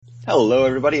Hello,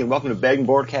 everybody, and welcome to Bagging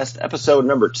Boardcast, episode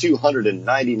number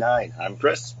 299. I'm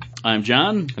Chris. I'm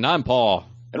John. And I'm Paul.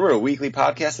 And we're a weekly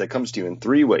podcast that comes to you in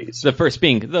three ways. The first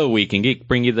being The Week in Geek,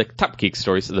 bring you the top geek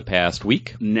stories of the past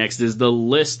week. Next is the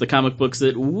list, the comic books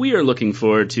that we are looking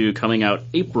forward to coming out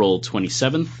April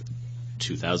 27th,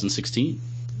 2016.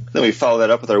 Then we follow that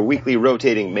up with our weekly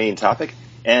rotating main topic.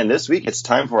 And this week, it's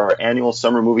time for our annual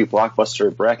summer movie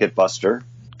blockbuster Bracket Buster.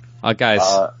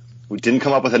 Guys. We didn't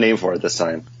come up with a name for it this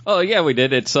time. Oh, yeah, we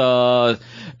did. It's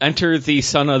Enter the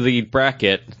Son of the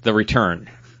Bracket, The Return.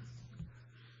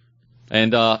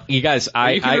 And, you guys,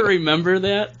 Are you going to remember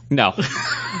that? No.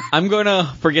 I'm going to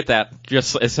forget that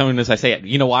just as soon as I say it.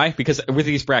 You know why? Because with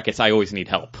these brackets, I always need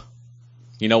help.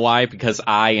 You know why? Because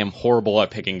I am horrible at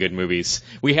picking good movies.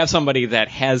 We have somebody that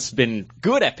has been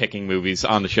good at picking movies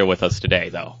on the show with us today,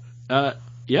 though.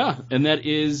 Yeah, and that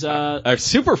is... our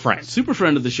super friend. Super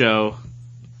friend of the show,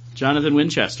 Jonathan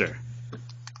Winchester.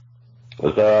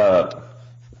 What's up?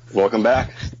 Welcome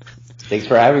back. Thanks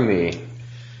for having me.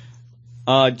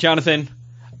 Jonathan,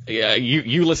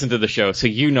 you listen to the show, so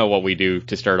you know what we do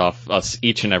to start off us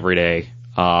each and every day.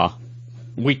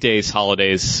 Weekdays,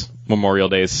 holidays, Memorial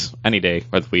Days, any day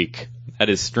of the week. That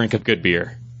is drink a good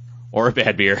beer. Or a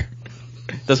bad beer.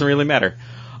 Doesn't really matter.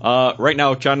 Right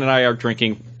now, John and I are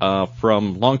drinking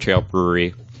from Long Trail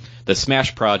Brewery, the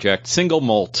Smash Project, single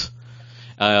malt,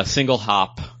 single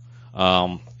hop.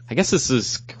 I guess this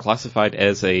is classified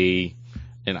as an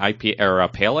IPA or a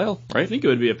pale ale, right? I think it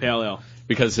would be a pale ale.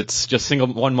 Because it's just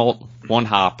one malt, one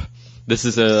hop. This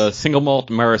is a single malt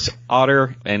Maris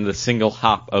Otter and the single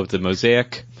hop of the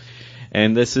Mosaic.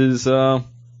 And this is the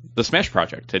Smash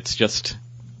Project. It's just...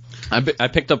 I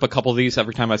picked up a couple of these.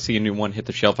 Every time I see a new one hit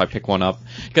the shelf, I pick one up.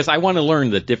 Because I want to learn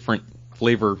the different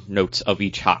flavor notes of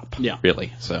each hop,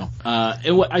 really. So,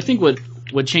 I think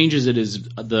what changes it is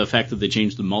the fact that they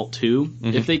changed the malt, too.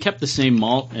 Mm-hmm. If they kept the same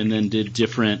malt and then did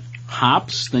different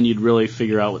hops, then you'd really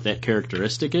figure out what that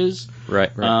characteristic is. Right.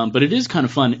 But it is kind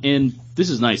of fun, and this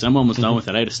is nice. I'm almost done with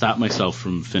it. I had to stop myself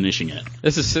from finishing it.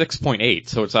 This is 6.8,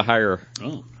 so it's a higher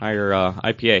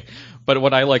IPA. But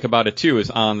what I like about it, too, is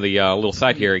on the little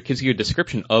side here, it gives you a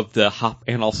description of the hop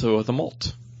and also of the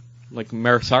malt. Like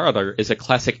Maris Otter is a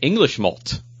classic English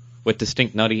malt with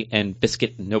distinct nutty and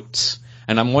biscuit notes.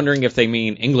 And I'm wondering if they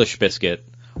mean English biscuit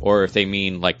or if they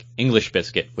mean, like, English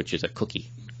biscuit, which is a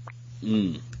cookie.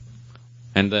 Mm.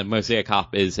 And the Mosaic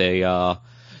hop is a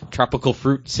tropical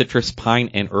fruit, citrus,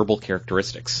 pine, and herbal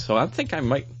characteristics. So I think I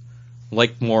might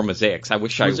like more Mosaics.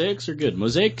 Mosaics are good.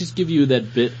 Mosaics give you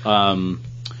that bit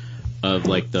of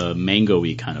like the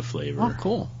mango-y kind of flavor. Oh,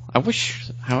 cool.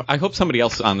 I hope somebody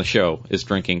else on the show is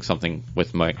drinking something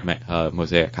with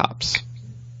Mosaic hops.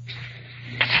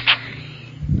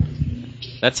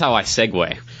 That's how I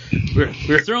segue.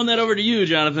 We're throwing that over to you,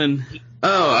 Jonathan.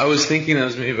 Oh, I was thinking that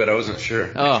was me, but I wasn't sure.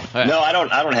 Oh, No, I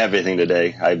don't have anything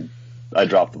today. I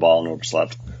dropped the ball and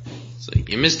overslept. So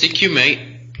you missed it, cue, mate.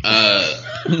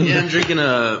 I'm drinking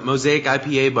a Mosaic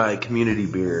IPA by Community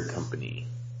Beer Company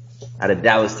out of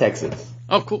Dallas, Texas.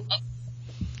 Oh, cool.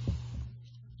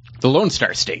 The Lone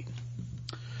Star State.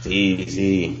 It's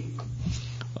easy.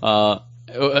 So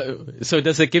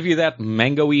does it give you that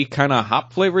mango-y kind of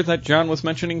hop flavor that John was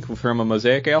mentioning from a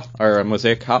Mosaic ale or a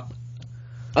Mosaic hop?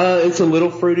 It's a little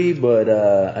fruity, but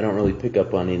I don't really pick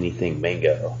up on anything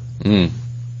mango. Y'all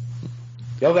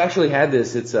have actually had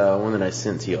this. It's one that I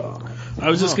sent to y'all. I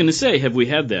was just going to say, have we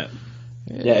had that?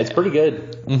 Yeah, it's pretty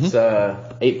good. Mm-hmm. It's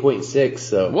 8.6,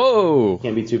 so whoa,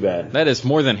 can't be too bad. That is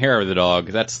more than hair of the dog.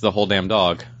 That's the whole damn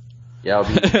dog. Yeah,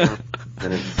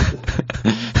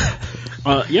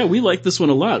 yeah, we like this one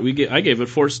a lot. I gave it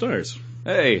 4 stars.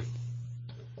 Hey,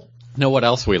 know what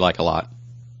else we like a lot?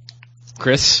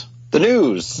 Chris? The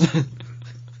news.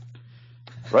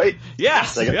 Right?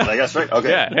 Yes. I guess right? Okay.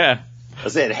 Yeah. I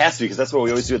say it has to be because that's what we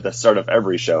always do at the start of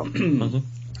every show.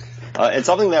 And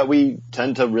something that we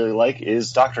tend to really like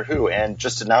is Doctor Who, and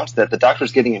just announced that the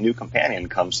Doctor's getting a new companion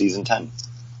come season 10.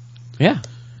 Yeah.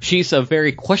 She's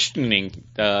very questioning.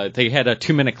 They had a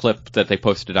 2-minute clip that they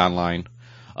posted online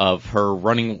of her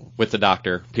running with the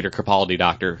Doctor, Peter Capaldi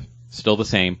Doctor, still the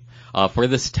same, for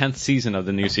this 10th season of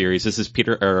the new series. This is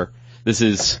the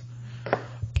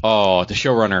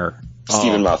showrunner,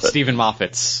 Stephen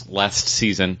Moffat's last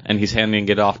season, and he's handing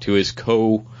it off to his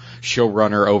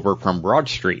co-showrunner over from Broad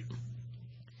Street.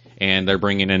 And they're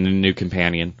bringing in a new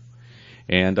companion.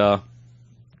 And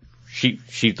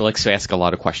she likes to ask a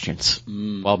lot of questions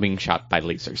while being shot by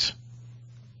lasers.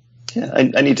 Yeah,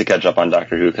 I need to catch up on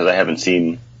Doctor Who because I haven't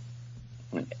seen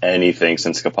anything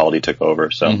since Capaldi took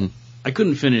over. So I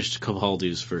couldn't finish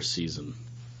Capaldi's first season.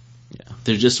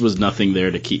 There just was nothing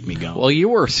there to keep me going. Well, you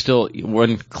were still,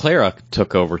 when Clara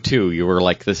took over too, you were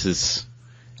like, this is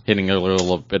hitting a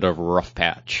little bit of a rough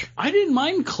patch. I didn't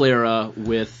mind Clara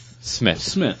with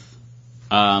Smith.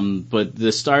 But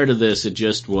the start of this, it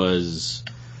just was,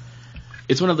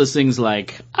 it's one of those things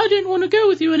like, I didn't want to go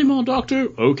with you anymore, Doctor.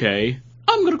 Okay.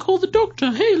 I'm going to call the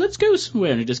doctor. Hey, let's go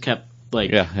somewhere. And it just kept,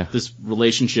 this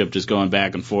relationship just going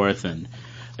back and forth, and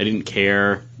I didn't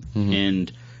care. Mm-hmm.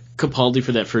 And Capaldi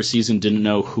for that first season didn't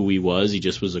know who he was. He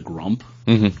just was a grump.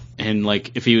 Mm-hmm. And,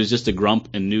 if he was just a grump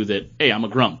and knew that, hey, I'm a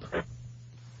grump,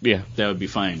 that would be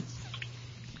fine.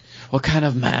 What kind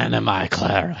of man am I,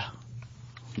 Clara?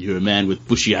 You're a man with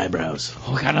bushy eyebrows.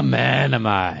 What kind of man am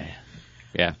I?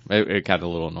 Yeah, it got a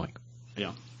little annoying.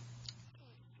 Yeah.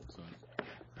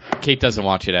 Kate doesn't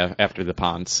watch it after the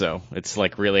ponds, so it's,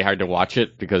 really hard to watch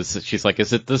it because she's like,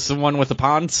 is it this one with the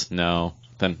ponds? No.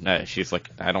 Then she's like,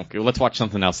 I don't. Let's watch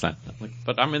something else then. I'm like,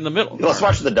 but I'm in the middle. Let's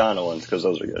watch the Donna ones because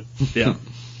those are good. Yeah.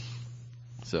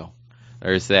 So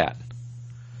there's that.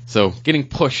 So getting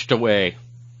pushed away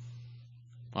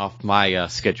off my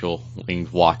schedule, my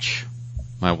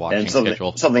watching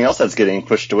schedule. Something else that's getting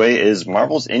pushed away is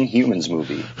Marvel's Inhumans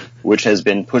movie, which has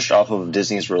been pushed off of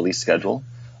Disney's release schedule.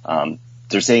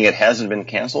 They're saying it hasn't been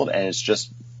canceled, and it's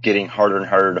just getting harder and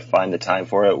harder to find the time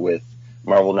for it, with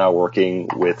Marvel now working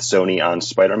with Sony on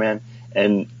Spider-Man,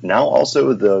 and now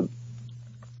also the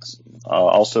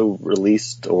also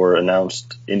released or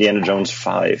announced Indiana Jones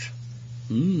 5.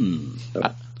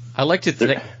 So, I like to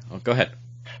think. Go ahead.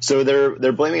 So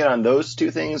they're blaming it on those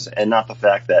two things, and not the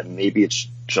fact that maybe it's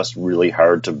just really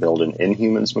hard to build an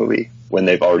Inhumans movie when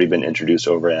they've already been introduced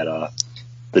over at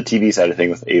the TV side of thing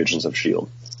with Agents of S.H.I.E.L.D.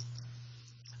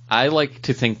 I like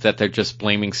to think that they're just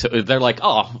blaming. They're like,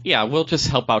 oh, yeah, we'll just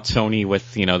help out Sony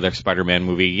with, their Spider-Man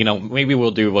movie. Maybe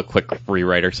we'll do a quick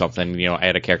rewrite or something,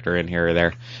 add a character in here or there.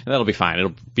 And that'll be fine.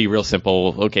 It'll be real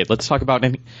simple. Okay, let's talk about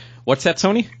what's that,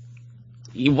 Sony?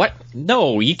 What?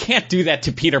 No, you can't do that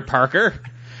to Peter Parker.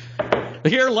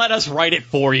 Here, let us write it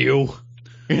for you.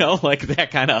 That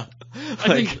kind of.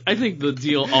 I think the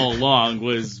deal all along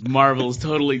was Marvel's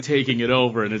totally taking it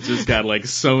over, and it's just got,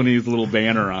 Sony's little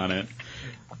banner on it.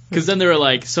 Because then they were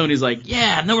Sony's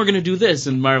yeah, now we're going to do this.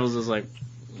 And Marvel's just well,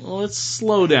 let's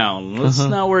slow down. Let's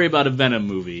not worry about a Venom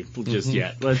movie just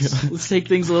yet. Let's take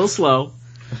things a little slow.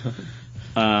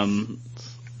 So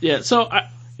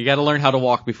you got to learn how to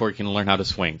walk before you can learn how to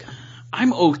swing.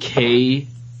 I'm okay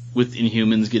with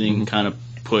Inhumans getting kind of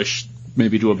pushed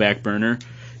maybe to a back burner.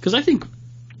 Because I think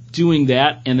doing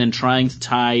that and then trying to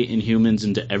tie Inhumans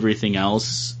into everything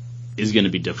else is going to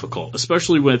be difficult.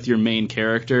 Especially with your main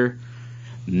character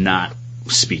not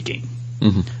speaking.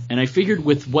 Mm-hmm. And I figured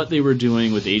with what they were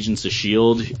doing with Agents of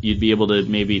S.H.I.E.L.D., you'd be able to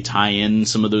maybe tie in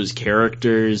some of those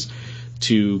characters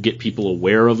to get people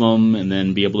aware of them and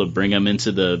then be able to bring them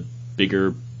into the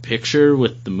bigger picture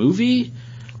with the movie.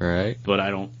 Right. But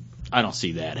I don't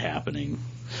see that happening.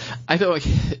 I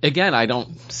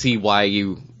don't see why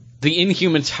the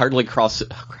Inhumans hardly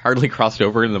crossed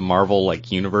over in the Marvel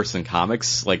universe and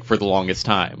comics for the longest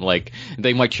time.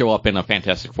 They might show up in a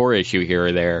Fantastic Four issue here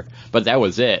or there, but that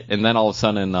was it. And then all of a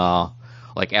sudden,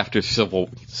 after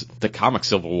the comic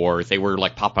Civil War, they were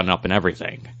popping up in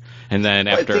everything. And then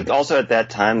after, I think also at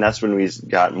that time, that's when we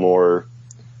got more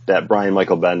that Brian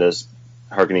Michael Bendis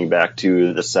harkening back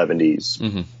to the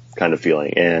 70s kind of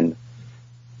feeling, and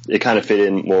it kind of fit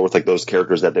in more with those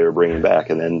characters that they were bringing back,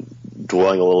 and then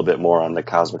dwelling a little bit more on the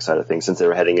cosmic side of things since they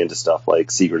were heading into stuff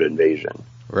like Secret Invasion.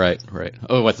 Right.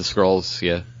 Oh, with the Skrulls,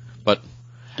 yeah. But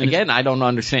again, I don't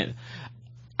understand.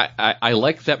 I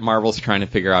like that Marvel's trying to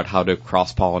figure out how to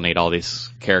cross-pollinate all these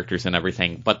characters and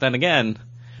everything. But then again,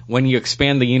 when you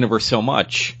expand the universe so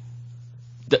much,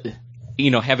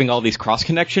 having all these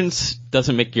cross-connections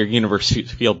doesn't make your universe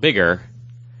feel bigger.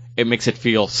 It makes it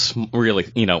feel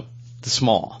really,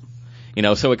 small.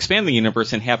 So expand the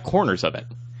universe and have corners of it.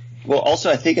 Well, also,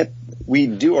 I think we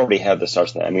do already have the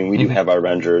stars of that. I mean, we do have our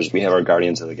Avengers, we have our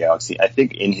Guardians of the Galaxy. I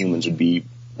think Inhumans would be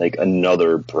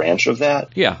another branch of that.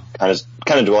 Yeah.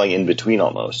 Kind of dwelling in between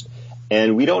almost.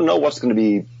 And we don't know what's going to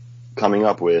be coming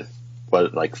up with,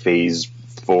 Phase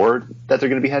 4 that they're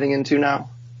going to be heading into now.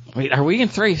 Wait, are we in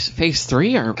Phase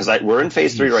 3? Because we're in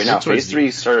Phase 3 right now. Phase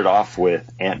 3 started off with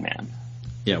Ant-Man.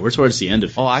 Yeah, we're towards the end of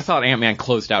it. Oh, I thought Ant-Man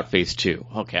closed out Phase 2.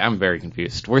 Okay, I'm very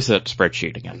confused. Where's that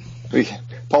spreadsheet again?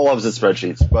 Paul loves his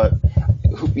spreadsheets, but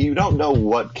you don't know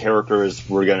what characters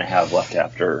we're going to have left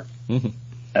after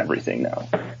everything now.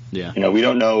 Yeah. We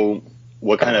don't know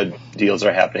what kind of deals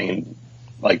are happening,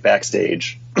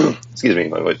 backstage. Excuse me,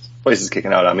 my voice is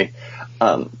kicking out on me.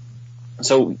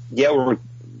 So, yeah,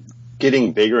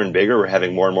 getting bigger and bigger. We're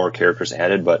having more and more characters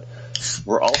added, but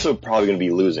we're also probably going to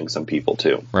be losing some people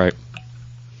too. Right.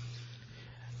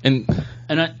 And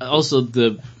also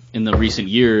in the recent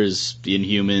years, the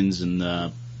Inhumans and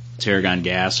the Terrigon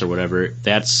gas or whatever.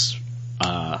 That's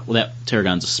that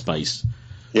Terrigon's a spice.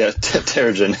 Yeah,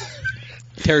 Terrigen.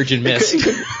 Terrigen mist.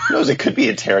 It could be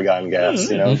a Terrigon gas,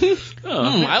 you know.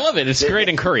 I love it. It's great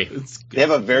in curry. They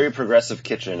have a very progressive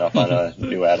kitchen up on a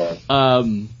New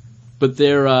Adeline. But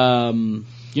they're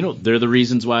they're the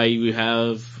reasons why you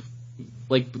have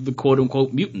like the quote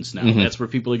unquote mutants now. That's where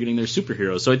people are getting their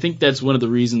superheroes. So I think that's one of the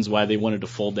reasons why they wanted to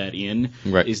fold that in,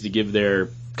 is to give their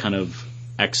kind of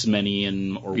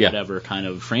X-Men or whatever kind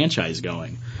of franchise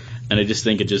going. And I just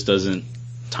think it just doesn't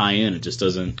tie in. It just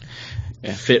doesn't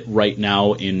fit right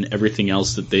now in everything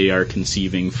else that they are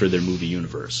conceiving for their movie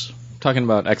universe. Talking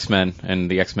about X-Men and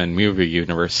the X-Men movie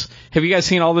universe, have you guys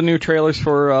seen all the new trailers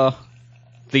for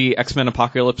the X-Men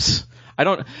Apocalypse?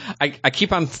 I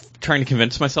keep on trying to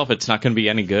convince myself it's not going to be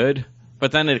any good,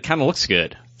 but then it kind of looks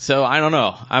good. So I don't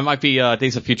know. I might be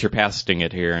Days of Future Pasting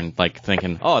it here and like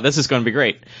thinking, oh, this is going to be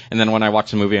great. And then when I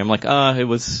watch the movie, I'm like, it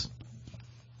was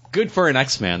good for an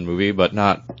X-Men movie, but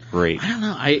not great. I don't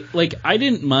know. I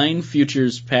didn't mind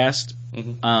Futures Past.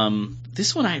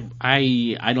 This one,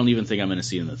 I don't even think I'm going to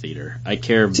see in the theater. I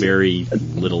care very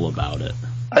little about it.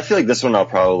 I feel like this one I'll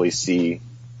probably see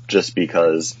just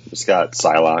because it's got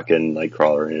Psylocke and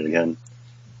Nightcrawler in it again.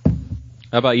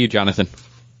 How about you, Jonathan?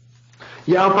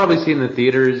 Yeah, I'll probably see it in the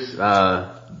theaters.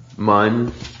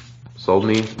 Mun sold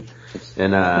me.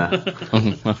 And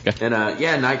okay. And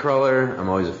Nightcrawler I'm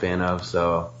always a fan of,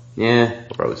 so yeah,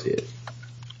 I'll probably see it.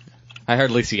 I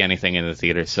hardly see anything in the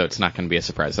theater, so it's not going to be a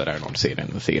surprise that I don't see it in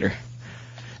the theater.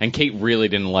 And Kate really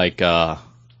didn't like the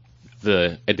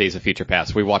Days of Future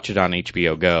Past. We watched it on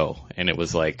HBO Go, and it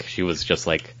was like, she was just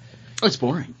like, oh, it's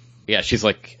boring. Yeah, she's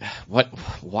like, what?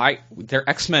 Why? They're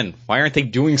X-Men. Why aren't they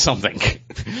doing something?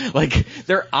 Like,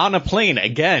 they're on a plane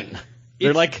again.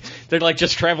 They're like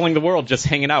just traveling the world, just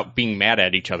hanging out, being mad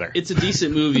at each other. It's a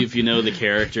decent movie if you know the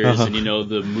characters and you know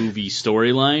the movie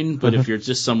storyline, but if you're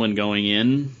just someone going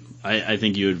in, I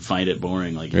think you would find it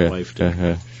boring, like your wife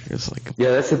did. It's like,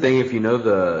 yeah, that's the thing. If you know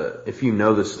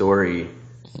the story,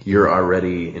 you're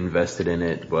already invested in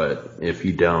it. But if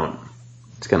you don't,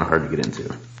 it's kind of hard to get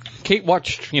into. Kate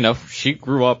watched, she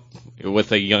grew up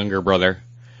with a younger brother,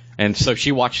 and so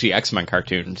she watched the X-Men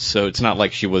cartoons. So it's not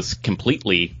like she was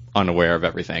completely unaware of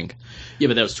everything. Yeah,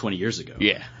 but that was 20 years ago.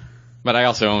 Yeah. But I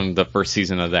also own the first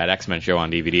season of that X-Men show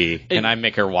on DVD, and I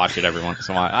make her watch it every once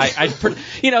in a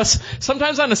while.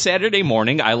 Sometimes on a Saturday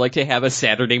morning, I like to have a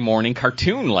Saturday morning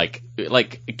cartoon, like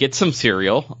get some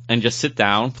cereal and just sit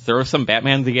down, throw some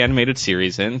Batman the Animated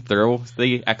Series in, throw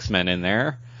the X-Men in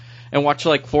there, and watch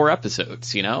 4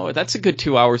 episodes, That's a good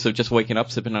 2 hours of just waking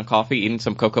up, sipping on coffee, eating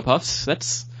some Cocoa Puffs.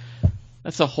 That's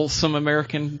a wholesome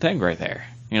American thing right there.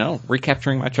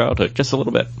 Recapturing my childhood just a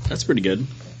little bit. That's pretty good.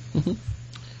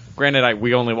 Granted,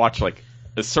 we only watch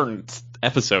a certain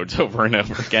episodes over and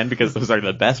over again because those are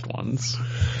the best ones.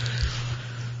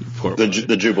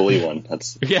 The Jubilee one.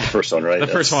 That's the first one, right? The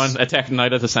first one, Attack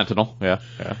Night of the Sentinel. Yeah.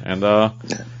 And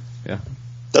yeah.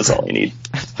 That's all you need.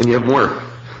 And you have more.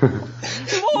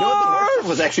 The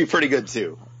was actually pretty good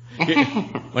too.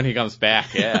 When he comes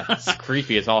back, yeah. It's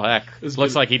creepy as all heck. It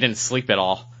looks like he didn't sleep at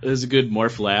all. It was a good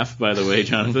morph laugh, by the way,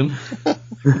 Jonathan.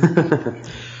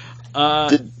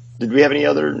 Did we have any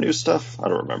other new stuff? I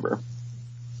don't remember.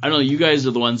 I don't know. You guys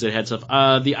are the ones that had stuff.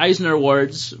 The Eisner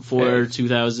Awards for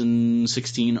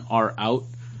 2016 are out.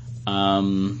 I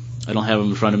don't have them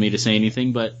in front of me to say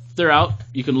anything, but they're out.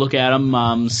 You can look at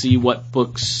them, see what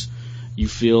books you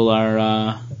feel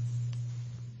are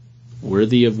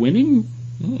worthy of winning.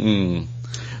 A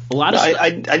lot of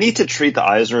I need to treat the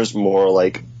Eisners more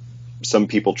like some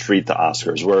people treat the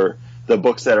Oscars, where the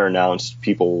books that are announced,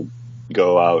 people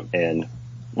go out and,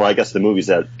 well, I guess the movies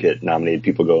that get nominated,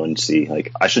 people go and see.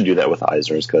 I should do that with the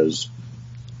Eisners because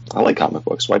I like comic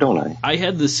books. Why don't I? I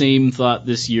had the same thought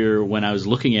this year when I was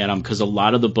looking at them, because a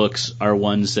lot of the books are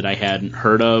ones that I hadn't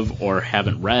heard of or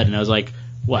haven't read, and I was like,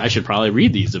 well, I should probably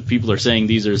read these. If people are saying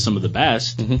these are some of the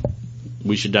best,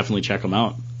 we should definitely check them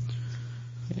out.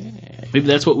 Maybe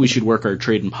that's what we should work our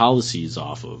trade and policies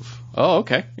off of. Oh,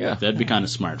 okay. Yeah. That'd be kind of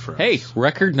smart for us. Hey,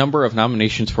 record number of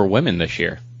nominations for women this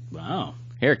year. Wow.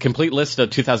 Here, complete list of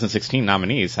 2016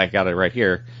 nominees. I got it right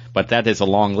here. But that is a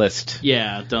long list.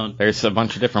 Yeah, don't. There's a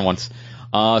bunch of different ones.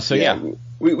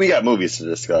 We got movies to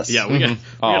discuss. Yeah, we got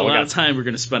a lot of time we're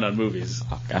going to spend on movies.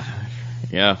 Oh, God.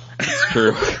 Yeah, it's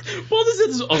true. Well, this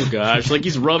is, oh gosh,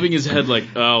 he's rubbing his head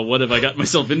what have I got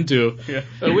myself into? Yeah.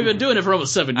 We've been doing it for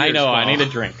almost 7 years. I know, I need a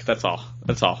drink. That's all.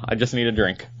 I just need a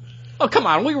drink. Oh, come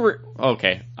on, we were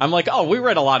okay. I'm like, oh, we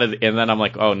read a lot of, and then I'm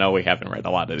like, oh no, we haven't read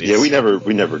a lot of these. Yeah, we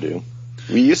never do.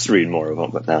 We used to read more of them,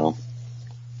 but now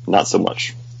not so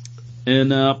much.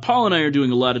 And Paul and I are doing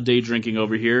a lot of day drinking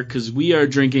over here because we are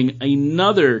drinking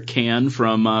another can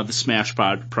from the Smash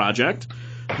Project.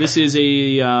 This is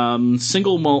a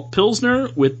single malt Pilsner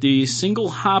with the single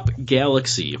hop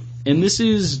Galaxy. And this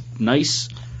is nice.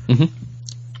 Mm-hmm.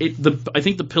 I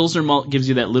think the Pilsner malt gives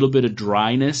you that little bit of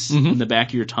dryness in the back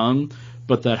of your tongue,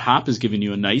 but that hop is giving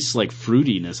you a nice like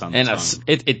fruitiness on the tongue.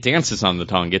 And it dances on the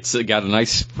tongue. It's got a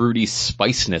nice fruity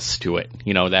spiciness to it.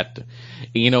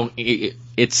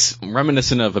 It's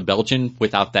reminiscent of a Belgian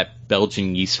without that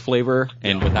Belgian yeast flavor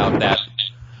and without that,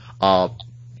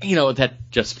 that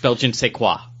just Belgian c'est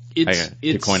quoi.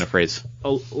 To coin a phrase.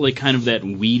 Like kind of that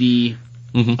weedy,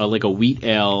 like a wheat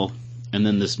ale, and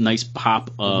then this nice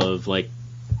pop of like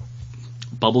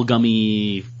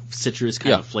bubblegummy citrus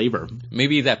kind of flavor.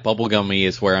 Maybe that bubblegummy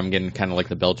is where I'm getting kind of like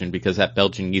the Belgian, because that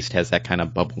Belgian yeast has that kind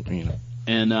of bubble,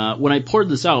 And when I poured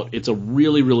this out, it's a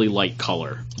really, really light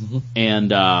color. Mm-hmm.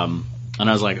 And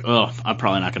I was like, oh, I'm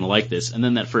probably not going to like this. And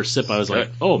then that first sip, I was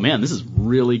like, oh man, this is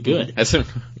really good.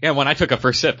 When I took a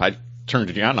first sip, I turned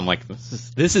to John. I'm like,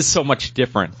 this is so much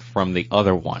different from the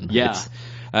other one. Yeah.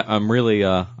 I'm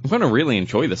going to really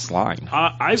enjoy this line.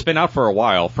 It's been out for a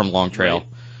while from Long Trail. Right.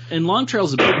 And Long Trail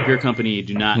is a beer company I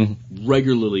do not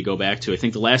regularly go back to. I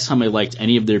think the last time I liked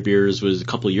any of their beers was a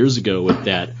couple of years ago with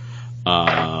that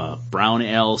brown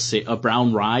ale,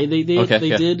 brown rye they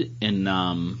did,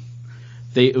 and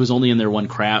it was only in their one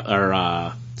craft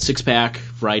or 6-pack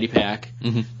variety pack.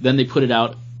 Mm-hmm. Then they put it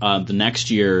out the next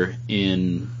year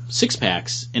in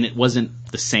 6-packs, and it wasn't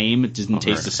the same. It didn't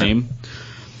taste the same.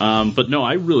 But no,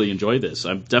 I really enjoy this.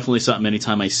 I'm definitely something.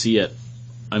 Anytime I see it,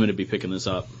 I'm going to be picking this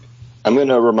up. I'm going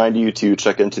to remind you to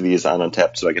check into these on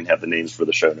Untappd so I can have the names for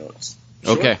the show notes.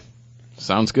 Sure. Okay.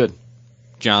 Sounds good.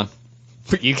 John,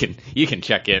 you can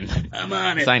check in. I'm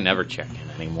on it. I never check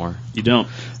in anymore. You don't.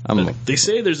 They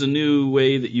say there's a new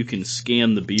way that you can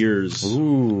scan the beers.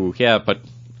 Ooh, yeah, but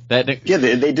they did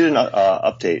an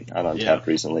update on Untappd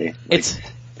recently.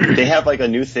 They have like a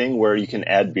new thing where you can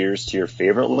add beers to your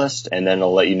favorite list, and then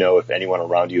it'll let you know if anyone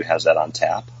around you has that on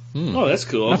tap. Oh, that's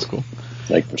cool. That's cool.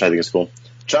 Which I think is cool.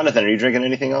 Jonathan, are you drinking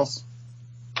anything else?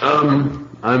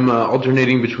 I'm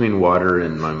alternating between water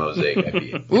and my Mosaic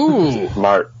IPA. Ooh,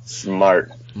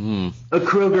 smart. A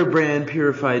Kroger brand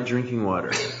purified drinking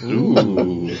water.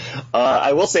 Ooh.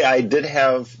 I will say I did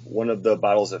have one of the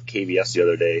bottles of KBS the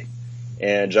other day,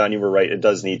 and John, you were right. It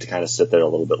does need to kind of sit there a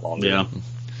little bit longer. Yeah.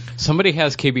 Somebody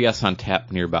has KBS on tap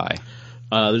nearby.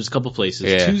 There's a couple places.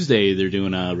 Yeah. Tuesday they're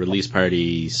doing a release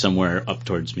party somewhere up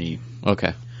towards me.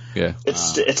 Okay. Yeah.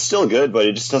 It's still good, but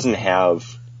it just doesn't have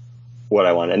what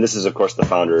I want. And this is, of course, the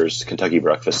Founders Kentucky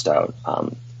Breakfast Stout.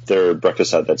 Their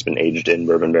breakfast stout that's been aged in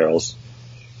bourbon barrels.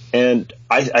 And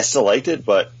I still liked it,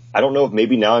 but I don't know if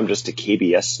maybe now I'm just a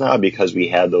KBS snob because we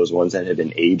had those ones that had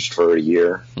been aged for a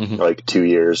year, or like 2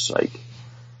 years. Like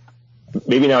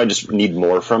maybe now I just need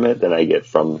more from it than I get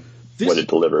from what it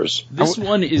delivers. This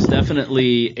one is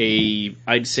definitely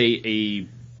I'd say a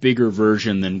bigger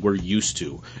version than we're used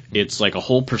to. It's like a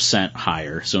whole %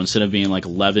 higher. So instead of being like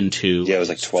 11.2, yeah, it was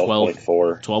like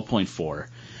 12.4. 12.4.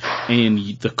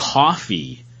 And the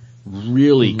coffee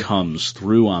really comes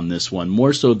through on this one,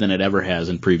 more so than it ever has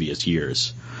in previous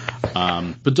years.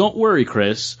 But don't worry,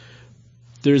 Chris.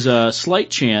 There's a slight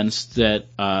chance that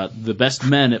the best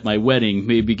men at my wedding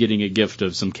may be getting a gift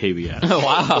of some KBS. Oh,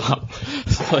 wow.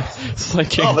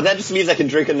 Oh, but that just means I can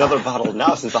drink another bottle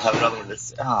now since I'll have another one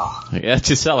this. Oh. Yeah, it's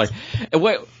just selling.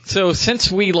 So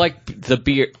since we like the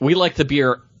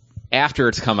beer after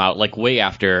it's come out, like way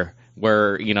after,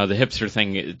 where, the hipster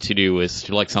thing to do is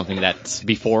to like something that's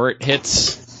before it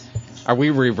hits. Are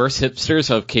we reverse hipsters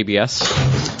of KBS?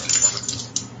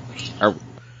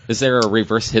 Is there a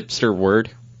reverse hipster word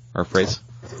or phrase?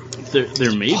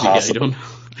 There may be. I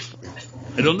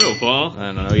don't know, Paul.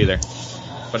 I don't know either.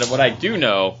 But what I do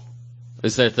know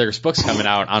is that there's books coming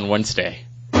out on Wednesday.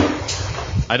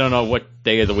 I don't know what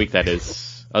day of the week that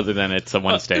is, other than it's a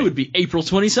Wednesday. It would be April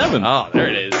 27th. Oh, there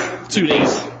it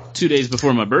is. 2 days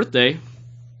before my birthday.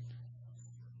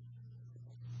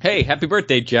 Hey, happy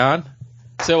birthday, John.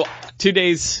 So, 2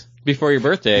 days before your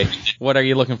birthday, what are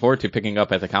you looking forward to picking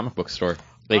up at the comic book store?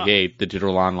 aka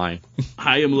Digital Online.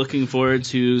 I am looking forward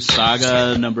to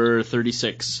Saga number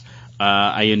 36.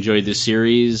 I enjoyed this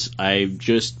series. I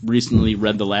just recently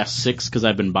read the last 6 because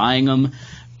I've been buying them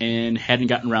and hadn't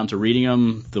gotten around to reading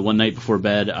them. The one night before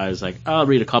bed, I was like, I'll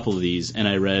read a couple of these, and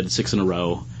I read 6 in a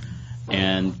row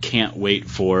and can't wait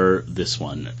for this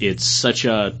one. It's such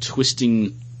a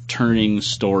twisting, turning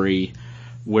story.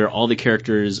 where all the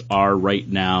characters are right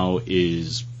now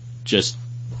is just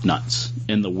nuts.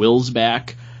 And the Will's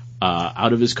back,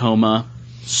 out of his coma,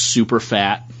 super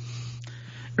fat.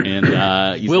 And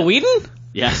Will Wheaton?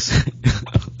 Yes.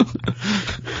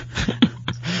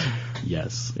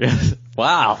 Yes.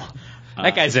 Wow.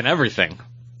 That guy's in everything.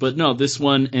 But no, this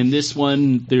one,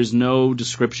 there's no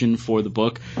description for the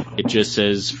book. It just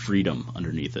says freedom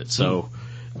underneath it. So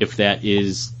if that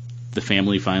is the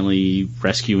family finally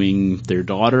rescuing their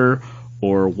daughter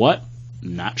or what,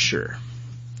 not sure.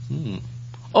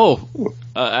 Oh,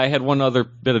 I had one other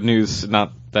bit of news.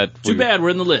 Not that. Too bad,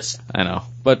 we're in the list. I know.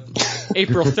 But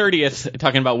April 30th,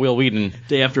 talking about Will Wheaton.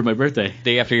 Day after my birthday.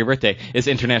 Day after your birthday is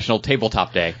International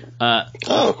Tabletop Day.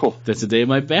 Oh, cool. That's the day of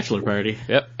my bachelor party.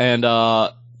 Yep. And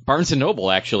Barnes &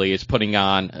 Noble actually is putting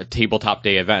on Tabletop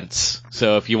Day events.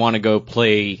 So if you want to go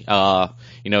play, I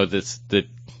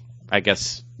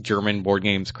guess, German board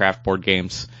games, craft board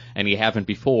games, and you haven't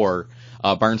before,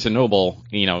 Barnes & Noble,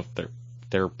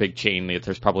 they're a big chain.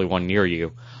 There's probably one near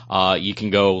you. You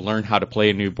can go learn how to play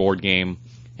a new board game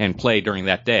and play during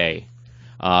that day.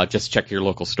 Just check your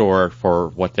local store for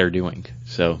what they're doing.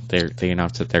 So they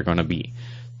announced that they're going to be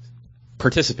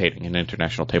participating in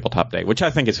International Tabletop Day, which I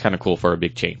think is kind of cool for a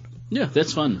big chain. Yeah,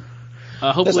 that's fun.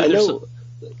 Hopefully, I know,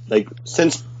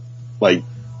 since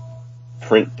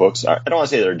print books, I don't want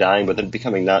to say they're dying, but they're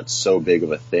becoming not so big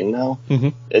of a thing now. Mm-hmm.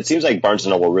 It seems like Barnes &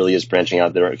 Noble really is branching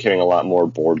out. They're carrying a lot more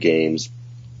board games,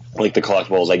 like the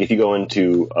collectibles. Like if you go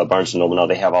into Barnes & Noble now,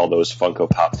 they have all those Funko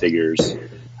Pop figures.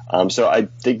 So I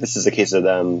think this is a case of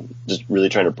them just really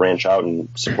trying to branch out and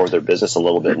support their business a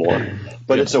little bit more.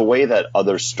 But it's a way that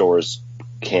other stores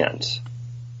can't.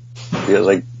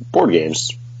 Because, board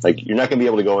games, you're not going to be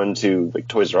able to go into,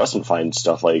 Toys R Us and find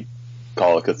stuff like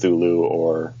Call of Cthulhu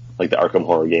or, the Arkham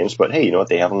Horror games. But, hey, you know what?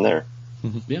 They have them there.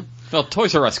 Mm-hmm. Yeah. Well,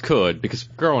 Toys R Us could, because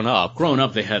growing up,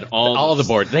 they had all the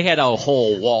boards. They had a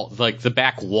whole wall, the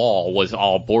back wall was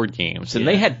all board games, and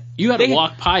you had to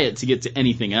walk by it to get to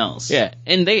anything else. Yeah,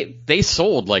 and they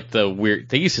sold the weird.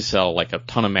 They used to sell a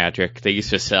ton of Magic. They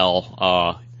used to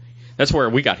sell. That's where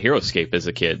we got HeroScape as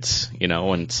a kids,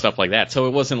 and stuff like that. So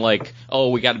it wasn't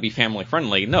we got to be family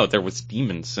friendly. No, there was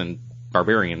demons and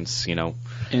barbarians,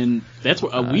 And that's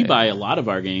where we buy a lot of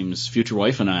our games, Future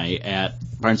Wife and I, at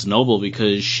Barnes & Noble,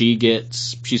 because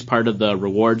she's part of the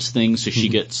rewards thing, so she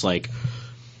gets a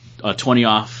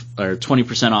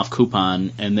 20% off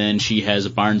coupon, and then she has a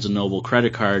Barnes & Noble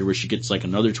credit card where she gets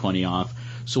another 20 off.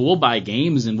 So we'll buy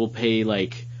games and we'll pay $15,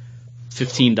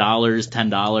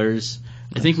 $10.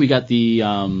 I think we got the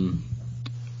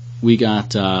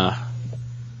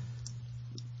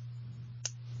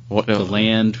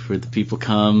land where the people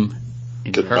come.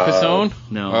 Carcassonne?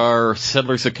 No. Or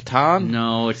Settlers of Catan?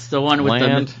 No, it's the one with the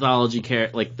mythology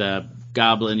the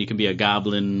goblin. You can be a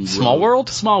goblin. Small World?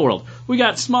 Small World. We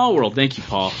got Small World. Thank you,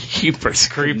 Paul. Jeepers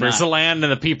creepers. The land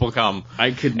and the people come.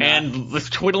 I could not. And the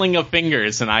twiddling of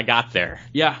fingers, and I got there.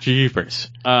 Yeah. Jeepers.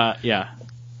 Yeah.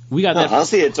 We got that.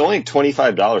 Honestly, it's only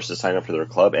 $25 to sign up for their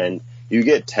club, and you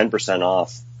get 10%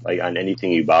 off on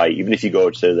anything you buy. Even if you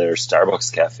go to their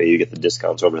Starbucks cafe, you get the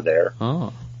discounts over there.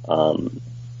 Oh.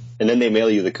 And then they mail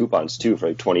you the coupons, too,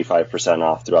 for 25%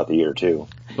 off throughout the year, too.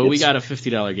 But we got a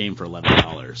 $50 game for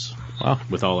 $11. Wow.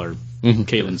 With all our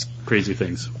Caitlin's crazy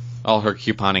things. All her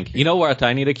couponing. You know what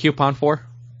I need a coupon for?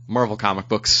 Marvel comic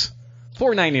books.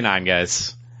 $4.99,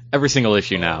 guys. Every single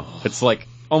issue now. It's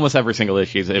almost every single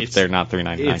issue if they're not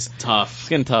 $3.99. It's tough. It's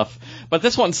getting tough. But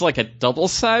this one's a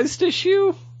double-sized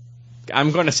issue.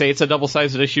 I'm going to say it's a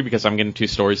double-sized issue because I'm getting 2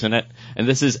 stories in it. And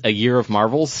this is A Year of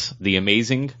Marvels, The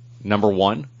Amazing,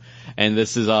 #1. And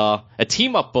this is a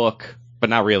team-up book, but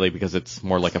not really because it's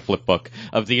more like a flip book,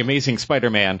 of The Amazing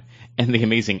Spider-Man and The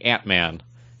Amazing Ant-Man,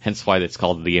 hence why it's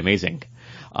called The Amazing.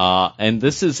 And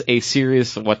this is a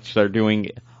series of what they're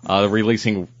doing,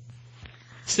 releasing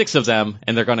 6 of them,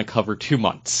 and they're going to cover 2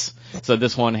 months. So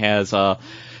this one has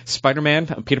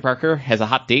Spider-Man, Peter Parker, has a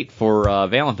hot date for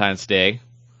Valentine's Day,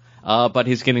 but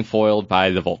he's getting foiled by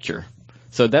the Vulture.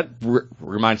 So that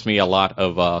reminds me a lot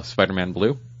of Spider-Man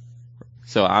Blue.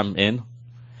 So I'm in.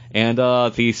 And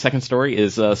the second story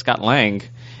is Scott Lang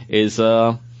is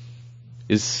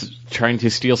trying to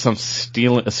steal some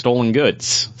stolen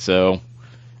goods. So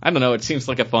I don't know. It seems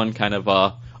like a fun kind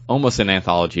of almost an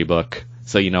anthology book.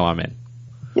 So I'm in.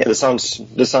 Yeah, this sounds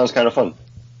kind of fun.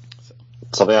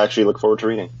 Something I actually look forward to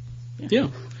reading. Yeah.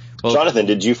 Well, Jonathan,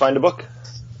 did you find a book?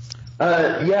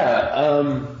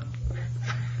 Yeah.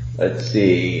 Let's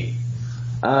see.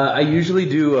 I usually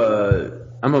do.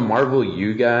 I'm a Marvel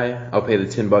U guy. I'll pay the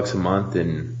 $10 a month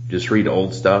and just read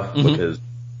old stuff because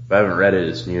if I haven't read it,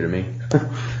 it's new to me.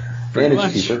 And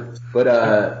it's cheaper.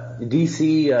 But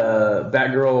DC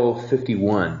Batgirl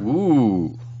 51.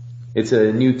 Ooh. It's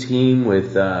a new team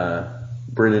with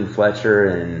Brendan Fletcher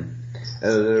and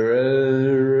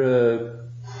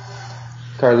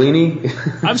Carlini.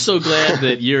 I'm so glad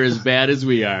that you're as bad as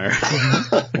we are.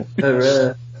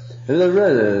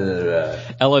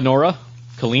 Eleonora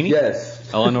Collini?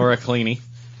 Yes. Eleonora Collini.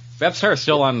 Babs Tarr is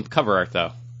still on cover art,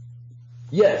 though.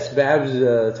 Yes,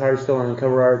 Babs Tarr's still on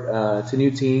cover art. It's a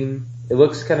new team. It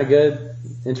looks kind of good,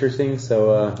 interesting,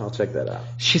 so I'll check that out.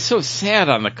 She's so sad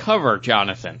on the cover,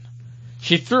 Jonathan.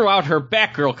 She threw out her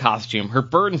Batgirl costume, her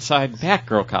Burnside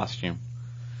Batgirl costume.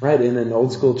 Right, in an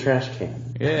old school trash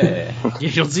can. Yeah.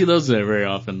 You don't see those there very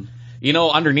often. You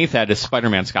know, underneath that is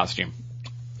Spider-Man's costume.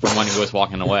 From when he was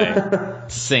walking away.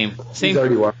 Same. He's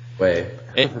already walked away.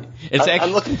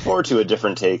 I'm looking forward to a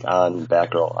different take on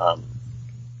Batgirl.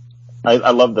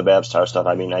 I love the Babs Tarr stuff.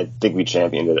 I mean, I think we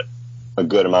championed it a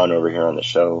good amount over here on the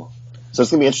show. So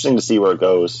it's going to be interesting to see where it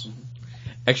goes.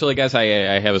 Actually, guys, I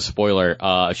have a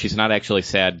spoiler. She's not actually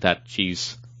sad that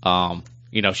she's,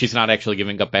 she's not actually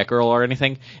giving up Batgirl or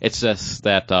anything. It's just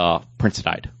that Prince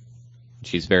died.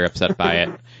 She's very upset by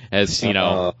it. As you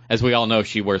know, as we all know,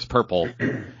 she wears purple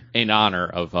in honor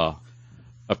of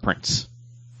Prince.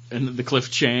 And the Cliff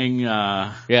Chang.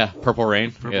 Purple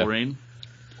Rain. Purple Rain.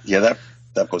 Yeah,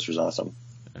 that poster's awesome.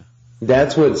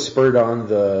 That's what spurred on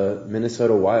the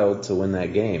Minnesota Wild to win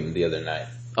that game the other night.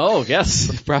 Oh,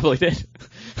 yes, probably did.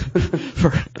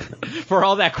 for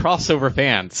all that crossover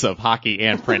fans of hockey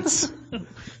and Prince. I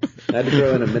had to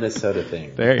throw in a Minnesota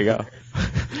thing. There you go.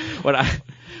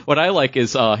 What I like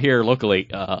is here locally,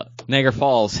 Niagara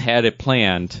Falls had it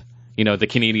planned, the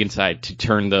Canadian side, to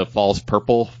turn the falls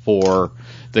purple for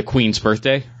the Queen's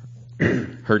birthday,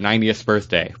 her 90th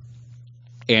birthday.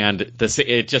 And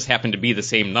it just happened to be the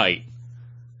same night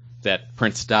that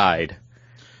Prince died.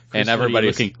 Chris, and everybody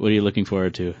what are you looking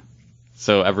forward to?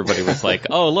 So everybody was like,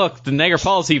 "Oh, look, the Niagara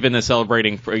Falls even is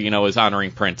celebrating, is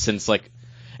honoring Prince." And it's like,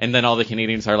 and then all the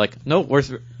Canadians are like, "No,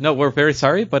 we're very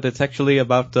sorry, but it's actually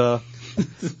about the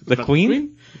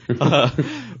Queen."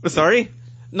 Sorry.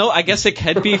 No, I guess it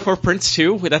could be for Prince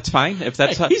too. That's fine. If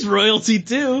that's he's royalty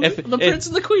too. The Prince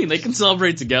and the Queen, they can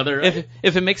celebrate together. Right?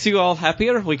 If it makes you all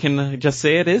happier, we can just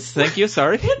say it is. Thank you.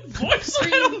 Sorry. What voice are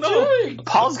you doing?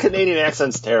 Paul's Canadian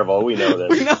accent's terrible. We know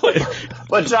this. We know it.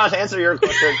 But John, to answer your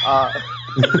question,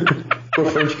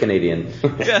 we're French Canadian.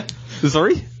 Yeah.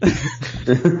 Sorry.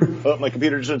 Oh, my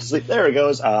computer just went to sleep. There it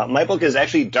goes. My book is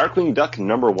actually Darkwing Duck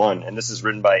 #1, and this is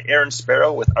written by Aaron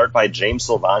Sparrow with art by James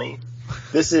Silvani.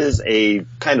 This is a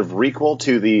kind of requel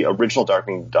to the original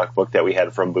Darkwing Duck book that we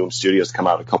had from Boom Studios come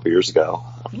out a couple years ago.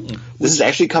 This is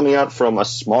actually coming out from a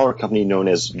smaller company known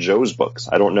as Joe's Books.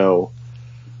 I don't know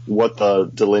what the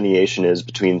delineation is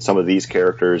between some of these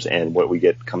characters and what we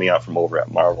get coming out from over at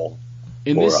Marvel.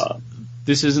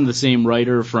 This isn't the same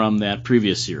writer from that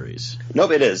previous series.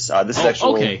 Nope, it is. This is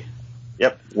actually... Okay.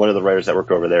 Yep, one of the writers that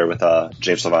worked over there with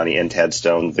James Silvani and Tad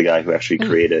Stone, the guy who actually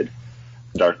created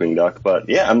Darkwing Duck. But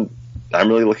yeah, I'm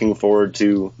really looking forward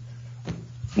to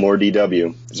more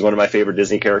DW. He's one of my favorite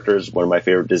Disney characters, one of my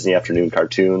favorite Disney afternoon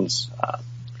cartoons. I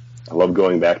love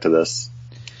going back to this.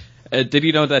 Did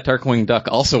you know that Darkwing Duck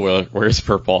also wears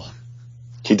purple?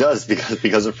 He does,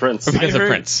 because of Prince.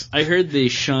 Prince. I heard they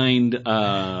shined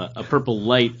a purple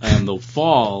light on the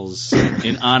falls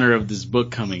in honor of this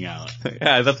book coming out.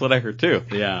 Yeah, that's what I heard too.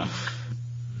 Yeah.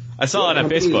 I saw it on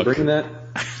Facebook.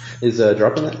 Is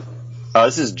dropping that?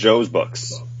 This is Joe's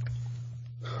Books.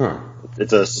 Huh.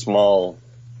 It's a small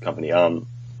company.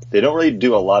 They don't really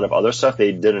do a lot of other stuff.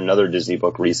 They did another Disney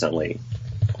book recently.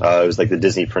 It was like the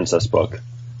Disney Princess book,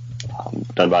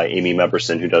 done by Amy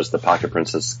Meberson, who does the Pocket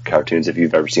Princess cartoons, if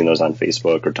you've ever seen those on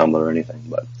Facebook or Tumblr or anything.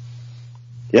 But,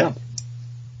 yeah.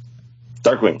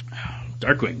 Darkwing.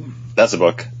 That's a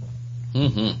book.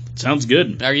 Mm-hmm. Sounds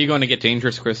good. Are you going to get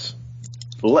dangerous, Chris?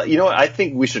 You know what? I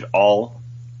think we should all,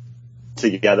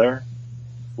 together,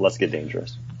 let's get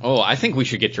dangerous. Oh, I think we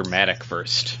should get dramatic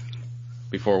first,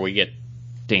 before we get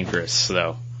dangerous,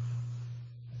 though.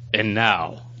 And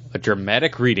now, a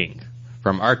dramatic reading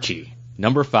from Archie,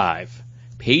 number 5,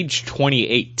 page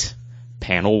 28,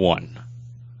 panel 1.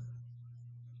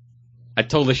 I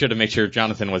totally should have made sure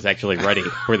Jonathan was actually ready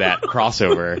for that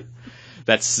crossover.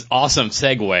 That's awesome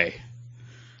segue.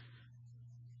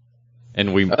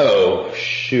 And we... Oh,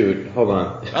 shoot. Hold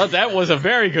on. Oh, that was a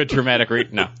very good dramatic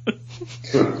read. No.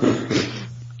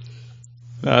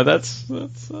 That's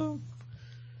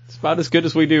about as good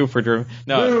as we do for no.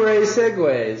 Blu-ray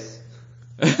segues.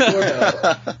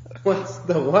 What's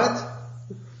the what?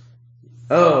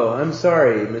 Oh, I'm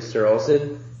sorry, Mr.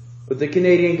 Olsen, but the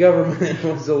Canadian government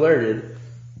was alerted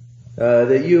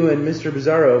that you and Mr.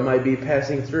 Bizarro might be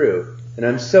passing through, and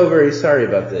I'm so very sorry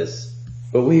about this,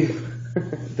 but we've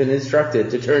been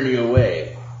instructed to turn you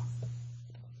away.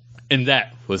 And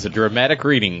that was a dramatic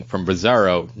reading from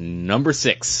Bizarro number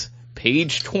 6,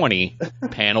 page 20,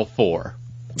 panel 4.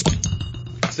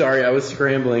 Sorry, I was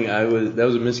scrambling. That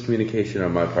was a miscommunication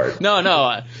on my part.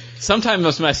 No. Sometimes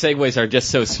most of my segues are just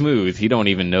so smooth, you don't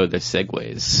even know they're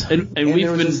segues. And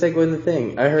there was a segue in the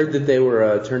thing. I heard that they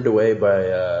were turned away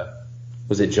by,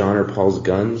 was it John or Paul's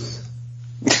guns?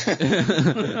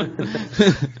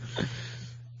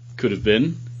 Could have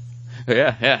been.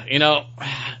 Yeah. You know,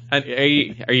 are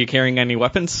you carrying any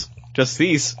weapons? Just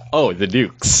these? Oh, the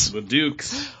Dukes. The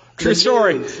Dukes. True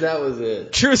story. That was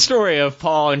it. True story of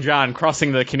Paul and John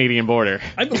crossing the Canadian border.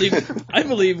 I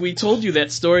believe we told you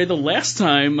that story the last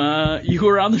time you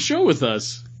were on the show with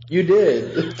us. You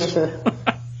did.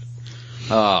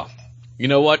 You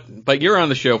know what? But you're on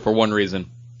the show for one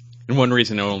reason, and one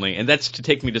reason only, and that's to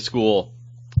take me to school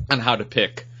on how to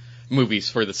pick movies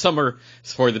for the summer,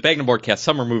 for the Bag and Boardcast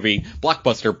summer movie,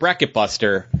 Blockbuster Bracket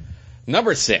Buster,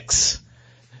 number 6.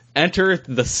 Enter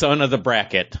the son of the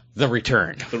bracket, The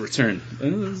Return. The Return.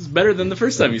 It's better than the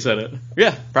first time you said it.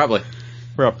 Yeah, probably.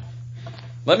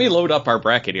 Let me load up our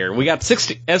bracket here. We got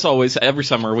 60, as always, every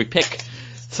summer we pick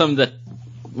some of the,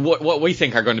 what we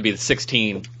think are going to be the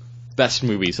 16 best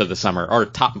movies of the summer, or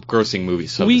top grossing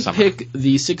movies of the summer. We pick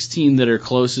the 16 that are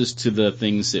closest to the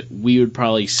things that we would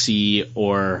probably see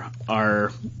or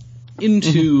are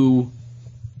into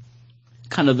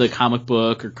kind of the comic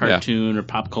book or cartoon or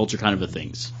pop culture kind of a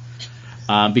things.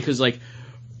 Because, like,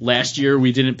 last year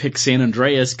we didn't pick San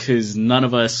Andreas because none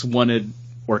of us wanted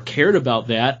or cared about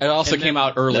that. It also came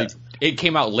out early. It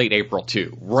came out late April,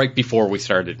 too, right before we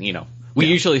started, you know. We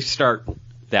usually start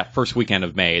that first weekend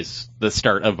of May is the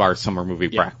start of our summer movie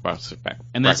Blockbuster.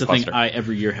 And that's the thing I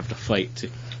every year have to fight to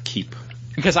keep.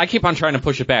 Because I keep on trying to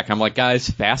push it back. I'm like, guys,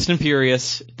 Fast and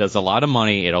Furious does a lot of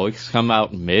money. It always comes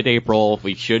out mid-April.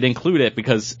 We should include it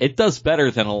because it does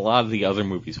better than a lot of the other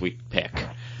movies we pick.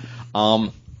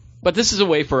 But this is a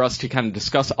way for us to kind of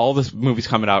discuss all the movies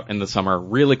coming out in the summer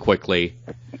really quickly,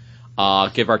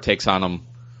 give our takes on them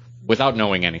without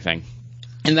knowing anything.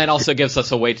 And that also gives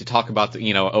us a way to talk about,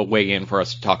 a way in for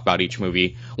us to talk about each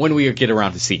movie when we get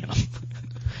around to seeing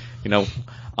them.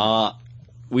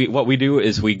 What we do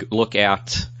is we look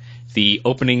at the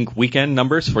opening weekend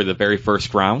numbers for the very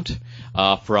first round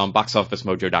from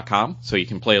boxofficemojo.com, so you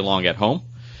can play along at home.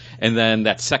 And then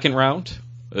that second round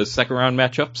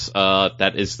matchups,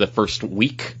 that is the first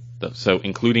week, so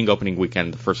including opening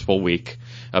weekend, the first full week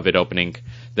of it opening.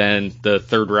 Then the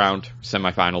third round,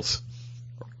 semifinals,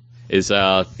 is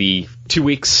the 2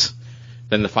 weeks.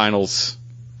 Then the finals,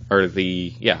 I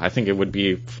think it would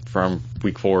be from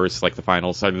week 4 is like the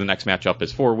finals. So the next matchup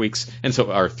is 4 weeks,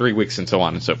 or 3 weeks, and so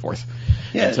on and so forth.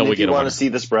 Yeah, until and if you want to see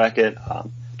this bracket,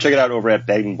 check it out over at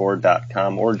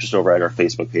bagandboard.com or just over at our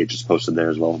Facebook page. It's posted there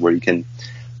as well, where you can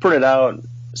print it out,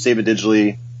 save it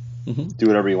digitally, do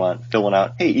whatever you want, fill it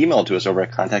out. Hey, email to us over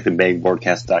at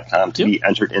contact@bagandboardcast.com to be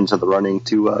entered into the running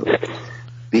to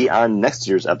be on next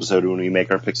year's episode when we make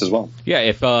our picks as well. Yeah,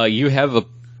 if you have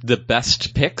the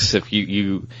best picks, if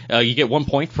you get 1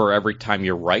 point for every time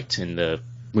you're right and the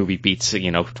movie beats,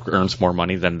 earns more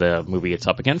money than the movie it's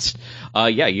up against,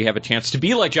 you have a chance to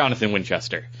be like Jonathan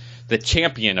Winchester, the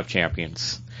champion of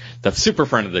champions, the super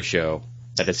friend of the show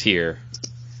that is here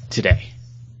today.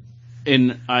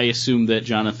 And I assume that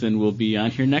Jonathan will be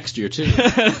on here next year, too.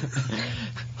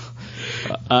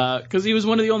 Because he was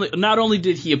one of the only... Not only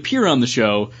did he appear on the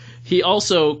show, he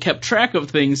also kept track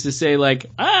of things to say, like,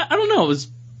 I don't know,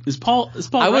 is Paul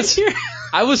here?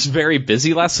 I was very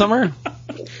busy last summer.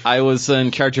 I was in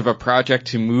charge of a project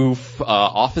to move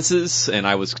offices, and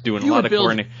I was doing a lot of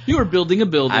coordinating. You were building a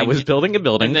building. I was building a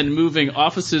building. And then moving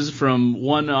offices from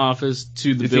one office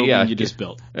to the building you just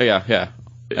built. Yeah.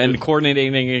 And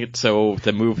coordinating it so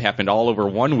the move happened all over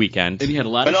one weekend. And you had a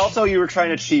lot But also you were trying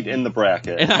to cheat in the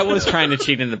bracket. And I was trying to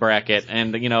cheat in the bracket,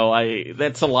 and,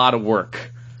 that's a lot of work.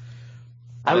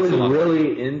 I was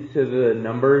really into the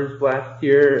numbers last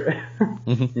year,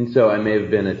 and so I may have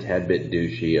been a tad bit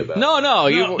douchey about it.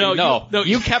 No,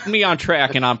 you kept me on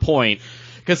track and on point,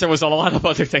 because there was a lot of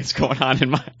other things going on in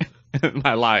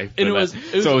my life. And it was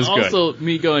also good.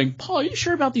 Me going, Paul, are you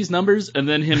sure about these numbers? And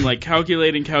then him like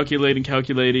calculating,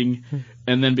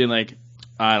 and then being like,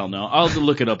 I don't know, I'll have to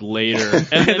look it up later.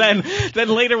 And then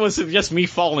later was just me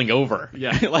falling over.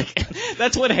 Yeah. Like,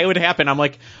 that's what would happen. I'm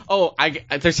like,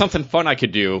 there's something fun I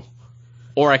could do,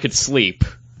 or I could sleep.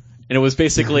 And it was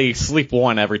basically sleep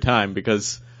one every time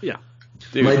because... Yeah.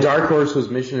 Dude. My dark horse was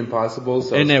Mission Impossible,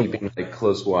 so I was And keeping like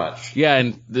close watch. Yeah,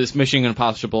 and this Mission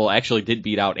Impossible actually did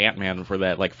beat out Ant-Man for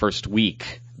that like first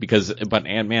week but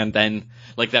Ant-Man then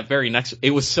like that very next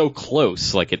it was so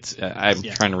close. Like it's I'm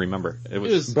trying to remember. It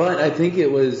was But I think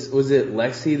it was it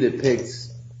Lexi that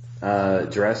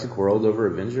picked Jurassic World over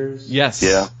Avengers? Yes.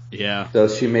 Yeah. So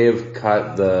she may have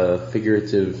caught the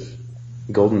figurative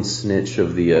golden snitch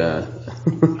of the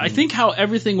I think how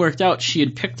everything worked out, she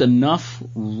had picked enough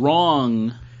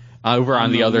wrong over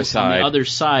on the other side. On the other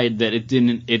side that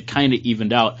it kind of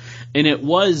evened out. And it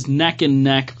was neck and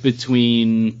neck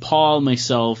between Paul,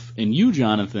 myself, and you,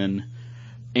 Jonathan,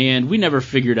 and we never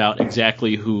figured out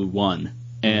exactly who won.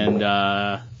 And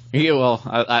yeah, well,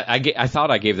 I thought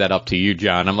I gave that up to you,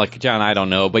 John. I'm like, John, I don't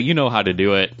know, but you know how to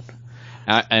do it.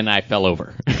 And I fell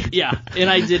over. Yeah, and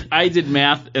I did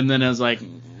math, and then I was like,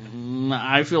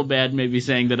 I feel bad maybe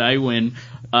saying that I win.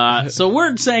 So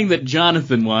we're saying that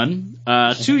Jonathan won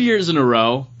 2 years in a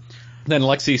row. Then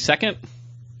Lexi second?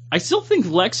 I still think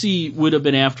Lexi would have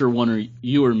been after one or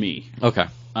you or me. Okay.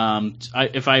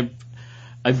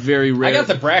 I very rarely... I got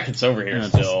the brackets over here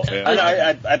still.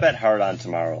 I bet hard on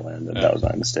Tomorrowland that was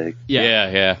my mistake.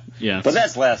 Yeah. But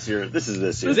that's last year. This is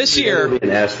this year. This year... an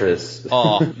asterisk.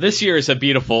 This year is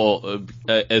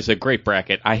is a great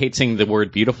bracket. I hate saying the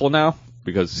word beautiful now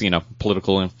because,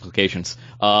 political implications.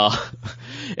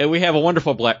 And we have a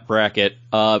wonderful bracket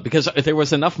because there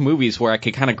was enough movies where I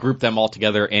could kind of group them all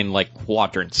together in like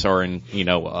quadrants or in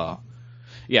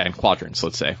quadrants,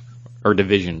 let's say. Or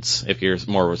divisions, if you're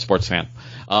more of a sports fan.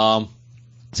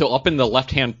 So up in the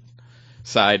left-hand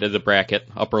side of the bracket,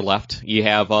 upper left, you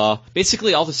have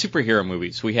basically all the superhero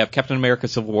movies. We have Captain America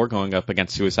Civil War going up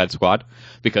against Suicide Squad,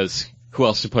 because who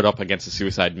else to put up against the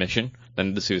Suicide Mission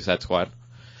than the Suicide Squad?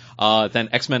 Then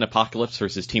X-Men Apocalypse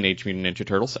versus Teenage Mutant Ninja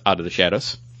Turtles, Out of the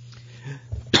Shadows.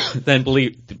 Then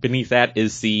beneath that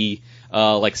is the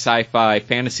sci-fi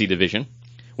fantasy division,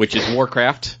 which is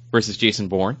Warcraft versus Jason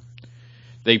Bourne.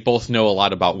 They both know a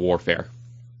lot about warfare.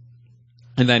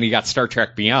 And then you got Star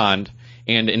Trek Beyond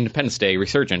and Independence Day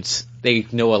Resurgence. They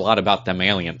know a lot about them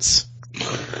aliens.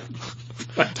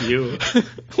 Fuck you.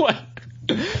 What?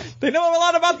 They know a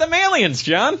lot about them aliens,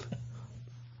 John.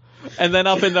 And then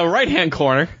up in the right-hand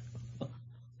corner,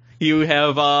 you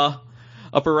have,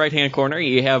 upper right-hand corner,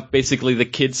 you have basically the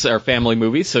kids or family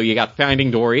movies. So you got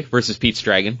Finding Dory versus Pete's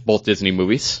Dragon, both Disney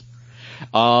movies.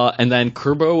 And then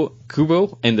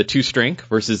Kubo and the Two String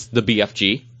versus the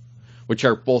BFG, which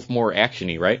are both more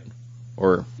actiony, right?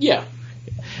 Or yeah.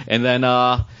 And then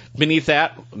beneath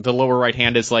that, the lower right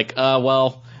hand is like,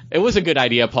 it was a good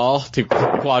idea, Paul, to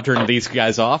quadrant these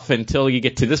guys off until you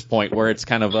get to this point where it's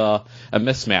kind of a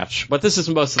mismatch. But this is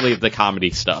mostly the comedy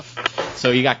stuff.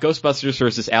 So you got Ghostbusters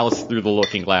versus Alice Through the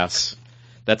Looking Glass.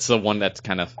 That's the one that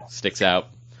kind of sticks out.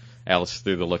 Alice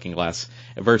Through the Looking Glass.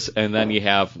 And then you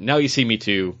have Now You See Me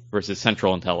Too versus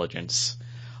Central Intelligence.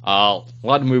 A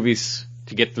lot of movies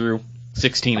to get through.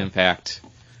 16, in fact.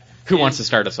 Who wants to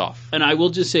start us off? And I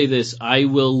will just say this. I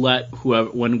will let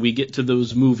whoever, when we get to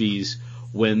those movies,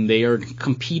 when they are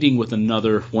competing with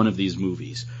another one of these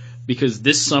movies. Because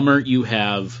this summer you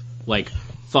have,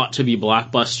 thought to be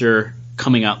blockbuster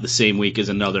coming out the same week as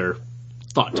another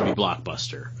thought to be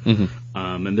blockbuster. Mm-hmm.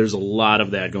 And there's a lot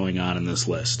of that going on in this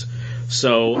list.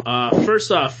 So,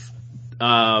 first off,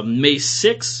 May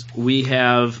 6th, we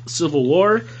have Civil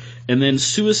War, and then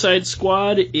Suicide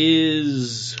Squad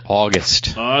is...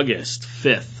 August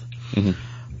 5th. Mm-hmm.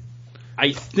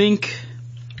 I think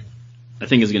it's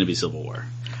going to be Civil War.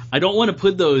 I don't want to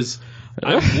put those...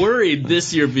 I'm worried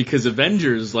this year because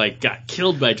Avengers, got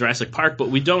killed by Jurassic Park, but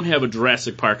we don't have a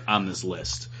Jurassic Park on this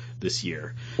list this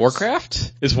year.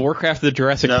 Warcraft? Is Warcraft the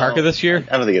Jurassic Park of this year?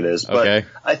 I don't think it is. Okay.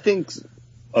 But I think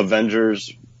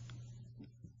Avengers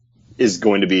is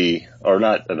going to be, or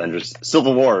not Avengers,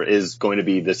 Civil War is going to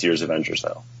be this year's Avengers,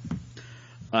 though.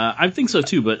 I think so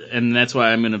too, and that's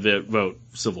why I'm going to vote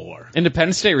Civil War.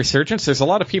 Independence Day Resurgence? There's a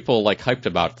lot of people hyped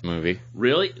about the movie.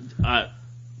 Really?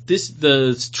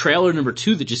 The trailer number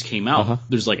 2 that just came out,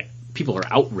 there's people are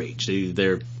outraged.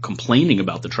 They're complaining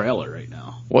about the trailer right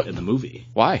now. What? In the movie.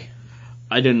 Why?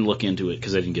 I didn't look into it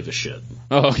because I didn't give a shit.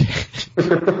 Oh,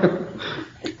 okay.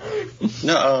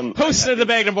 No, Host of the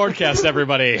Magnum Broadcast,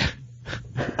 everybody.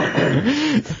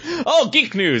 Oh,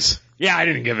 geek news. Yeah, I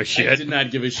didn't give a shit. I did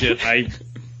not give a shit.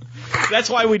 That's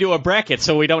why we do a bracket,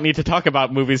 so we don't need to talk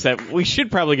about movies that we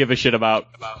should probably give a shit about,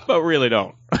 but really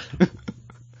don't.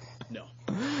 No.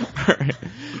 All right.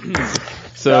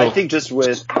 So I think just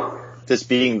with this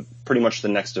being pretty much the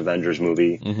next Avengers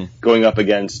movie, going up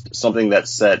against something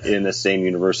that's set in the same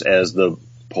universe as the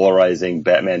polarizing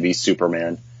Batman v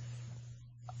Superman,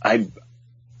 I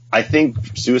I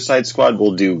think Suicide Squad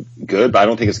will do good, but I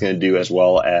don't think it's going to do as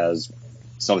well as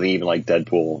something even like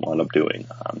Deadpool wound up doing.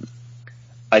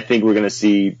 I think we're going to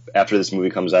see, after this movie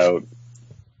comes out,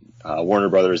 Warner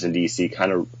Brothers and DC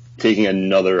kind of taking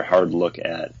another hard look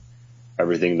at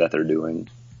everything that they're doing.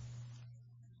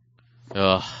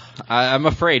 I'm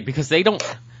afraid, because they don't...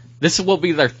 This will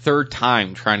be their third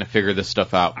time trying to figure this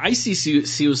stuff out. I see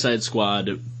Suicide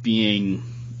Squad being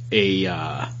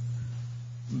a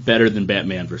better than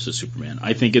Batman versus Superman.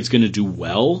 I think it's going to do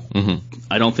well. Mm-hmm.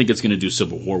 I don't think it's going to do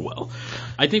Civil War well.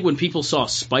 I think when people saw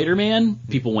Spider-Man,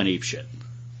 people went apeshit.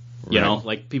 You know,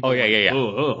 like people. Oh, yeah.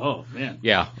 Oh, man.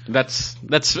 Yeah, that's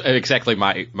exactly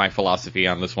my philosophy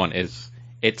on this one. Is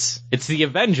it's the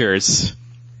Avengers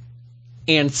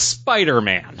and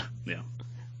Spider-Man. Yeah.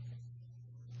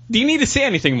 Do you need to say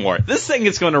anything more? This thing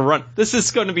is going to run. This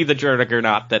is going to be the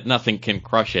juggernaut that nothing can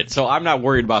crush it. So I'm not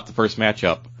worried about the first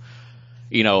matchup,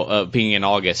 being in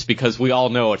August, because we all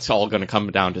know it's all going to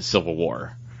come down to Civil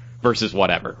War versus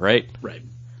whatever, right? Right.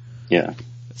 Yeah.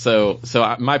 So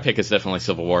my pick is definitely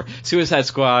Civil War. Suicide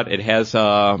Squad. It has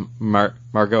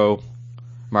Margot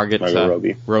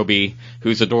Robbie,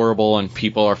 who's adorable, and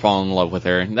people are falling in love with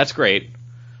her, and that's great.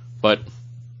 But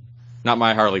not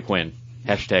my Harley Quinn. #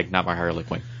 not my Harley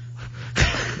Quinn.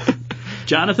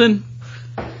 Jonathan?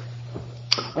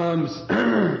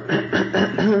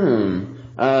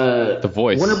 The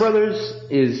voice. Warner Brothers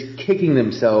is kicking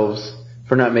themselves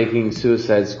for not making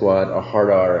Suicide Squad a hard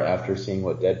R after seeing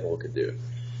what Deadpool could do.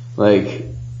 Like,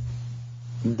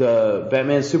 the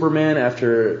Batman Superman,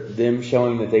 after them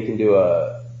showing that they can do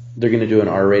they're going to do an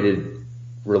R-rated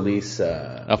release.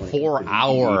 A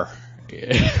 4-hour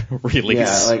release.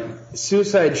 Yeah, like,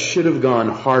 Suicide should have gone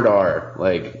hard R,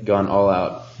 like, gone all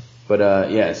out.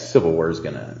 But, yeah, Civil War is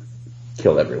going to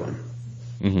kill everyone.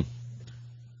 Mm-hmm.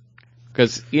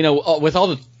 Because, with all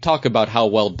the talk about how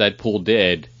well Deadpool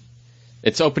did,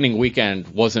 its opening weekend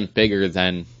wasn't bigger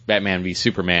than Batman v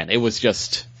Superman. It was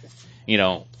just,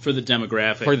 For the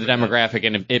demographic. For the demographic,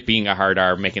 and it being a hard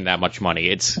R, making that much money.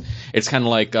 It's kind of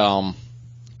like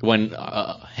when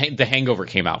The Hangover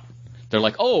came out. They're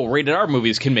like, oh, rated R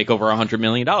movies can make over $100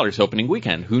 million opening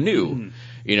weekend. Who knew?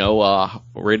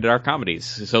 Rated R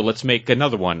comedies. So let's make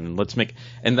another one. But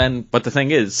the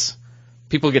thing is,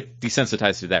 people get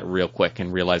desensitized to that real quick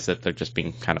and realize that they're just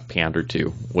being kind of pandered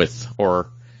to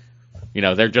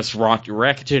they're just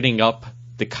ratcheting up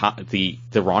the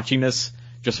raunchiness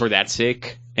just for that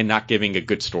sake and not giving a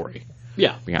good story.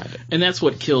 Yeah. Behind it. And that's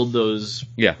what killed those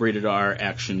rated R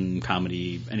action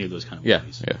comedy, any of those kind of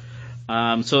movies. Yeah.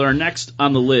 So our next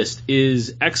on the list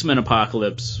is X-Men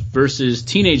Apocalypse versus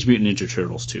Teenage Mutant Ninja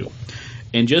Turtles 2.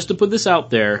 And just to put this out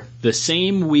there, the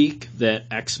same week that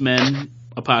X-Men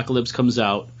Apocalypse comes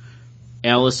out,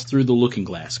 Alice Through the Looking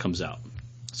Glass comes out.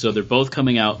 So they're both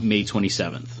coming out May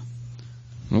 27th.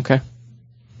 Okay.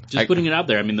 Just putting it out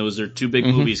there. I mean, those are two big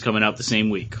movies coming out the same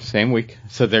week. Same week.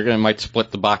 So they're might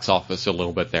split the box office a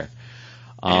little bit there.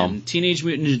 And Teenage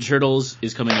Mutant Ninja Turtles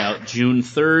is coming out June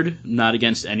 3rd, not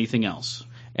against anything else.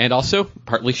 And also,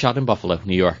 partly shot in Buffalo,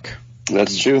 New York.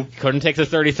 That's true. Couldn't take the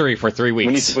 33 for 3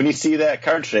 weeks. When you see that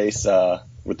car chase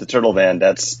with the turtle van,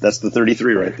 that's the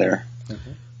 33 right there.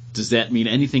 Does that mean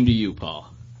anything to you,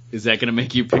 Paul? Is that going to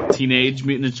make you pick Teenage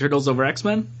Mutant Ninja Turtles over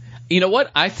X-Men? You know what?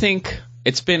 I think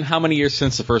it's been how many years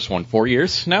since the first one? 4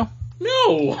 years now?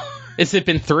 No. Has it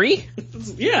been 3?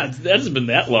 Yeah, it hasn't been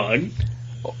that long.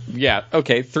 Yeah,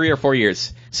 okay, 3 or 4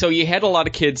 years. So you had a lot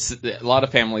of kids, a lot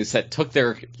of families that took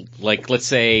their, let's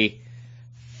say,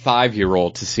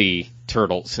 5-year-old to see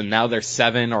Turtles, and now they're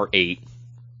 7 or 8.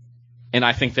 And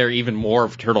I think they're even more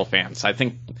of Turtle fans.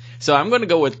 So I'm going to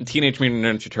go with Teenage Mutant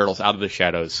Ninja Turtles Out of the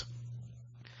Shadows.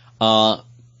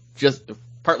 Just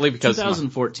partly because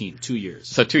 2014, 2 years.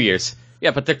 So 2 years. Yeah,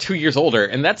 but they're 2 years older,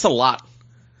 and that's a lot.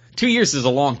 2 years is a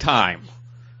long time,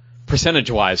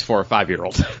 percentage-wise, for a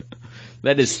 5-year-old.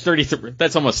 That is 33.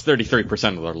 That's almost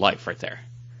 33% of their life right there.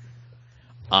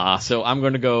 So I'm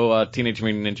going to go Teenage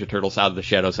Mutant Ninja Turtles Out of the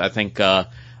Shadows. I think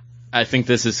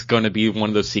this is going to be one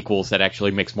of those sequels that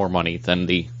actually makes more money than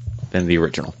the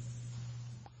original.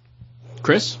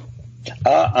 Chris?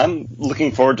 I'm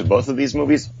looking forward to both of these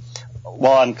movies.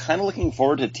 Well, I'm kind of looking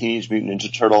forward to Teenage Mutant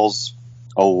Ninja Turtles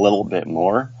a little bit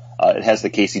more. It has the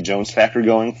Casey Jones factor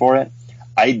going for it.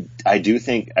 I do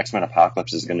think X-Men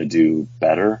Apocalypse is going to do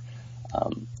better.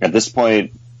 At this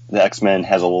point, the X-Men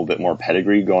has a little bit more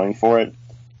pedigree going for it,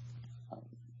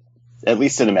 at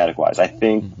least cinematic-wise. I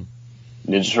think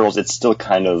Ninja Turtles, it's still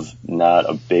kind of not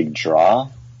a big draw.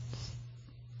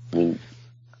 I mean,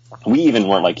 we even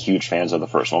weren't huge fans of the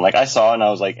first one. I saw it and I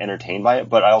was entertained by it,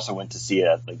 but I also went to see it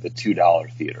at the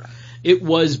 $2 theater. It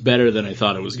was better than I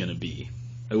thought it was going to be.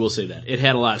 I will say that. It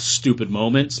had a lot of stupid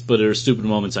moments, but there were stupid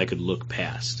moments I could look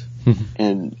past.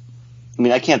 And I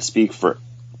mean, I can't speak for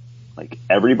like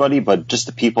everybody, but just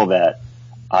the people that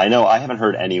I know, I haven't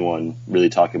heard anyone really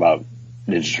talk about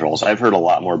Ninja Turtles. I've heard a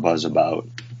lot more buzz about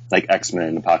like X-Men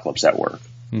and Apocalypse at work.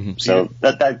 So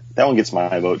that one gets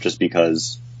my vote just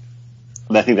because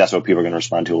I think that's what people are going to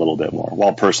respond to a little bit more.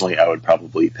 While personally, I would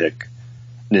probably pick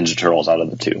Ninja Turtles out of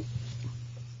the two.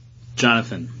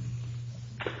 Jonathan.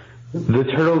 The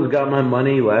Turtles got my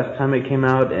money last time it came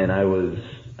out, and I was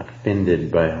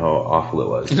offended by how awful it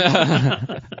was.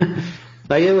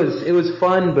 Like it was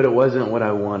fun, but it wasn't what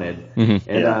I wanted.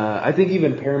 And I think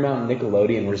even Paramount and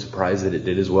Nickelodeon were surprised that it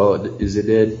did as well as it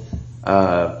did.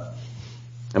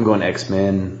 I'm going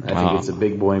X-Men. I think it's a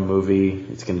big boy movie.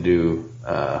 It's going to do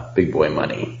big boy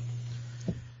money.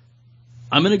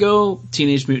 I'm going to go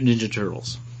Teenage Mutant Ninja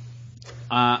Turtles.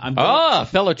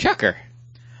 Fellow Chucker.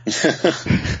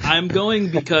 I'm going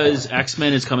because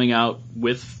X-Men is coming out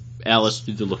with Alice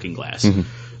Through the Looking Glass.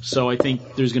 So I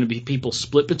think there's going to be people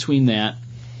split between that,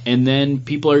 and then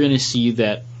people are going to see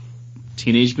that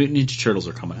Teenage Mutant Ninja Turtles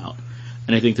are coming out.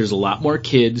 And I think there's a lot more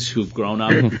kids who've grown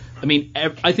up. I mean,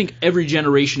 I think every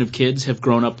generation of kids have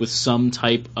grown up with some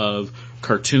type of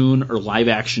cartoon or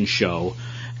live-action show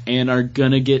and are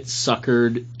going to get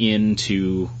suckered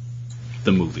into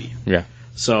the movie. Yeah.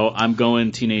 So I'm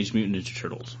going Teenage Mutant Ninja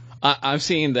Turtles. I'm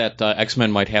seeing that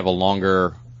X-Men might have a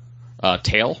longer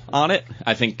tail on it.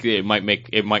 I think it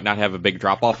might not have a big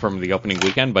drop-off from the opening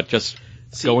weekend, but just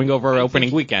going over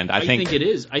opening weekend, I think it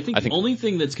is. I think the only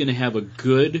thing that's going to have a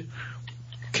good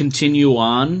continue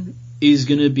on is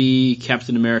going to be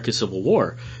Captain America Civil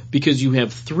War, because you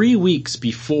have 3 weeks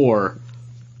before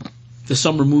the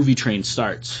summer movie train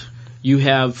starts. You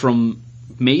have from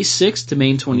May 6th to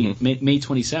May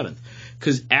 27th.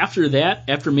 Because after that,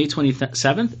 after May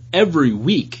 27th, every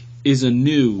week is a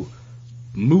new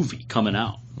movie coming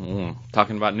out.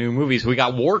 Talking about new movies, we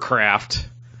got Warcraft,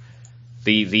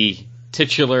 the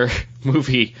titular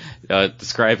movie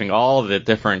describing all the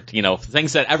different,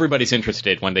 things that everybody's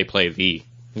interested when they play the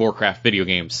Warcraft video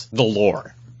games. The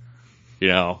lore.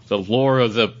 The lore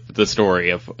of the story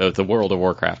of the world of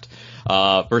Warcraft.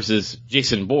 Versus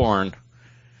Jason Bourne,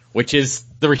 which is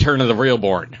the return of the real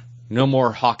Bourne. No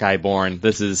more Hawkeye Bourne.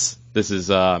 This is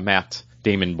Matt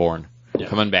Damon Bourne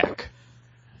coming back.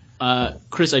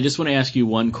 Chris, I just want to ask you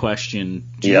one question.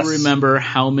 Do Yes. you remember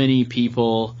how many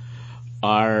people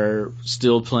are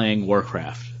still playing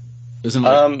Warcraft?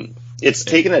 Isn't It's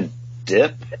taken a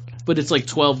dip. but it's like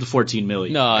 12 to 14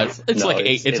 million. No, it's No, like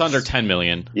it's- it's under 10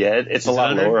 million. Yeah, it's a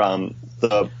lot under? lower.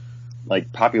 The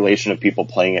population of people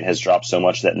playing it has dropped so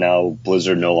much that now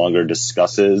Blizzard no longer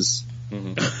discusses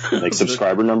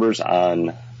subscriber numbers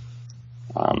on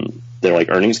their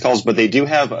earnings calls, but they do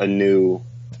have a new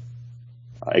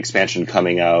expansion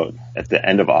coming out at the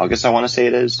end of August, I want to say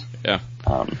it is. Yeah.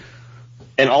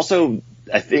 And also,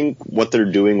 I think what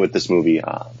they're doing with this movie,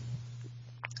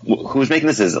 who's making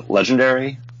this is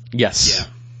Legendary. Yes.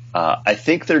 Yeah. I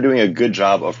think they're doing a good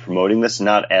job of promoting this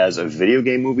not as a video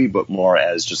game movie, but more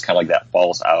as just kind of like that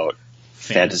falls out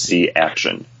fantasy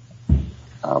action.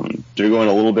 They're going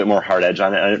a little bit more hard edge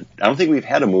on it. I don't think we've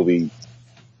had a movie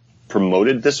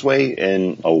promoted this way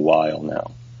in a while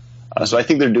now. So I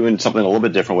think they're doing something a little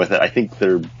bit different with it. I think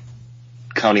they're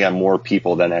counting on more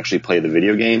people than actually play the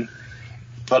video game.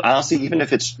 But honestly, even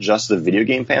if it's just the video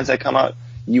game fans that come out,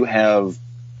 you have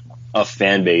a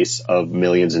fan base of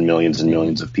millions and millions and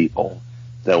millions of people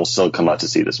that will still come out to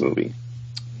see this movie.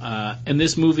 And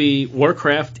this movie,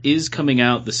 Warcraft, is coming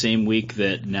out the same week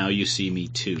that Now You See Me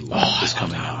 2 is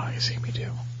coming out. You see me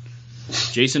too.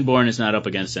 Jason Bourne is not up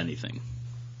against anything.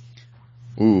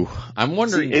 Ooh, I'm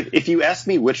wondering. If you ask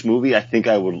me which movie I think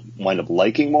I would wind up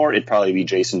liking more, it'd probably be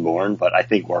Jason Bourne, but I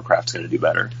think Warcraft's going to do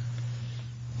better.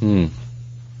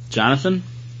 Jonathan?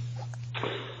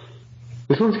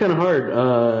 This one's kind of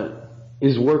hard.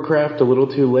 Is Warcraft a little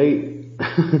too late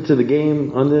to the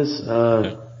game on this?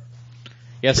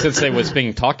 Yeah, since it was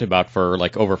being talked about for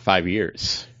over 5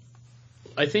 years.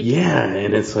 I think. Yeah,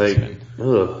 and it's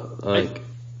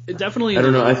Definitely. I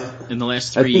don't know. In the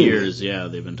last I 3 think- years,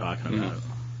 they've been talking about it.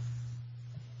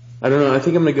 I don't know. I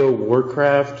think I'm gonna go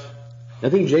Warcraft. I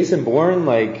think Jason Bourne.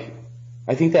 I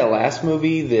think that last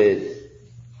movie that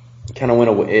kind of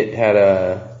went away. It had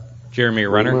a Jeremy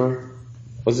Renner.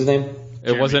 What's his name?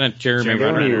 It wasn't a Jeremy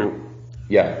Renner.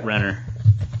 Yeah. Renner.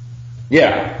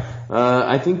 Yeah.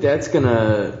 I think that's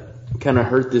gonna kind of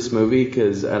hurt this movie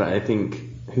because I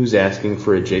think who's asking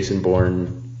for a Jason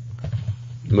Bourne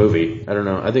movie? I don't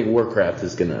know. I think Warcraft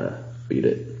is gonna beat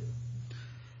it.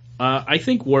 I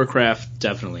think Warcraft,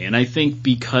 definitely. And I think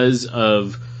because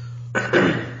of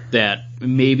that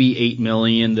maybe 8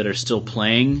 million that are still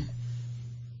playing.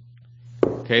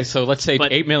 Okay, so let's say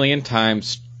 8 million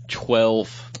times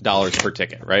 $12 per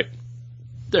ticket, right?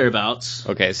 Thereabouts.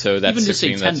 Okay, so that's even just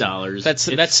say $16.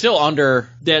 $10. That's still under.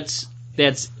 That's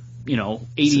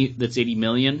 80. That's 80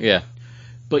 million. Yeah.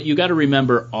 But you got to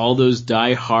remember all those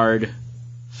die-hard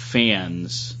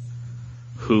fans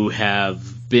who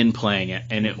have been playing it,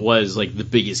 and it was like the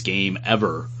biggest game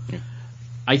ever. Yeah.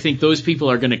 I think those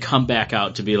people are going to come back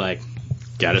out to be like,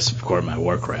 gotta support my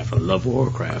Warcraft. I love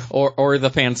Warcraft. Or the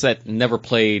fans that never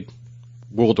played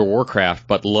World of Warcraft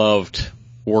but loved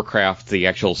Warcraft, the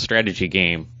actual strategy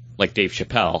game, like Dave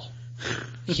Chappelle.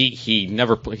 He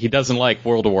doesn't like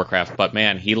World of Warcraft, but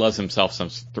man, he loves himself some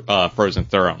Frozen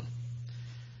Throne.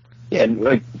 Yeah,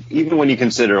 like even when you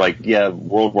consider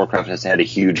World of Warcraft has had a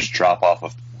huge drop off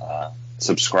of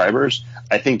subscribers,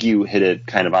 I think you hit it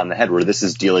kind of on the head where this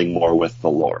is dealing more with the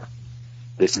lore.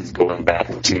 This is going back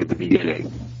to the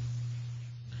beginning.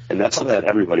 And that's something that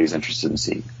everybody's interested in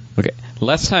seeing. Okay.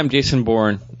 Last time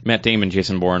Matt Damon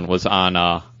Jason Bourne was on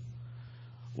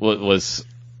the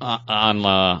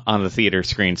theater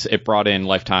screens, it brought in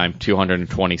lifetime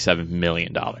 $227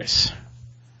 million.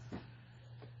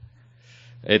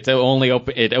 It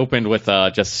opened with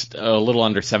just a little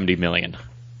under 70 million.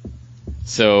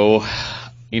 So,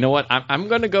 you know what? I'm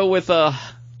going to go with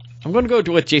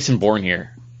Jason Bourne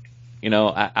here. You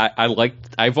know,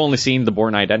 I've only seen The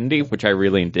Bourne Identity, which I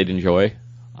really did enjoy.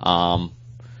 I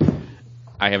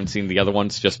haven't seen the other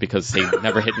ones just because they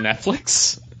never hit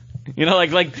Netflix. You know,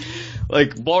 like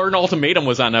Bourne Ultimatum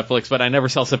was on Netflix, but I never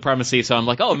saw Supremacy, so I'm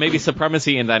like, oh, maybe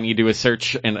Supremacy, and then you do a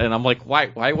search, and I'm like,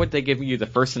 why would they give you the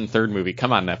first and third movie?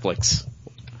 Come on, Netflix.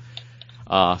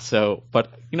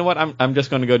 But you know what? I'm just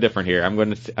going to go different here. I'm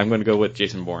going to go with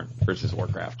Jason Bourne versus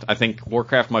Warcraft. I think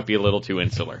Warcraft might be a little too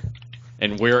insular,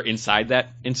 and we're inside that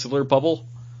insular bubble.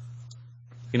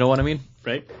 You know what I mean?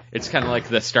 Right. It's kind of like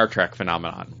the Star Trek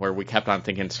phenomenon, where we kept on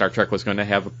thinking Star Trek was going to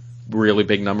have really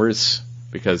big numbers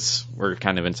because we're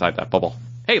kind of inside that bubble.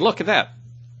 Hey, look at that!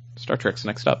 Star Trek's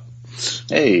next up.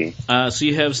 Hey. So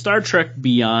you have Star Trek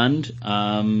Beyond,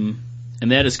 and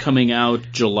that is coming out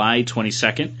July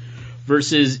 22nd,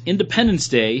 versus Independence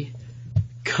Day,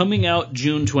 coming out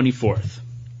June 24th.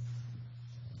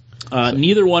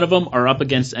 Neither one of them are up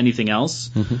against anything else,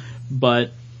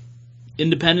 but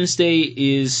Independence Day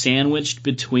is sandwiched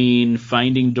between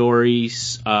Finding Dory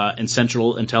and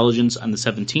Central Intelligence on the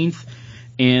 17th,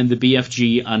 and the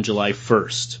BFG on July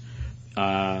 1st.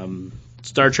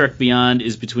 Star Trek Beyond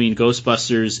is between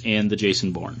Ghostbusters and the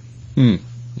Jason Bourne. I'm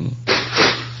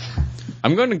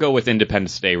going to go with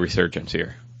Independence Day Resurgence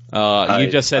here. You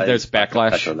just said there's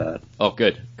backlash. Echo that. Oh,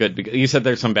 good. You said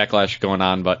there's some backlash going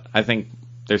on, but I think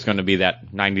there's going to be that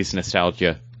 90s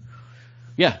nostalgia.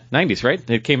 Yeah, 90s, right?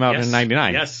 It came out in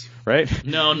 99. Yes. Right?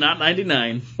 No, not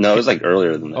 99. No, it was like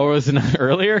earlier than that. Or was it not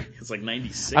earlier? It's like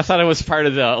 96. I thought it was part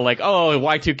of the,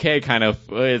 Y2K kind of,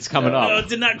 it's coming up. No, it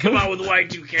did not come out with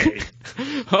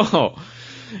Y2K. Oh.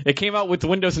 It came out with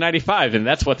Windows 95, and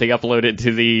that's what they uploaded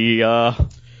to the ship.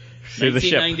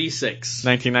 1996.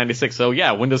 1996. So,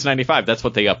 yeah, Windows 95, that's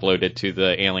what they uploaded to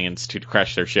the aliens to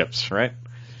crash their ships, right?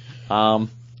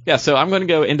 Yeah, so I'm going to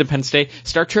go Independence Day.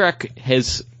 Star Trek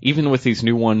has, even with these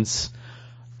new ones,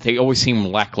 they always seem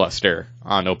lackluster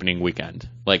on opening weekend.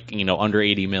 Under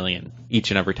 80 million each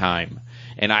and every time.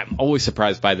 And I'm always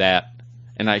surprised by that,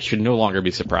 and I should no longer be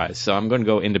surprised. So I'm going to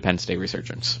go Independence Day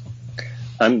Resurgence.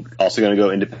 I'm also going to go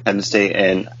Independence Day,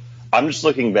 and I'm just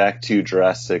looking back to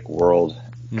Jurassic World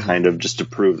kind of just to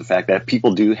prove the fact that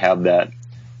people do have that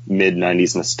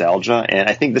mid-90s nostalgia, and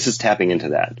I think this is tapping into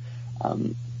that.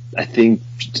 I think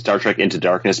Star Trek Into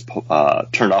Darkness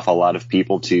turned off a lot of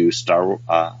people to Star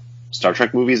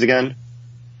Trek movies again,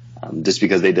 just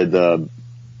because they did the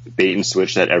bait and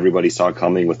switch that everybody saw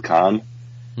coming with Khan.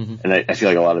 And I feel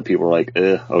like a lot of people were like,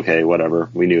 okay, whatever,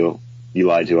 we knew, you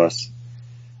lied to us.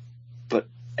 But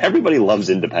everybody loves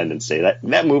Independence Day.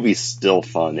 That movie's still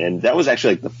fun, and that was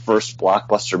actually the first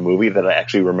blockbuster movie that I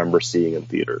actually remember seeing in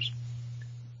theaters.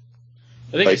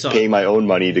 I think paying my own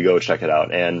money to go check it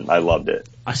out, and I loved it.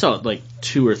 I saw it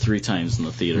 2 or 3 times in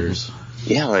the theaters.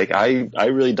 Yeah, I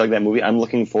really dug that movie. I'm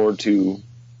looking forward to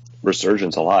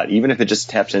Resurgence a lot, even if it just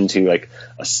taps into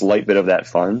a slight bit of that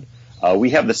fun. We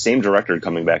have the same director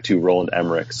coming back too, Roland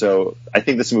Emmerich. So I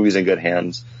think this movie's in good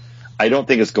hands. I don't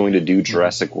think it's going to do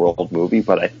Jurassic World movie,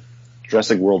 but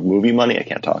Jurassic World movie money. I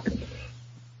can't talk.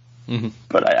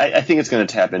 But I think it's going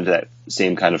to tap into that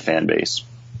same kind of fan base.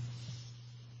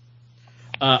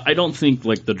 I don't think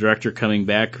the director coming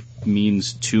back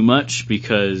means too much,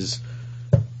 because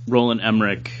Roland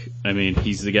Emmerich, I mean,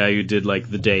 he's the guy who did, like,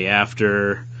 The Day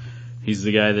After. He's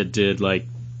the guy that did, like,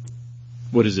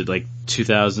 what is it, like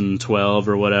 2012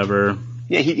 or whatever.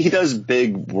 Yeah, he does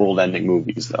big world-ending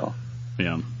movies, though.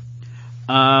 Yeah.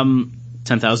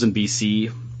 10,000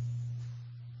 BC.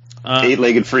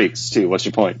 Eight-Legged Freaks, too. What's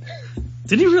your point?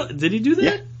 Did he do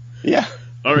that? Yeah.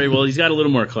 All right, well, he's got a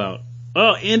little more clout.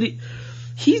 Oh, and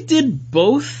he did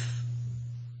both.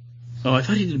 Oh, I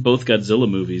thought he did both Godzilla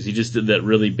movies. He just did that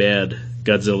really bad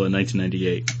Godzilla in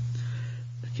 1998.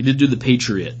 He did do The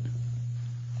Patriot.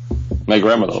 My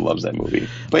grandmother loves that movie.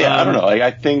 But yeah, I don't know. Like,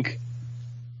 I think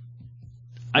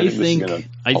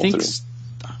it's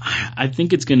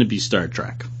going to be Star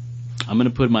Trek. I'm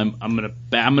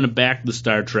gonna back the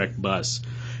Star Trek bus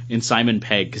in Simon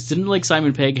Pegg, because didn't like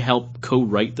Simon Pegg help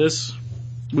co-write this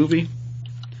movie?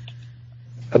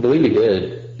 I believe he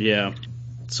did. Yeah.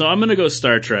 So I'm gonna go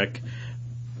Star Trek.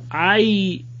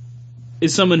 Is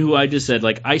someone who I just said,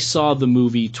 like, I saw the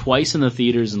movie twice in the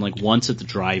theaters and like once at the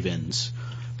drive-ins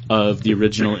of the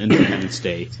original Independence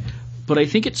Day. But I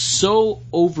think it's so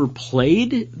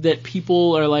overplayed that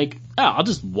people are like, oh, I'll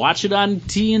just watch it on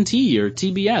TNT or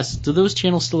TBS. Do those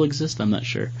channels still exist? I'm not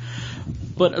sure.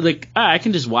 But, like, I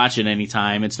can just watch it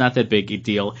anytime. It's not that big a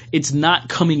deal. It's not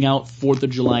coming out 4th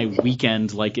of July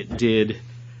weekend like it did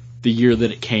the year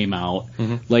that it came out.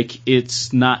 Mm-hmm. Like,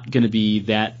 it's not going to be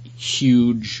that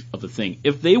huge of a thing.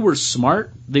 If they were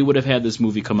smart, they would have had this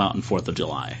movie come out on 4th of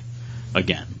July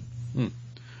again.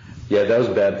 Yeah, that was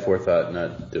bad forethought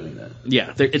not doing that.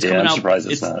 Yeah, it's coming I'm out. Surprised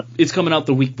it's not. It's coming out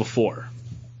the week before.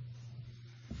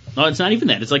 No, it's not even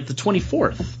that. It's like the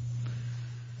 24th.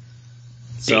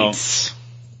 So Dates.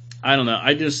 I don't know.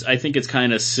 I think it's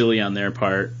kind of silly on their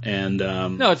part, and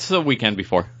No, it's the weekend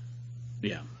before.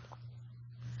 Yeah,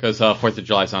 because 4th of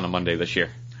July is on a Monday this year.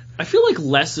 I feel like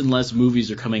less and less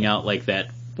movies are coming out like that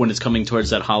when it's coming towards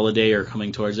that holiday or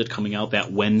coming out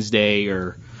that Wednesday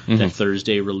or that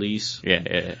Thursday release.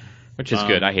 Yeah. Which is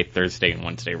good. I hate Thursday and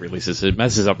Wednesday releases. It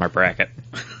messes up my bracket.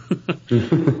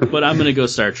 But I'm going to go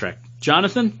Star Trek.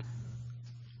 Jonathan?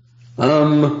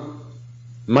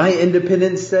 My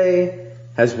Independence Day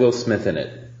has Will Smith in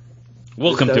it.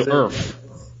 Welcome to Earth.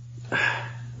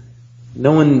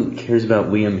 No one cares about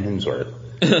Liam Hemsworth.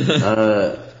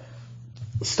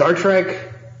 Star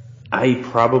Trek, I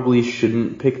probably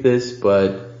shouldn't pick this,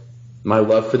 but my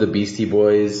love for the Beastie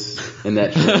Boys and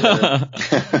that trailer,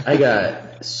 I got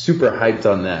super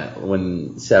hyped on that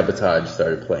when Sabotage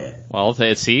started playing. Well,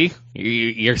 see,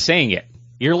 you're saying it.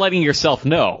 You're letting yourself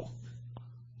know.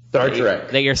 Star Trek.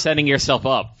 That you're setting yourself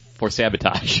up for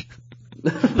Sabotage.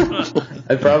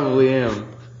 I probably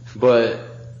am, but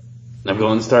I'm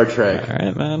going Star Trek. All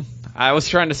right, man. I was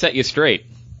trying to set you straight.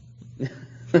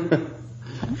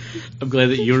 I'm glad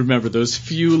that you remember those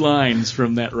few lines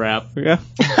from that rap. Yeah.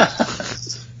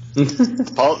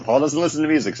 Paul doesn't listen to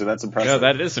music, so that's impressive. Yeah,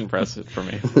 that is impressive for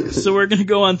me. So we're going to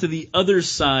go on to the other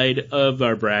side of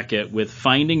our bracket with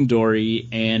Finding Dory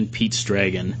and Pete's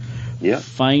Dragon. Yeah.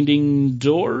 Finding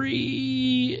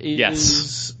Dory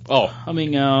is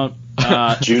coming out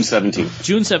June 17th.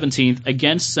 June 17th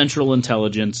against Central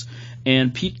Intelligence,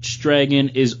 and Pete's Dragon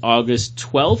is August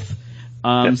 12th.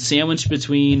 Sandwiched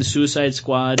between Suicide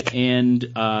Squad and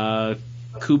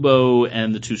Kubo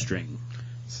and the Two String.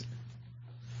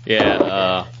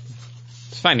 Yeah,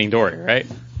 it's Finding Dory, right?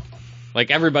 Like,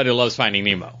 everybody loves Finding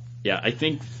Nemo. Yeah, I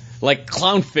think... Like,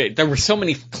 clownfish, there were so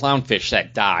many clownfish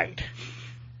that died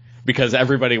because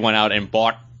everybody went out and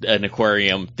bought an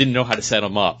aquarium, didn't know how to set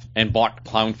them up, and bought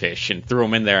clownfish and threw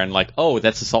them in there and like, oh,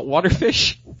 that's a saltwater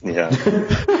fish? Yeah.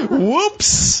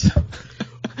 Whoops!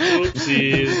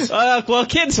 Oopsies. Well,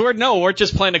 kids, we're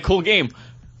just playing a cool game.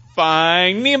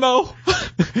 Find Nemo.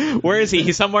 Where is he?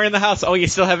 He's somewhere in the house. Oh, you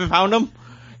still haven't found him?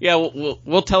 Yeah,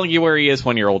 we'll tell you where he is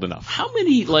when you're old enough. How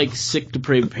many, like, sick,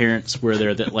 depraved parents were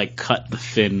there that, like, cut the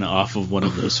fin off of one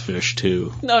of those fish,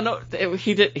 too? No,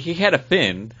 he did. He had a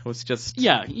fin. It was just...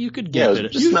 Yeah, you could Yeah, gimp it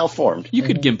it. was just malformed. You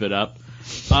could gimp it up.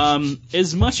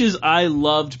 As much as I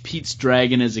loved Pete's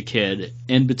Dragon as a kid,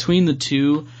 and between the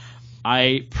two,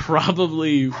 I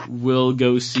probably will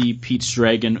go see Pete's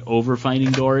Dragon over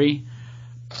Finding Dory.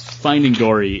 Finding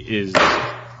Dory is...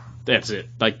 That's it.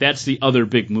 Like, that's the other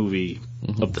big movie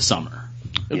of the summer.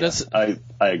 Yeah,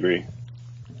 I agree.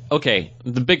 Okay,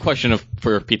 the big question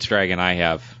for Pete's Dragon I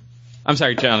have... I'm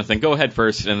sorry, Jonathan, go ahead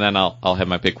first, and then I'll have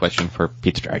my big question for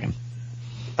Pete's Dragon.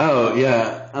 Oh,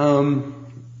 yeah.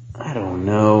 I don't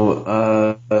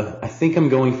know. I think I'm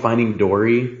going Finding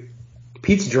Dory.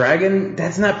 Pete's Dragon?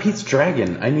 That's not Pete's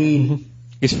Dragon. I need...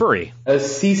 He's furry. A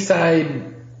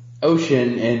seaside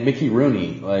ocean and Mickey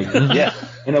Rooney. Like, Yeah.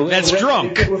 And a little That's red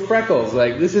drunk. kid with freckles.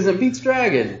 Like, this isn't Pete's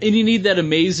Dragon. And you need that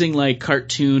amazing like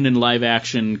cartoon and live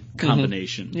action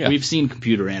combination. Yeah. We've seen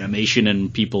computer animation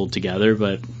and people together,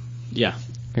 but yeah.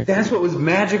 That's what was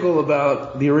magical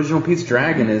about the original Pete's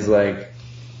Dragon is like,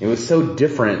 it was so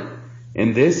different.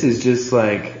 And this is just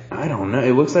like, I don't know.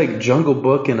 It looks like Jungle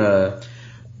Book in a...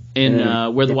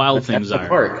 Where the wild things the are.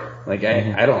 park. Like,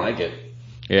 I don't like it.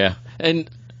 Yeah. And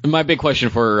my big question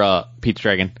for Pete's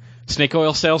Dragon, snake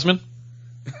oil salesman?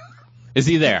 Is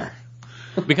he there?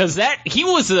 Because he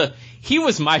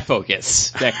was my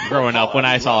focus back growing up when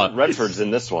I saw it. Redford's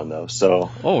in this one though,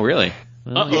 so. Oh, really?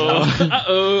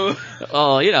 Uh-oh.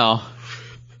 Oh, you know.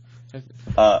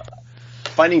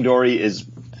 Finding Dory is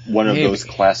one of Maybe. those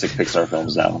classic Pixar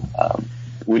films now.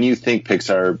 When you think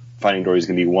Pixar, Finding Dory is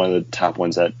going to be one of the top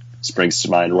ones that springs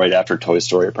to mind right after Toy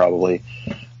Story, probably.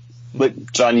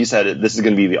 But, John, you said it, this is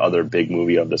going to be the other big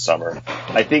movie of the summer.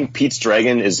 I think Pete's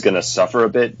Dragon is going to suffer a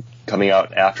bit coming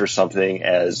out after something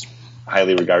as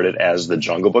highly regarded as The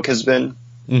Jungle Book has been.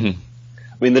 Mm-hmm.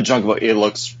 I mean, The Jungle Book, it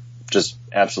looks just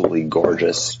absolutely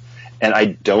gorgeous. And I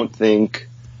don't think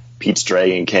Pete's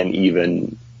Dragon can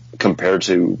even compare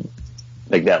to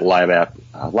like that live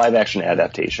action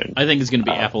adaptation. I think it's going to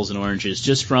be apples and oranges.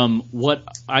 Just from what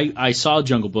I saw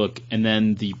Jungle Book and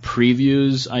then the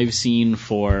previews I've seen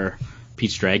for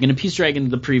Pete's Dragon. And Pete's Dragon,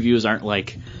 the previews aren't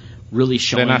like really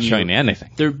showing They're not showing you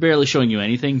anything. They're barely showing you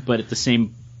anything, but at the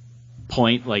same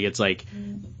point, like it's like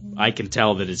I can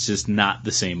tell that it's just not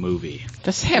the same movie.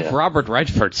 Just have Robert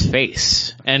Redford's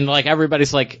face. And like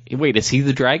everybody's like, wait, is he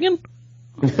the dragon?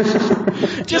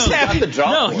 Just have the job.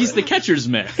 No, he's the catcher's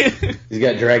mitt. He's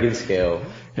got dragon scale.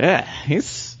 Yeah,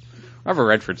 Robert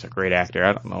Redford's a great actor.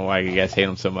 I don't know why you guys hate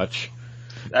him so much.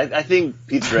 I think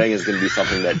Pete's Dragon is going to be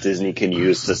something that Disney can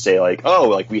use to say like, oh,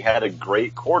 like we had a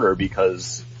great quarter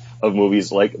because of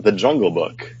movies like The Jungle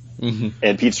Book. Mm-hmm.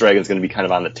 And Pete's Dragon is going to be kind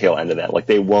of on the tail end of that. Like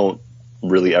they won't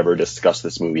really ever discuss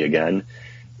this movie again.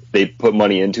 They put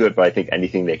money into it, but I think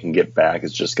anything they can get back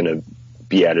is just going to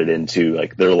be added into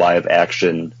like their live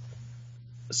action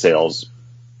sales,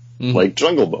 like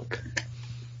Jungle Book.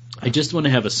 I just want to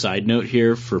have a side note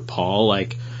here for Paul.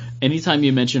 Like, anytime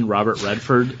you mention Robert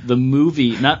Redford, the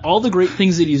movie, not all the great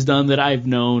things that he's done that I've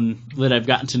known, that I've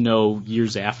gotten to know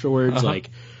years afterwards, like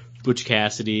Butch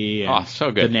Cassidy and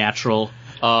so good. The Natural.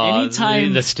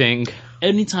 Anytime The Sting.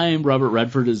 Anytime Robert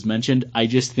Redford is mentioned, I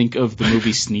just think of the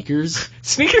movie Sneakers.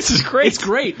 Sneakers is great. It's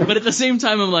great, but at the same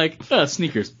time, I'm like,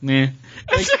 Sneakers, nah.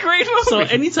 It's a great movie. So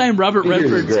anytime Robert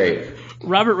Great.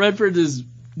 Redford is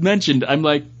mentioned, I'm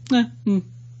like, like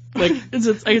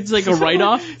it's like a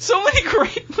write-off. So many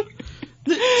great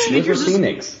Sneakers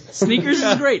Phoenix. Sneakers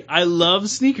is great. I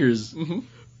love Sneakers.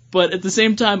 But at the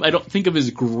same time, I don't think of his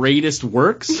greatest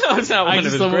works. No, it's not one of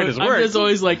his greatest works. I'm just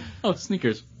always like,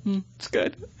 Sneakers. It's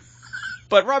good.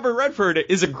 But Robert Redford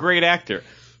is a great actor.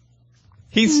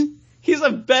 He's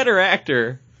a better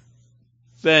actor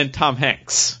than Tom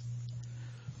Hanks.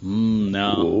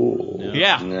 No.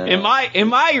 Yeah. No. In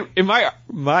my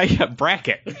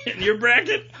bracket. In your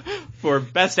bracket? For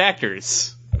best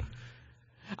actors.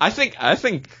 I think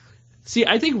See,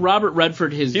 I think Robert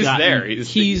Redford has He's gotten, there.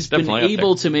 he's been definitely up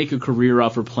able to make a career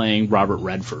off of playing Robert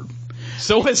Redford.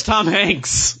 so is Tom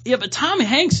Hanks. Yeah, but Tom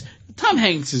Hanks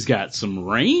has got some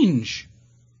range.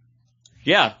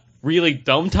 Yeah. Really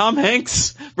dumb Tom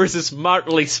Hanks versus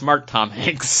smartly smart Tom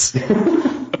Hanks. I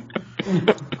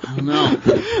don't know.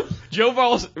 Joe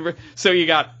Balls. So you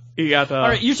got. All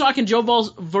right, you're talking Joe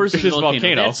Balls versus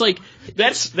Volcano. That's like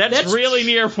that's really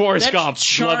near Forrest Gump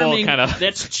level kind of.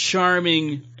 That's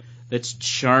charming.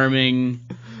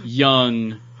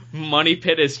 Young. Money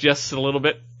Pit is just a little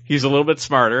bit. He's a little bit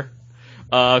smarter.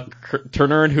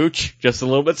 Turner and Hooch just a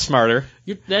little bit smarter.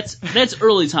 That's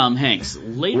early Tom Hanks.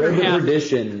 Later Regular half.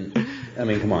 edition. I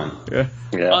mean, come on.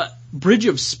 Yeah. Bridge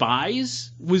of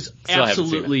Spies was Still haven't seen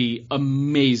absolutely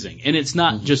amazing, and it's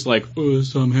not just like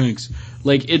it's Tom Hanks.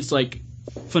 Like it's like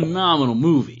phenomenal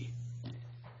movie.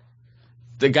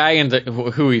 The guy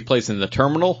who he plays in The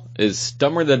Terminal is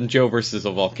dumber than Joe versus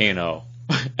a volcano,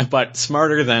 but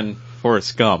smarter than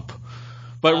Forrest Gump,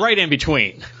 but right in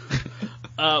between.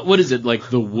 What is it, like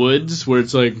The Woods, where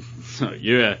it's like,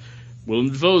 yeah, Willem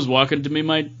Dafoe's walking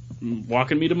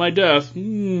me to my death.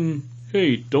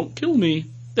 Hey, don't kill me.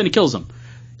 Then he kills him.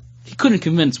 He couldn't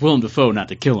convince Willem Dafoe not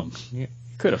to kill him. Yeah,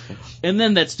 could have. And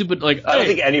then that stupid, like, I don't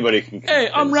think anybody can. Hey,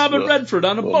 I'm Robert Redford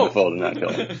on a boat. To not kill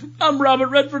him. I'm Robert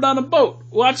Redford on a boat.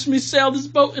 Watch me sail this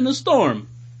boat in a storm.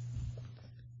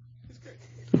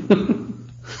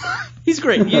 He's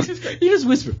great. You just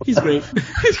whisper. He's great.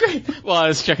 He's great. Well, I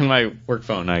was checking my work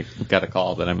phone. I got a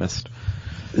call that I missed.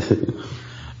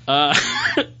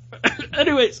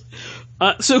 Anyways,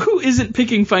 so who isn't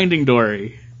picking Finding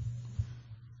Dory?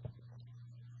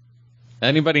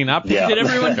 Anybody not picking? Yeah. Did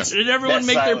everyone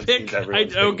make their pick? I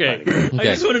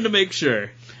just wanted to make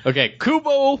sure. Okay,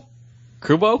 Kubo.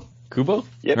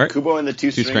 Yep, Right. Kubo and the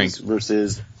Two Strings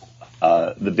versus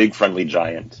the Big Friendly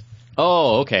Giant.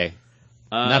 Oh, okay.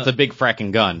 Not the big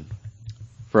fracking gun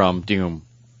from Doom.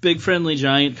 Big Friendly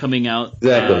Giant coming out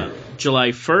Exactly. July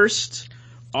 1st.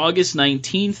 August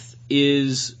 19th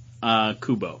is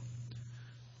Kubo.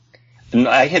 And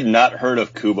I had not heard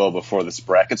of Kubo before this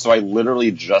bracket, so I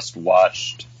literally just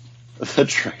watched the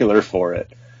trailer for it.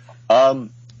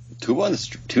 Kubo and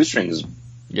the Two Strings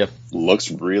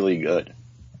looks really good.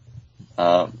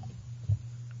 It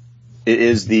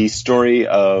is the story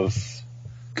of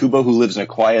Kubo, who lives in a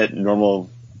quiet, normal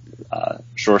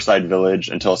shoreside village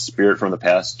until a spirit from the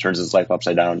past turns his life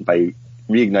upside down by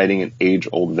reigniting an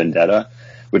age-old vendetta,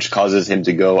 which causes him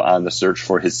to go on the search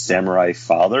for his samurai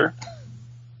father.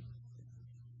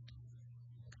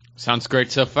 Sounds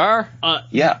great so far.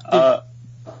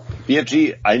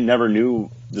 BFG, I never knew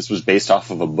this was based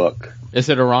off of a book. Is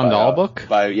it a Roald Dahl book?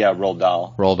 Roald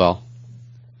Dahl. Roald Dahl.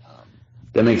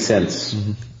 That makes sense.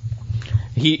 Mm-hmm.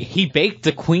 He baked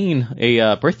the queen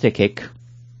a birthday cake,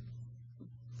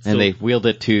 and they wheeled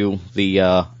it to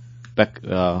the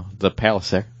palace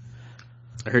there.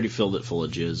 I heard he filled it full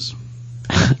of jizz.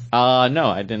 No,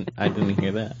 I didn't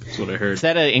hear that. That's what I heard. Is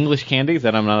that an English candy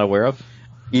that I'm not aware of?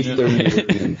 Eastern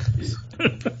European.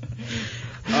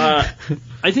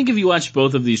 I think if you watch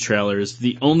both of these trailers,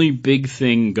 the only big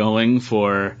thing going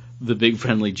for the Big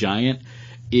Friendly Giant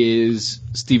is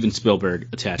Steven Spielberg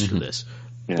attached to this.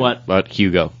 Yeah. But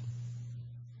Hugo.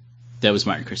 That was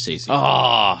Martin Scorsese.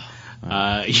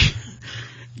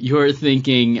 You're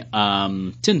thinking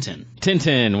Tintin.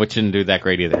 Tintin, which didn't do that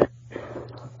great either.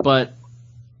 But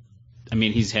I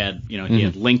mean, he's had, he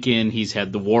had Lincoln, he's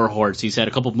had The War Horse, he's had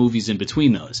a couple movies in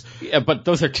between those. Yeah, but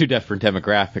those are two different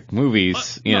demographic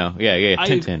movies.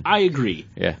 Tintin. I agree.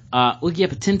 Yeah. But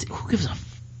Tintin, who gives a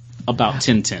about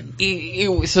Tintin? I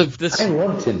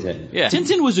love Tintin. Yeah.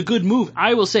 Tintin was a good movie.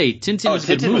 I will say, Tintin was a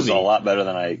good movie. Tintin was a lot better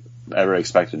than I ever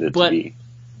expected it to be.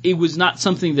 It was not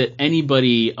something that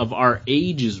anybody of our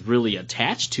age is really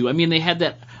attached to. I mean, they had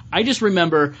that. I just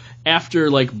remember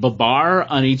after like Babar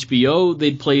on HBO,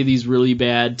 they'd play these really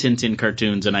bad Tintin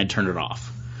cartoons, and I'd turn it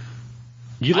off.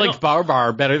 You liked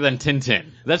Babar better than Tintin.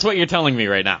 That's what you're telling me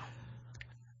right now.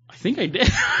 I think I did.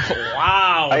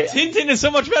 Wow. Tintin is so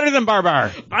much better than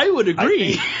Babar. I would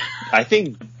agree. I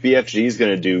think BFG is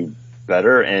going to do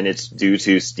better, and it's due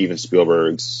to Steven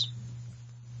Spielberg's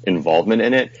involvement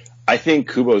in it. I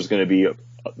think Kubo is going to be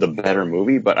the better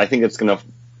movie, but I think it's going to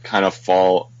kind of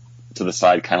fall to the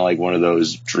side, kind of like one of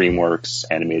those DreamWorks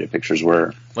animated pictures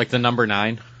where, like the number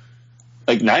 9.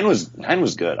 Like 9 was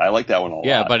good. I like that one a lot.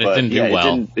 Yeah, but it didn't do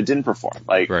well. It didn't perform.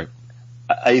 Like, right.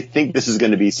 I think this is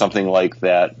going to be something like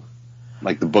that,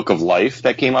 like the Book of Life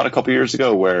that came out a couple years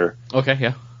ago, where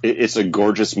it's a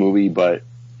gorgeous movie, but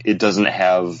it doesn't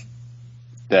have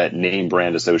that name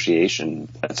brand association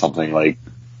that something like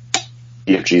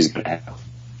BFG is going to have.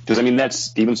 Because I mean, that's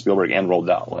Steven Spielberg and Roald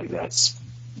Dahl. Like that's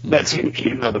huge.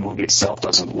 Even though the movie itself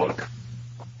doesn't look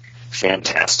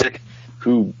fantastic,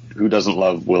 who doesn't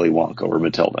love Willy Wonka or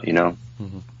Matilda? You know.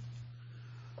 Mm-hmm.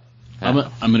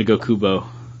 I'm gonna go Kubo.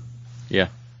 Yeah.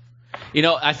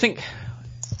 I think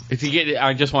if you get,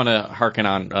 I just want to harken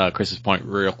on Chris's point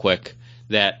real quick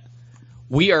that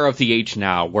we are of the age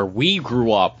now where we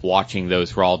grew up watching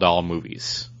those Roald Dahl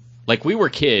movies. Like we were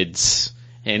kids,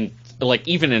 and like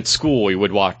even in school we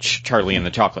would watch Charlie and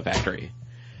the Chocolate Factory,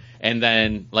 and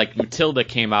then like Matilda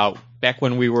came out back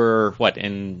when we were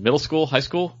in middle school, high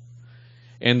school,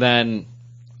 and then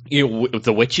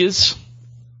The Witches.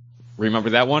 Remember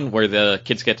that one where the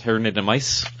kids get turned into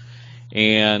mice?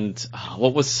 And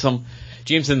what was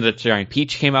James and the Giant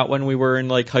Peach came out when we were in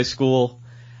like high school.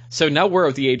 So now we're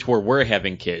of the age where we're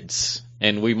having kids,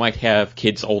 and we might have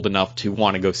kids old enough to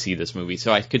want to go see this movie.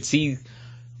 So I could see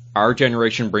our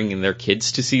generation bringing their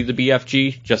kids to see the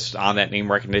BFG just on that name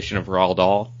recognition of Roald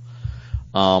Dahl.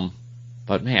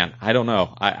 But man, I don't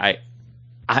know.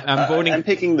 I'm voting. I'm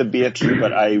picking the BFG,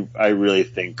 but I really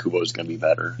think Kubo is going to be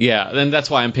better. Yeah, then that's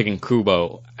why I'm picking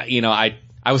Kubo. I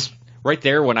was right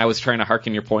there when I was trying to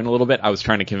harken your point a little bit. I was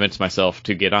trying to convince myself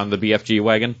to get on the BFG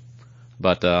wagon,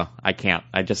 but I can't.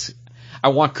 I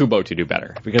want Kubo to do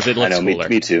better because it looks cooler.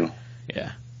 Me too.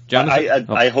 Yeah, Jonathan.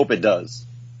 I hope it does.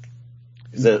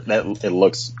 It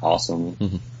looks awesome.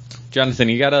 Mm-hmm. Jonathan,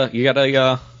 you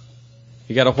got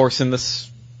a horse in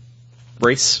this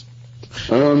race?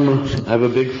 I have a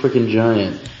big freaking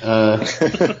giant.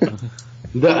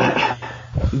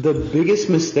 The biggest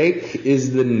mistake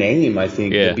is the name, I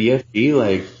think. Yeah. The BFG,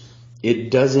 like, it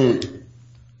doesn't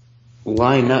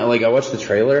line up. Like, I watched the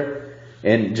trailer,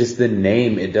 and just the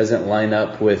name, it doesn't line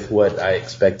up with what I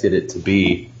expected it to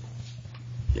be.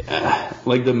 Yeah.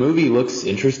 Like, the movie looks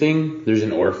interesting. There's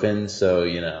an orphan, so,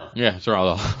 you know. Yeah, it's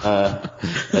all.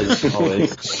 As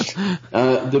always.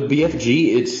 The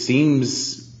BFG, it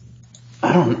seems,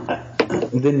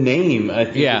 the name, I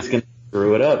think it's going to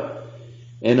screw it up.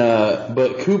 And,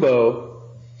 but Kubo,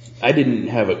 I didn't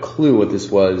have a clue what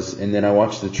this was, and then I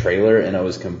watched the trailer and I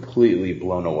was completely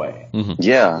blown away. Mm-hmm.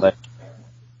 Yeah. Like,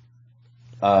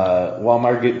 while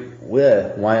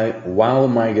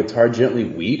my guitar gently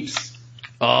weeps,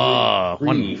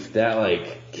 grief, that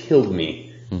like killed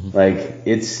me. Mm-hmm. Like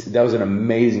that was an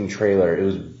amazing trailer. It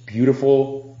was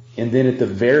beautiful. And then at the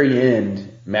very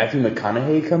end, Matthew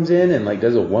McConaughey comes in and like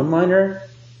does a one-liner.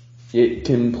 It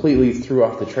completely threw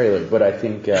off the trailer, but I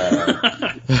think,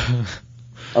 I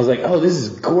was like, oh, this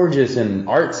is gorgeous and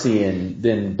artsy, and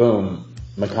then boom,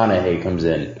 McConaughey comes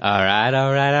in. All right.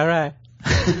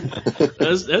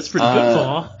 That's pretty good,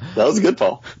 Paul. That was good,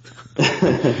 Paul.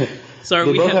 Sorry,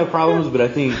 they both have problems, but I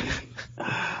think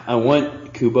I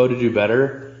want Kubo to do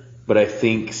better, but I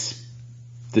think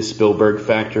the Spielberg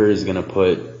factor is going to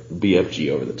put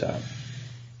BFG over the top.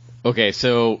 Okay,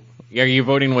 so are you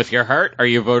voting with your heart, or are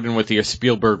you voting with your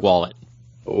Spielberg wallet?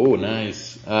 Oh,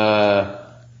 nice. I'm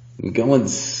going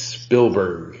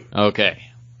Spielberg. Okay.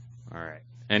 All right.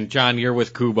 And John, you're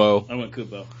with Kubo. I went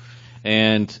Kubo.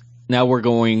 And now we're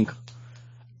going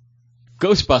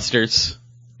Ghostbusters,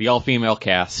 the all-female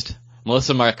cast.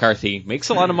 Melissa McCarthy makes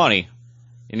a lot of money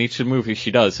in each of the movies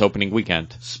she does opening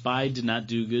weekend. Spy did not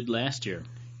do good last year.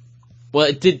 Well,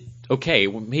 it did okay.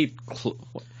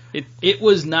 It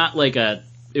was not like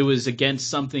it was against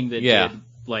something that did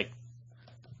like,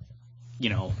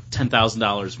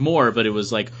 $10,000 more, but it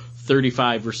was like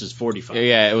 35 versus 45.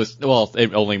 Yeah, it was. Well,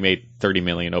 it only made $30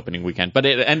 million opening weekend, but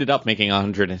it ended up making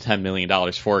 $110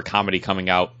 million for a comedy coming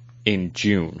out in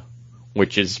June,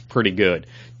 which is pretty good.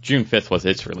 June 5th was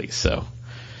its release, so.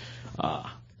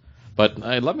 But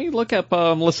let me look up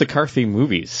Melissa McCarthy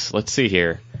movies. Let's see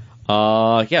here.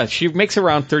 She makes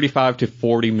around $35 to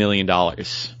 $40 million,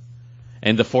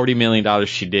 and the $40 million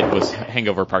she did was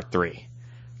Hangover Part 3.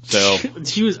 So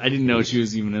she was. I didn't know she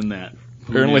was even in that.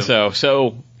 Apparently so.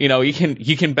 So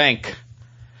you can bank.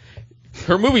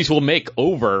 Her movies will make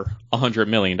over $100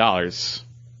 million,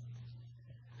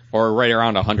 or right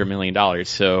around $100 million.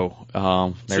 So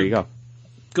there you go.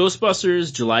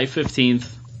 Ghostbusters, July 15th.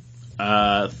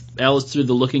 Alice Through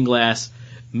the Looking Glass,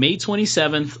 May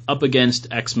 27th, up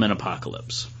against X-Men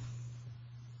Apocalypse.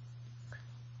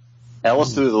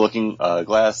 Alice Through the Looking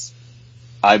Glass,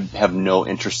 I have no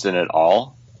interest in at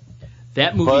all.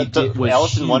 That movie was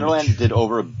Alice in huge. Wonderland did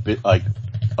over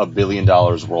 $1 billion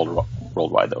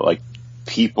worldwide, though. Like,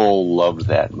 people loved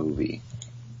that movie.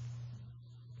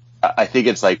 I think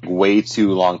it's like way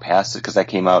too long past it because that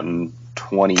came out in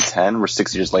 2010. We're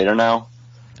 6 years later now.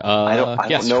 I don't know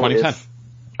 2010.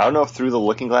 I don't know if Through the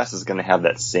Looking Glass is going to have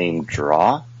that same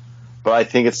draw, but I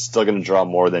think it's still going to draw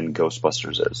more than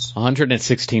Ghostbusters is.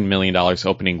 $116 million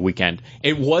opening weekend.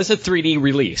 It was a 3D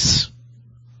release.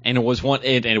 And it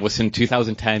was in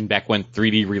 2010, back when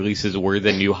 3D releases were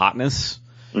the new hotness,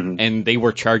 and they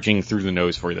were charging through the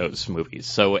nose for those movies.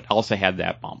 So it also had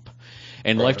that bump.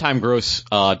 And lifetime gross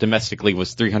domestically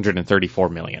was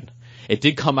 $334 million. It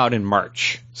did come out in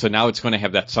March, so now it's going to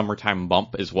have that summertime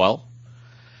bump as well.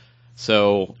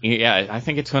 So yeah, I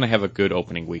think it's going to have a good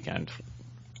opening weekend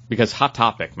because Hot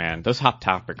Topic, man, those Hot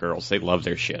Topic girls, they love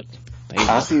their shit.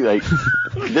 Honestly, like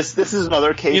this is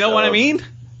another case. You know what I mean?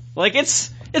 Like it's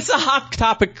a Hot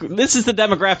Topic. This is the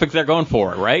demographic they're going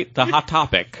for, right? The Hot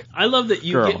Topic. I love that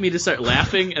you get me to start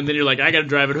laughing, and then you're like, I got to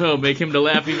drive it home, make him to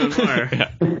laugh even more.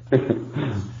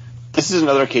 This is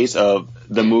another case of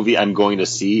the movie I'm going to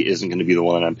see isn't going to be the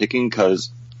one I'm picking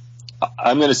because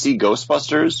I'm going to see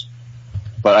Ghostbusters,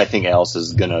 but I think Alice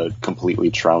is going to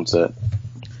completely trounce it.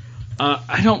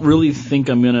 I don't really think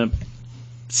I'm going to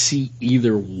see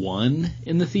either one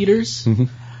in the theaters,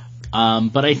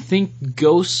 but I think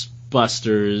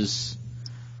Ghostbusters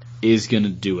is going to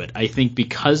do it. I think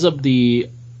because of the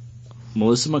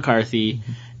Melissa McCarthy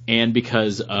and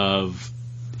because of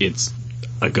it's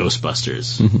a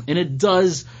Ghostbusters. And it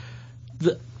does,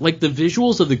 the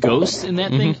visuals of the ghosts in that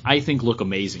thing, I think look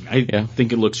amazing. I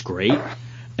think it looks great.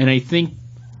 And I think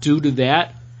due to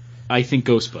that, I think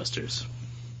Ghostbusters.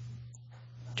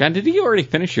 John, did you already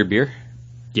finish your beer?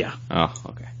 Yeah. Oh,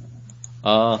 okay.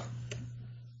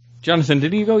 Jonathan,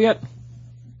 did you go yet?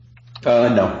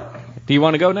 No. Do you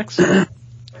want to go next?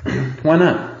 Why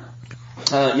not?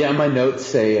 Yeah, my notes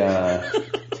say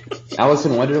Alice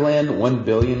in Wonderland, 1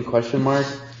 billion question mark.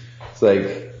 It's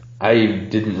like, I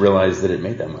didn't realize that it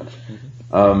made that much.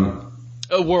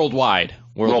 Worldwide.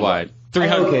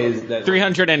 300, okay, is that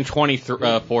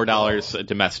 $324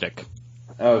 domestic.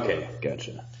 Okay,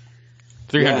 gotcha.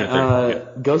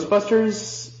 330.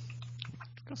 Ghostbusters,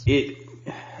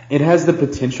 it has the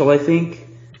potential, I think,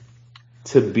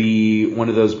 to be one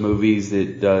of those movies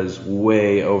that does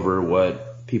way over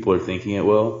what people are thinking it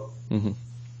will. Mm-hmm.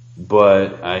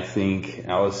 But I think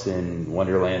Alice in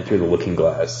Wonderland Through the Looking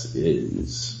Glass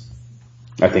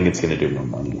I think it's going to do more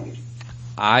money.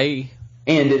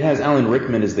 And it has Alan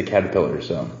Rickman as the caterpillar,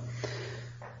 so.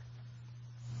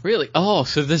 Really? Oh,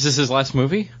 so this is his last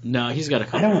movie? No, he's got a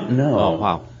couple. I don't know. Oh,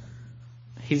 wow.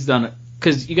 He's done it.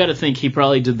 Because you got to think he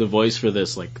probably did the voice for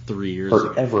this like 3 years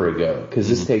ago. Forever ago, because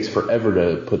this takes forever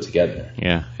to put together.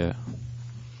 Yeah.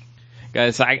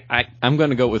 Guys, I'm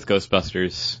going to go with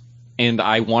Ghostbusters, and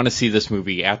I want to see this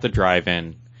movie at the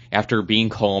drive-in after being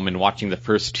home and watching the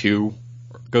first 2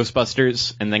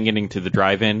 Ghostbusters, and then getting to the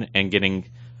drive-in and getting...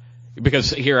 Because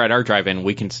here at our drive-in,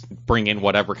 we can bring in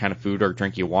whatever kind of food or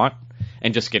drink you want,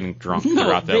 and just getting drunk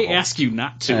throughout the they whole... ask you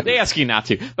not to. They ask you not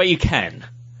to, but you can.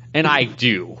 And I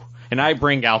do. And I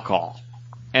bring alcohol.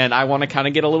 And I want to kind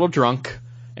of get a little drunk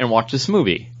and watch this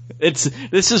movie.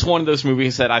 This is one of those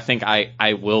movies that I think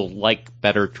I will like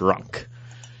better drunk.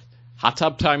 Hot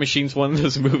Tub Time Machine's one of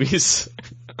those movies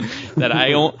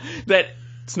that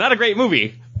it's not a great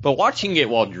movie, but watching it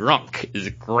while drunk is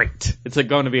great. It's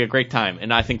going to be a great time.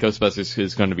 And I think Ghostbusters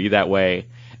is going to be that way.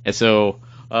 And so,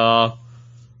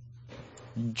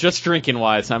 just drinking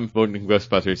wise, I'm voting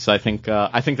Ghostbusters. So I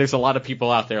think there's a lot of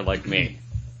people out there like me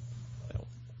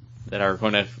that are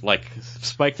going to like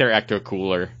spike their Ecto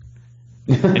Cooler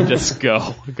and just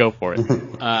go for it.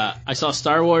 I saw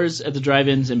Star Wars at the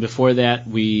drive-ins, and before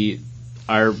that, during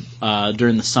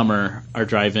the summer, our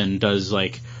drive-in does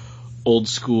like old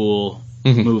school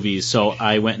movies. So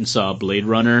I went and saw Blade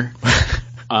Runner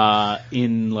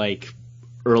in like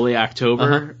early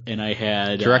October, and I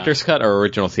had Director's cut or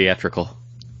original theatrical?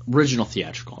 Original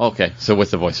theatrical. Okay, so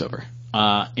with the voiceover.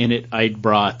 In it, I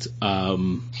brought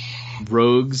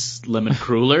Rogue's Lemon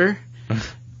Cruller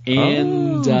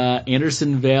and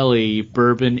Anderson Valley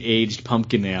Bourbon Aged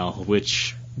Pumpkin Ale,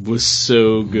 which was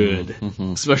so good.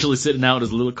 Especially sitting out,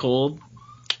 is a little cold.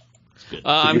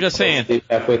 I'm just saying. Sleep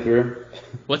halfway through?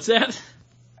 What's that?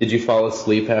 Did you fall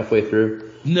asleep halfway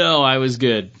through? No, I was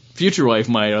good. Future wife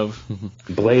might have.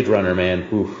 Blade Runner, man.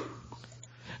 Oof.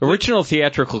 Original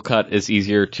theatrical cut is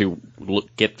easier to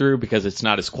get through because it's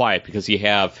not as quiet, because you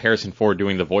have Harrison Ford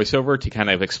doing the voiceover to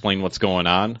kind of explain what's going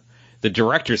on. The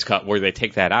director's cut, where they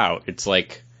take that out,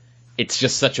 it's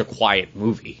just such a quiet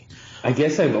movie. I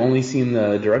guess I've only seen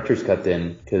the director's cut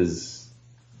then, because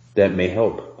that may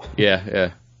help.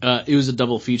 Yeah. It was a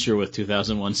double feature with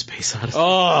 2001: Space Odyssey.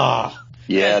 Oh!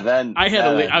 Yeah, then I had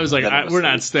to leave. I was like, we're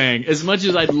not staying. As much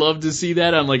as I'd love to see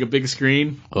that on like a big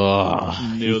screen,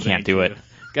 you can't do it.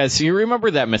 Guys, so you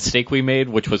remember that mistake we made,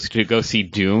 which was to go see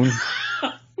Dune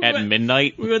at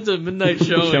midnight? We went to a midnight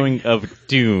showing of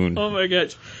Dune. Oh my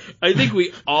gosh. I think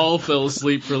we all fell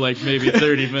asleep for like maybe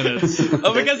 30 minutes.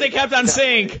 Because they kept on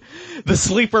saying, the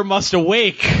sleeper must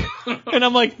awake. And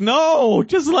I'm like, no,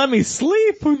 just let me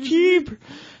sleep, Mujib.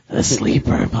 The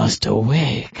sleeper must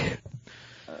awake.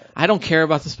 I don't care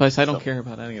about the spice. I don't care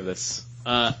about any of this.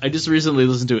 I just recently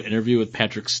listened to an interview with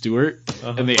Patrick Stewart,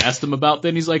 and they asked him about that,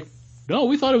 and he's like, no,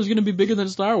 we thought it was going to be bigger than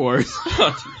Star Wars.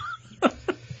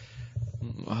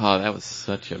 Oh, that was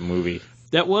such a movie.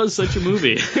 That was such a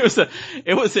movie.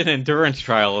 It was an endurance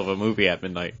trial of a movie at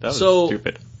midnight. That was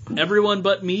stupid. Everyone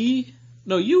but me?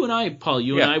 No, you and I, Paul.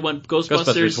 And I went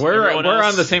Ghostbusters. We're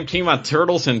on the same team on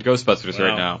Turtles and Ghostbusters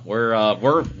right now.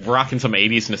 We're rocking some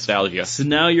 80s nostalgia. So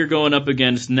now you're going up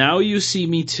against Now You See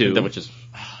Me Too, which is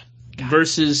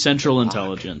versus Central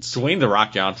Intelligence. Dwayne The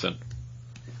Rock Johnson.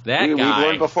 We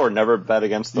learned before, never bet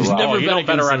against the Rock. Never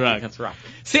bet against the Rock.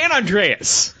 San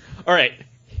Andreas. All right,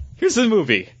 here's the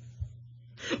movie.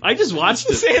 I just watched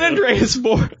it. San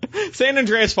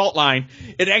Andreas Fault Line.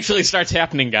 It actually starts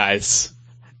happening, guys.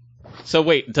 So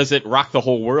wait, does it rock the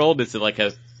whole world? Is it like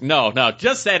no,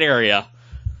 just that area.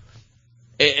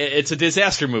 It's a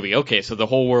disaster movie. Okay, so the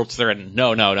whole world's threatened.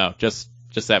 No, just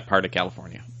that part of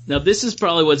California. Now this is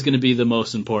probably what's going to be the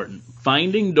most important.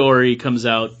 Finding Dory comes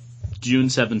out June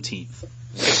 17th.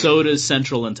 So does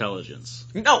Central Intelligence.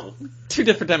 No, 2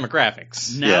 different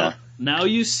demographics. Now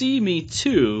You See Me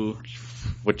Too,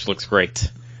 which looks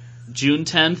great. June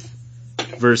 10th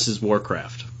versus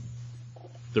Warcraft.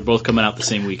 They're both coming out the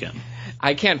same weekend.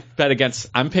 I can't bet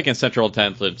against... I'm picking Central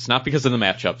Intelligence, not because of the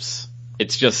matchups.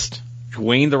 It's just...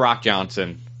 Dwayne The Rock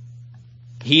Johnson,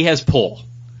 he has pull.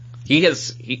 He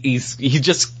just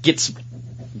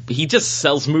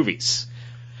sells movies.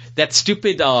 That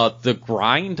stupid, The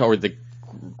Grind or The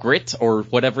Grit or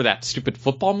whatever, that stupid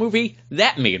football movie,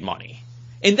 that made money.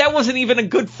 And that wasn't even a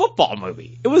good football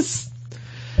movie. It was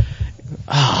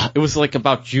like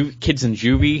about kids in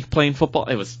juvie playing football.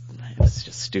 It was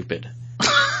just stupid.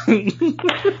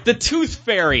 The Tooth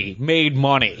Fairy made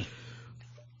money.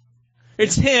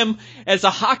 It's him as a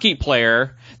hockey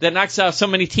player that knocks out so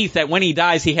many teeth that when he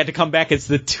dies, he had to come back as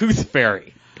the Tooth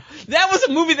Fairy. That was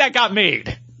a movie that got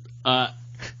made. I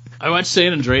watched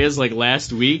San Andreas like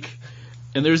last week,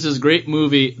 and there's this great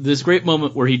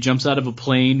moment where he jumps out of a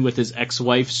plane with his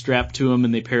ex-wife strapped to him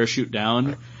and they parachute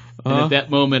down. And at that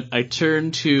moment, I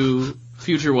turn to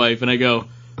future wife and I go,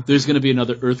 there's going to be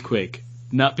another earthquake.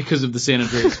 Not because of the San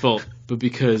Andreas fault, but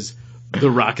because The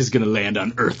Rock is going to land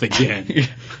on Earth again.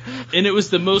 And it was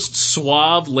the most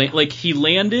suave like he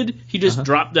landed, he just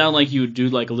dropped down like you would do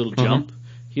like a little jump.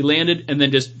 He landed and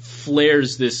then just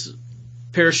flares this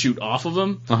parachute off of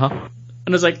him. And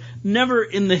I was like, never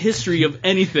in the history of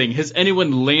anything has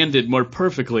anyone landed more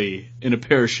perfectly in a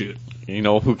parachute. You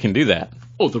know who can do that?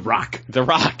 Oh, The Rock. The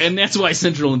Rock. And that's why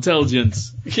Central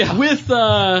Intelligence. Yeah.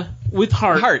 With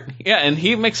Hart. Yeah, and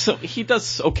he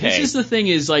does okay. It's just the thing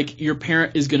is, like, your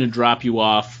parent is going to drop you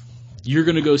off. You're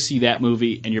going to go see that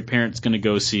movie, and your parent's going to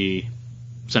go see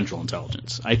Central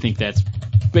Intelligence. I think that's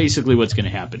basically what's going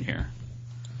to happen here.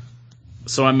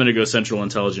 So I'm going to go Central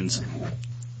Intelligence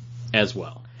as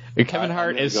well. Kevin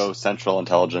Hart is go Central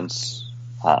Intelligence.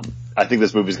 I think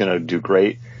this movie's going to do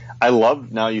great. I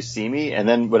love Now You See Me, and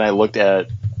then when I looked at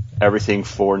everything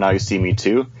for Now You See Me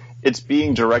 2, it's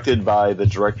being directed by the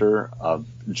director of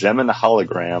Gem and the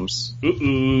Holograms,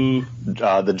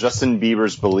 the Justin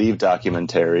Bieber's Believe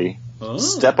documentary,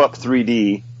 Step Up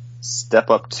 3D,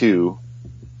 Step Up 2,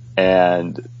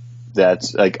 and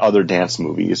that's like other dance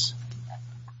movies.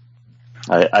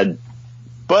 But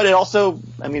it also,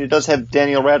 I mean, it does have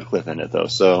Daniel Radcliffe in it, though,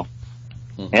 so,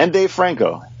 and Dave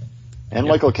Franco, and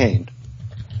Michael Caine.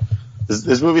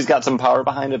 This movie's got some power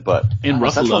behind it, but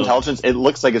Central Intelligence, it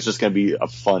looks like it's just going to be a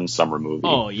fun summer movie.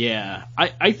 Oh, yeah.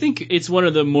 I think it's one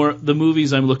of the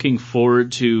movies I'm looking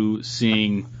forward to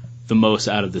seeing the most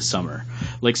out of this summer.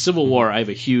 Like Civil War, I have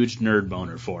a huge nerd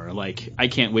boner for. Like, I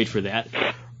can't wait for that.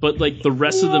 But like the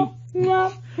rest of the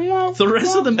movies,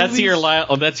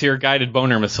 that's your guided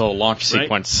boner missile launch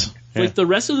sequence. Right? Yeah. Like the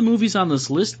rest of the movies on this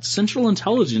list, Central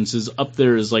Intelligence is up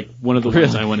there as like one of the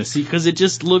ones I want to see because it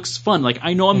just looks fun. Like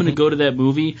I know I'm going to go to that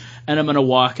movie and I'm going to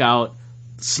walk out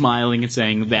smiling and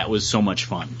saying that was so much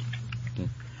fun.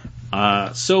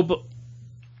 But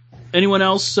anyone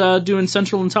else doing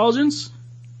Central Intelligence?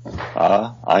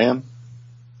 I am.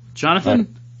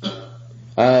 Jonathan?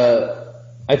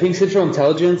 I think Central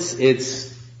Intelligence,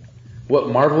 it's what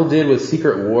Marvel did with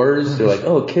Secret Wars. They're like,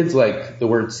 oh, kids like the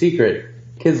word secret.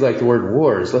 Kids like the word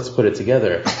wars. Let's put it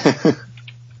together.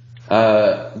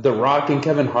 The Rock and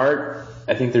Kevin Hart,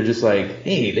 I think they're just like,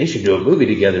 hey, they should do a movie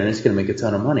together and it's going to make a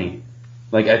ton of money.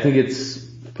 Like, I think it's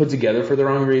put together for the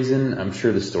wrong reason. I'm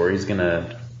sure the story's going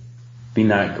to be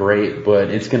not great,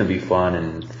 but it's going to be fun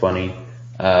and funny.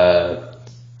 But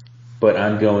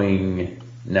I'm going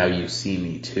Now You See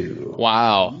Me Too.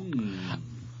 Wow.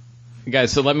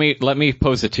 Guys, so let me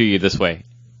pose it to you this way.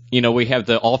 You know, we have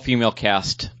the all-female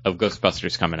cast of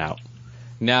Ghostbusters coming out.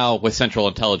 Now, with Central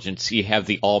Intelligence, you have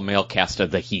the all-male cast of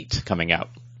The Heat coming out.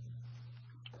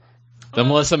 The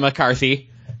Melissa McCarthy,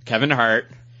 Kevin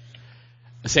Hart,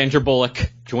 Sandra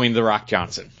Bullock, Dwayne The Rock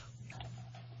Johnson.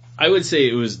 I would say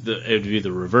it would be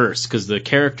the reverse, because the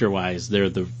character-wise,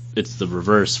 it's the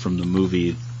reverse from the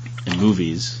movie and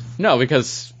movies. No,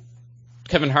 because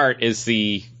Kevin Hart is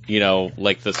the,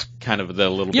 like this kind of the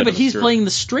little bit. Yeah, but he's playing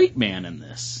the straight man in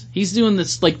this. He's doing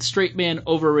this, like, straight man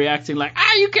overreacting, like,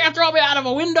 you can't throw me out of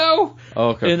a window! Oh,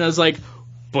 okay. And I was like,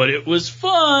 but it was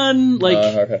fun! Like,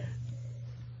 okay.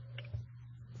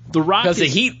 The Rock because the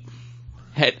Heat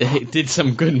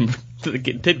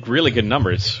did really good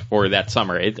numbers for that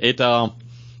summer. It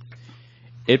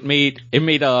made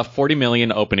 $40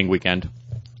 million opening weekend.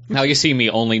 Now You See Me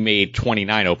only made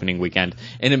 29 opening weekend,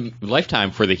 and in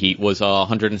Lifetime for the Heat was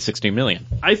 $160 million.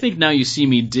 I think Now You See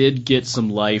Me did get some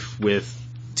life with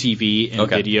TV and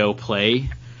video play.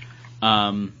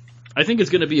 I think it's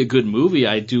going to be a good movie.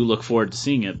 I do look forward to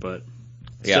seeing it, but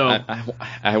yeah, so,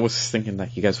 I was thinking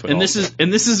that you guys would. And this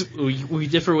is we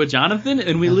differ with Jonathan,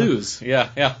 and we lose. Yeah,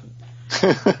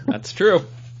 that's true.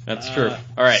 That's true.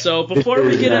 All right. So before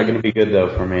we get not going to be good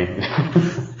though for me.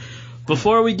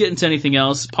 Before we get into anything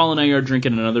else, Paul and I are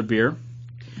drinking another beer.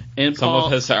 And some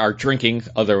of us are drinking,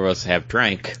 other of us have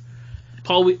drank.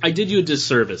 Paul, I did you a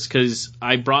disservice because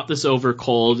I brought this over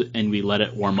cold and we let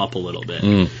it warm up a little bit.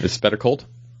 It's better cold?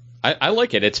 I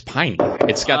like it. It's piney.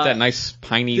 It's got that nice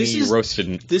piney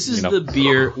roasted. This is the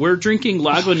beer. We're drinking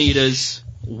Lagunitas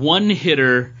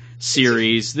one-hitter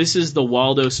series. This is the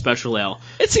Waldo Special Ale.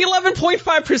 It's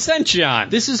 11.5%, John.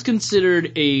 This is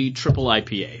considered a triple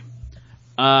IPA.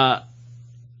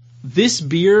 This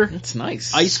beer, it's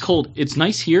nice. Ice cold. It's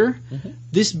nice here. Mm-hmm.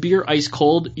 This beer, ice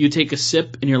cold, you take a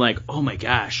sip and you're like, oh my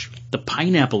gosh, the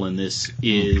pineapple in this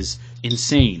is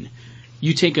insane.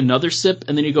 You take another sip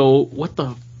and then you go, what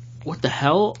the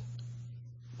hell?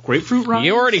 Grapefruit rinds?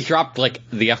 You already dropped like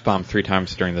the F-bomb 3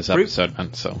 times during this episode,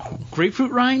 man, so.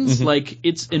 Grapefruit rinds? Like,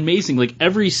 it's amazing. Like,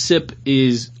 every sip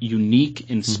is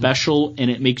unique and special, and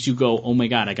it makes you go, oh my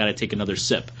god, I gotta take another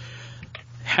sip.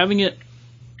 Having it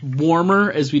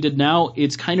warmer as we did now,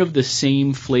 it's kind of the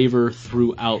same flavor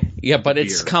throughout. Yeah, but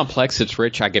it's complex, it's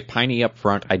rich. I get piney up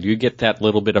front. I do get that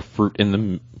little bit of fruit in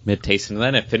the mid-taste, and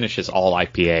then it finishes all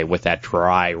IPA with that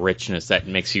dry richness that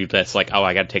makes you just like, oh,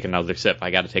 I gotta take another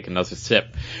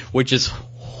sip, which is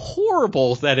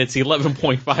horrible that it's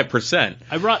 11.5%.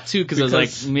 I brought 2 because I was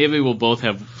like, maybe we'll both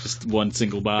have just one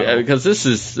single bottle. Yeah, because this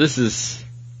is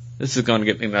going to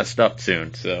get me messed up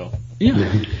soon, so.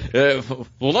 Yeah. Well,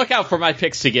 look out for my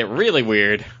picks to get really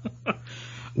weird.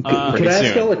 Can I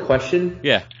ask y'all a question?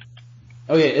 Yeah.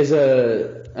 Okay,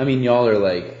 I mean, y'all are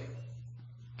like...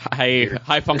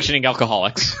 high-functioning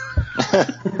alcoholics.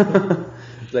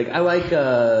 Like, I like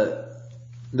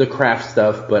the craft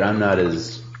stuff, but I'm not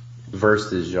as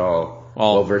versed as y'all.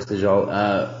 Well-versed as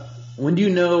y'all. When do you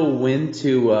know when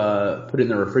to put it in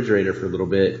the refrigerator for a little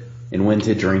bit and when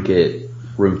to drink it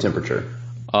room temperature?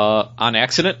 On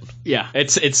accident? Yeah.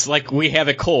 It's like we have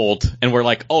it cold, and we're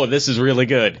like, oh, this is really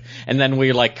good. And then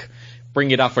we, like,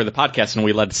 bring it out for the podcast, and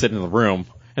we let it sit in the room.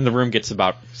 And the room gets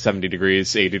about 70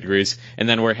 degrees, 80 degrees, and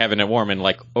then we're having it warm, and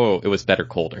like, oh, it was better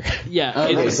colder. Yeah.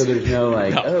 Okay, so there's no,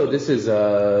 like, this is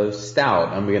stout,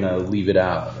 I'm going to leave it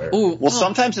out. Or... Well,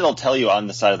 sometimes it'll tell you on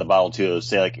the side of the bottle, too. It'll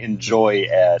say, like, enjoy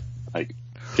at, like,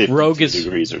 52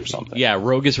 degrees or something. Yeah,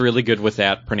 Rogue is really good with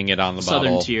that, printing it on the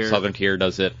bottle. Southern Tier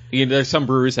does it. There's some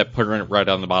brewers that put it right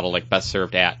on the bottle, like best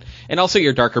served at. And also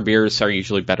your darker beers are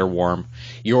usually better warm.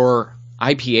 Your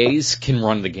IPAs can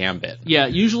run the gambit. Yeah,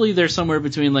 usually they're somewhere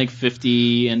between like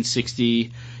 50 and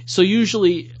 60. So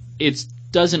usually it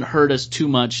doesn't hurt us too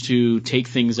much to take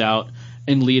things out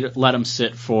and let them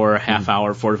sit for a half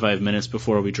hour, 45 minutes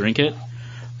before we drink it.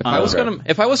 If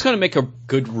I was gonna make a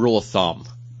good rule of thumb,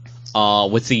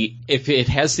 if it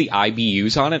has the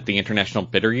IBUs on it, the International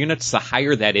Bitter Units, the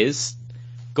higher that is,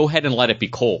 go ahead and let it be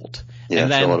cold. Yeah,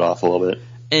 and then, chill it off a little bit.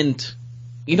 And,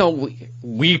 you know,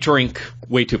 we drink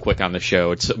way too quick on the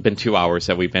show. It's been 2 hours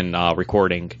that we've been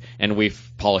recording, and we've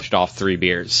polished off 3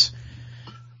 beers.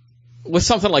 With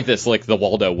something like this, like the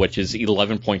Waldo, which is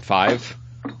 11.5,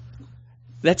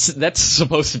 that's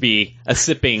supposed to be a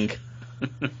sipping,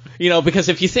 you know, because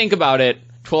if you think about it,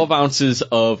 12 ounces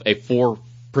of a 4%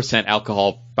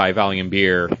 alcohol by volume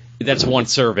beer, that's one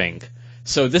serving.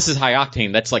 So this is high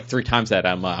octane. That's like 3 times that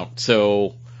amount.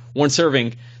 So one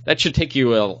serving, that should take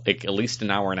you like at least an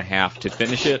hour and a half to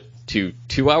finish it, to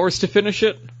 2 hours to finish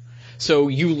it. So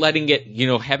you letting it, you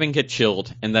know, having it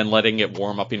chilled and then letting it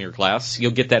warm up in your glass,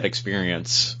 you'll get that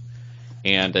experience.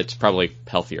 And it's probably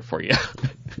healthier for you.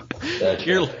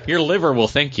 Your liver will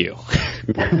thank you.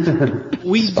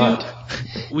 We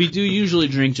do usually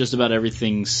drink just about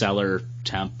everything cellar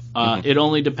temp. It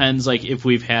only depends, like, if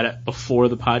we've had it before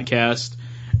the podcast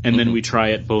and then we try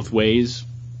it both ways.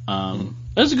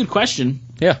 That's a good question.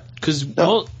 Yeah. Because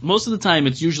most of the time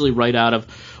it's usually right out of,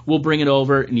 we'll bring it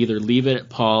over and either leave it at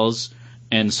Paul's,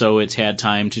 and so it's had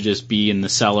time to just be in the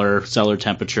cellar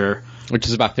temperature. Which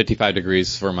is about 55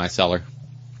 degrees for my cellar.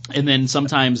 And then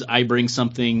sometimes I bring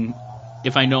something,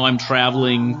 if I know I'm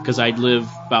traveling, because I live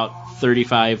about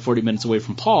 35, 40 minutes away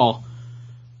from Paul,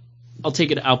 I'll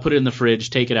put it in the fridge,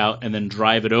 take it out, and then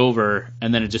drive it over,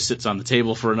 and then it just sits on the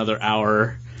table for another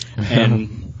hour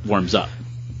and warms up.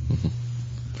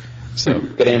 So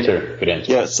good answer.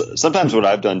 Yeah, so sometimes what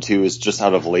I've done too is just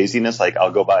out of laziness, like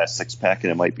I'll go buy a 6-pack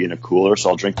and it might be in a cooler, so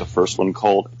I'll drink the first one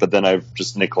cold, but then I've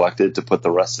just neglected to put the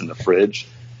rest in the fridge.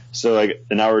 So like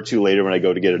an hour or two later when I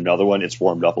go to get another one, it's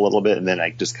warmed up a little bit, and then I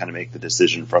just kind of make the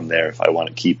decision from there if I want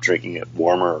to keep drinking it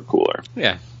warmer or cooler.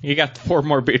 Yeah, you got 4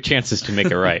 more chances to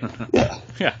make it right.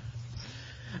 Yeah.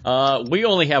 We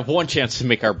only have one chance to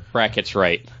make our brackets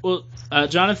right. Well,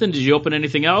 Jonathan, did you open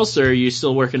anything else, or are you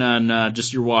still working on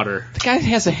just your water? The guy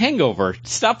has a hangover.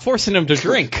 Stop forcing him to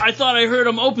drink. I thought I heard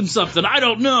him open something. I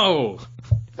don't know.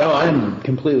 Oh, I'm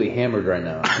completely hammered right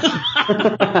now.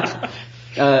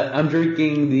 I'm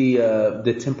drinking the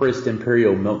Temperist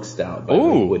Imperial Milk Stout by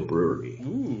Lakewood Brewery.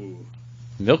 Ooh.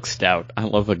 Milk stout. I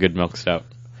love a good milk stout.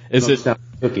 Stout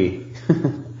cookie.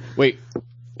 Wait,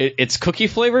 it's cookie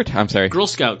flavored? I'm sorry. Girl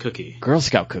Scout cookie. Girl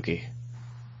Scout cookie.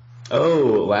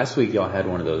 Oh, last week y'all had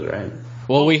one of those, right?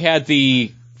 Well, we had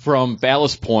from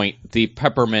Ballast Point, the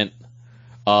peppermint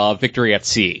Victory at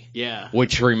Sea. Yeah.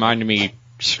 Which reminded me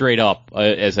straight up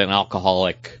as an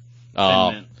alcoholic.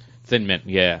 Thin mint,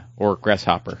 yeah. Or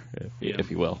grasshopper, if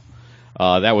you will.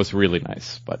 That was really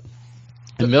nice. But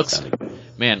a milk stout,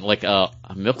 man, like a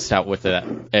milk stout with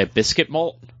a biscuit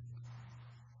malt?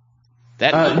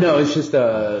 No, it's just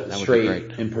a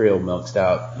straight Imperial Milk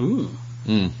Stout. Ooh.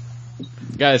 Mm.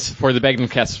 Guys, for the Bagden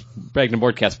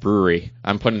Boardcast Brewery,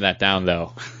 I'm putting that down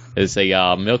though. Is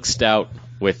a milk stout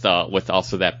with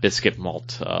also that biscuit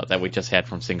malt that we just had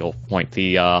from Single Point,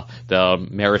 the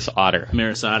Maris Otter.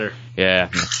 Maris Otter. Yeah.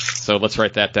 So let's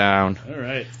write that down. All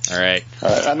right.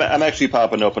 I'm actually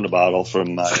popping open a bottle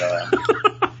from my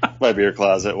my beer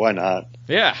closet. Why not?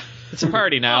 Yeah. It's a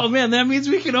party now. Oh man, that means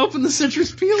we can open the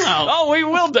citrus peel out. Oh, we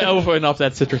will open up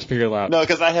that citrus peel out. No,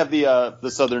 because I have the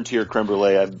Southern Tier creme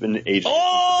brulee. I've been aging.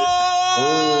 Oh,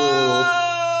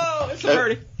 it's a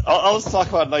party. I'll just talk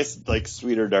about nice, like,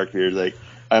 sweeter dark beers. Like,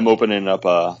 I'm opening up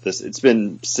this. It's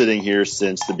been sitting here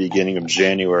since the beginning of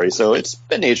January, so it's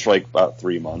been aged for like about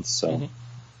 3 months. So,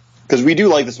 because we do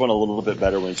like this one a little bit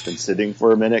better when it's been sitting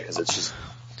for a minute, because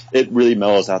it really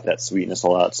mellows out that sweetness a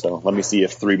lot. So let me see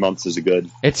if 3 months is a good.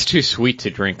 It's too sweet to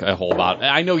drink a whole bottle.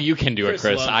 I know you can do it,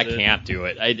 Chris. I can't do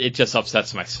it. It just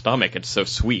upsets my stomach. It's so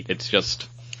sweet.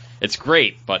 It's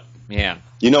great, but yeah.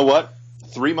 You know what?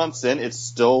 3 months in, it's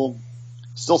still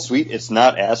sweet. It's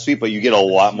not as sweet, but you get a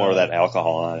lot more of that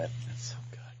alcohol on it. That's so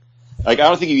good. Like, I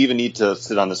don't think you even need to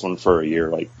sit on this one for a year.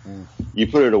 Like, you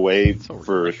put it away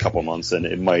for a couple months, and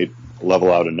it might level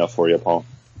out enough for you, Paul.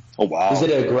 Oh, wow. Is it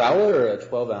a growler or a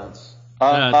 12-ounce?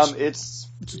 It's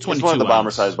one of the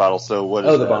bomber-sized bottles, so what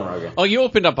is the that? bomber, okay. Oh, you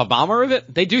opened up a bomber of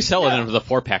it? They do sell it in the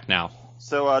 4-pack now.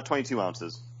 So, 22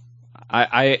 ounces.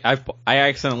 I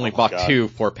accidentally bought God. 2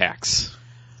 4-packs.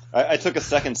 I took a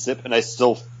second sip, and I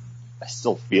still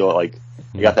feel it, like,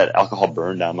 I got that alcohol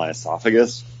burn down my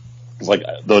esophagus. It's like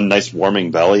the nice warming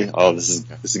belly. Oh, this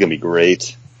is gonna be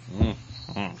great.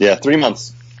 Yeah, 3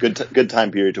 months. Good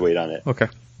time period to wait on it. Okay.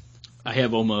 I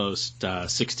have almost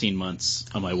 16 months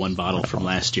on my one bottle from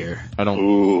last year.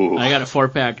 Ooh. I got a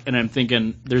 4-pack, and I'm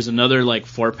thinking there's another like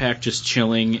 4-pack just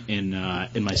chilling in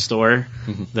my store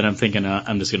that I'm thinking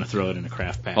I'm just gonna throw it in a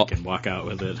craft pack and walk out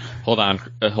with it. Hold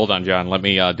on, John. Let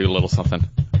me do a little something.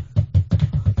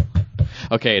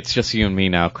 Okay, it's just you and me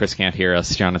now. Chris can't hear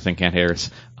us. Jonathan can't hear us.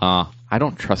 I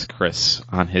don't trust Chris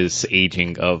on his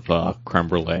aging of creme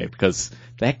brulee because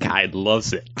that guy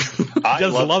loves it.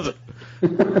 Loves it.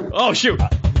 Oh shoot!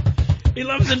 He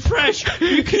loves it fresh.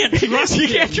 You can't trust him. You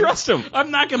can't trust him.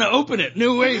 I'm not gonna open it.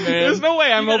 No way, man. There's no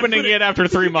way I'm opening it after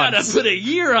 3 months. You gotta put a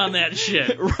year on that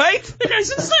shit, right? That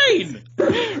guy's insane,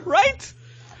 right?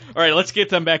 All right, let's get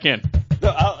them back in.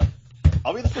 No,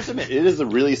 I'll be the first to admit, it is a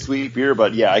really sweet beer,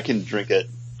 but yeah, I can drink it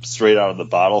straight out of the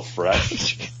bottle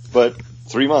fresh. But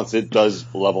 3 months, it does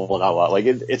level it out a lot. Like,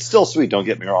 it's still sweet, don't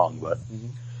get me wrong, but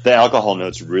the alcohol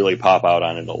notes really pop out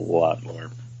on it a lot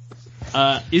more.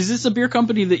 Is this a beer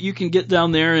company that you can get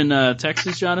down there in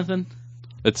Texas, Jonathan?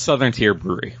 It's Southern Tier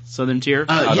Brewery. Southern Tier?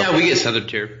 Yeah, we get Southern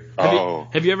Tier.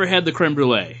 Have you ever had the creme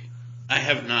brulee? I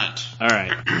have not. All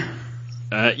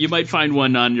right. You might find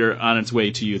one on its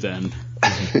way to you then.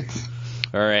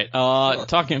 All right.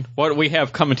 What we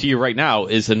have coming to you right now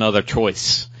is another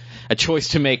choice. A choice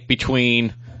to make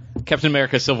between Captain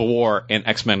America Civil War and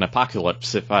X-Men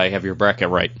Apocalypse, if I have your bracket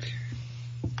right.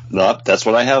 No, that's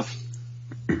what I have.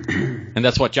 And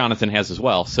that's what Jonathan has as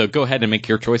well. So go ahead and make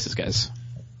your choices, guys.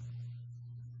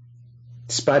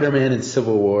 Spider-Man in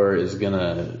Civil War is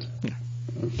gonna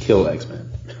kill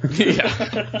X-Men.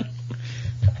 Yeah.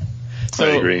 I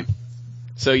agree.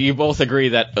 So you both agree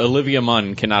that Olivia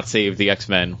Munn cannot save the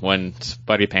X-Men when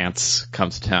Spidey Pants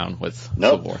comes to town with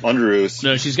Civil War. Underoos.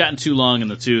 No, she's gotten too long in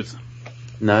the tooth.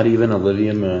 Not even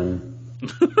Olivia Munn.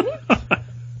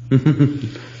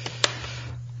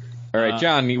 All right,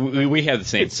 John, we have the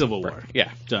same. It's Civil War.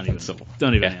 Yeah. Don't even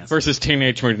ask. Versus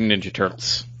Teenage Mutant Ninja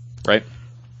Turtles, right?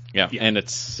 Yeah, and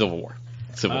it's Civil War.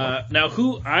 Now,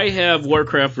 I have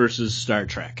Warcraft versus Star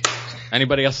Trek.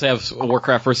 Anybody else have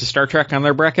Warcraft versus Star Trek on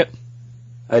their bracket?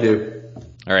 I do.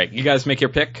 All right, you guys make your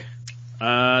pick.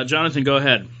 Jonathan, go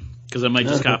ahead, because I might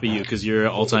just copy you because you're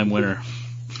an all-time winner.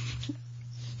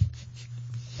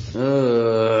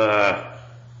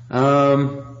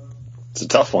 It's a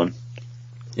tough one.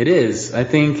 It is. I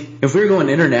think if we were going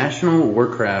international,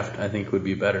 Warcraft I think would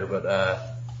be better. But I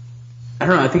don't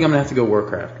know. I think I'm gonna have to go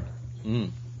Warcraft.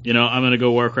 You know, I'm gonna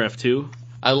go Warcraft 2.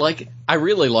 I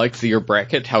really liked your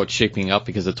bracket, how it's shaping up,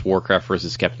 because it's Warcraft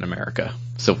versus Captain America.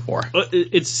 Civil War.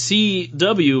 It's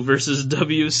CW versus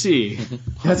WC.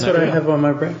 That's what I have on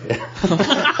my bracket.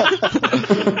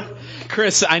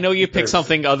 Chris, I know you picked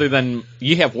something other than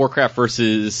you have Warcraft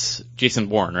versus Jason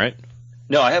Bourne, right?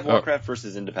 No, I have Warcraft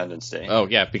versus Independence Day. Oh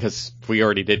yeah, because we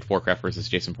already did Warcraft versus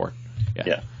Jason Bourne.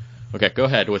 Yeah. Okay, go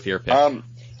ahead with your pick.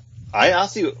 I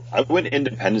went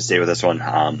Independence Day with this one.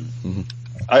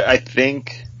 I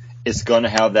think it's going to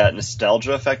have that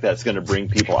nostalgia effect that's going to bring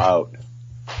people out.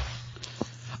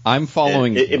 I'm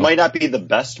following. It might not be the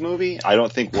best movie. I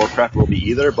don't think Warcraft will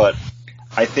be either, but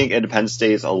I think Independence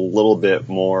Day is a little bit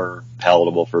more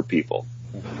palatable for people.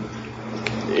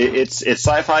 It's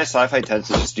sci-fi. Sci-fi tends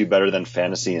to just do better than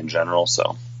fantasy in general,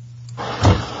 so.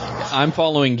 I'm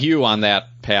following you on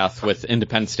that path with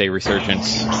Independence Day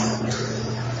Resurgence.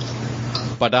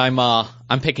 But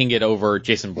I'm picking it over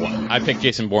Jason Bourne. I picked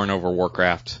Jason Bourne over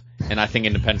Warcraft, and I think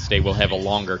Independence Day will have a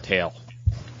longer tail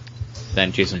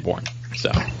than Jason Bourne. So,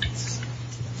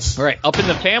 all right, up in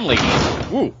the family.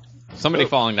 Woo! Somebody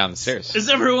falling down the stairs. Is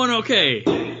everyone okay?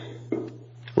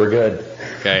 We're good.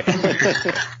 Okay.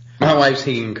 My wife's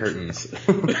hanging curtains.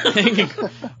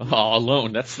 Oh,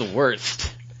 alone. That's the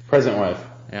worst. Present wife.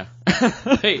 Yeah.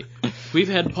 Hey, we've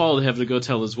had Paul have to go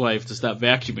tell his wife to stop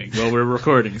vacuuming while we're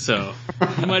recording, so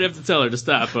you might have to tell her to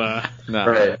stop. No.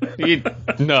 Right.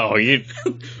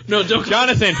 No, don't.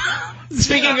 Jonathan,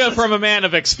 speaking of from a man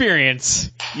of experience,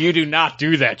 you do not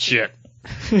do that shit.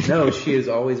 No, she is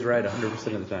always right 100%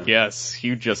 of the time. Yes,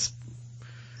 you just.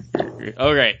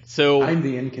 Okay, so I'm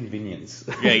the inconvenience.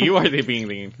 yeah, you are being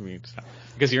the inconvenience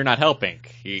because you're not helping.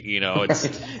 You know,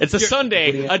 it's a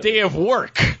Sunday, a day of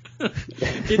work.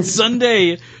 It's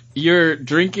Sunday. You're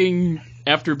drinking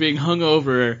after being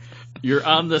hungover. You're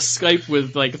on the Skype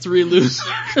with like three losers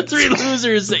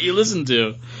that you listen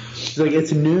to. She's like,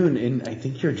 it's noon, and I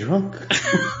think you're drunk.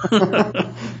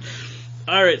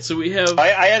 All right, so we have.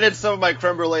 I added some of my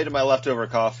creme brulee to my leftover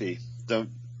coffee. Don't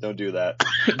do that.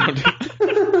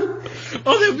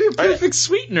 Oh, that'd be a perfect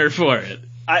sweetener for it.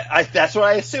 That's what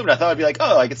I assumed. I thought it'd be like,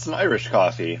 oh, like it's an Irish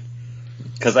coffee,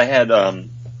 because I had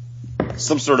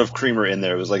some sort of creamer in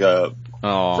there. It was like a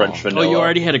French vanilla. Oh, you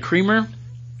already had a creamer?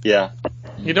 Yeah.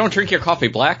 You don't drink your coffee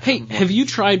black? Hey, have you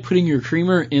tried putting your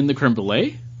creamer in the creme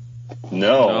brulee?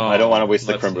 No, I don't want to waste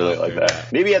the let's creme brulee not like do that.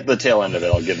 that. Maybe at the tail end of it,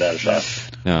 I'll give that a shot.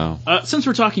 No. Since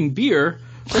we're talking beer,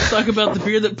 let's talk about the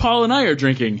beer that Paul and I are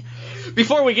drinking.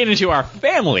 Before we get into our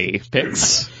family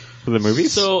picks for the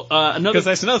movies, So another, because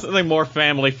there's nothing more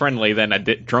family friendly than a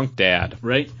drunk dad.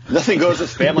 right? Nothing goes with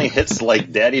family hits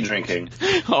like daddy drinking.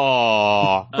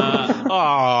 Aww.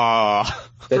 Aww.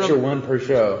 That's your one per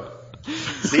show.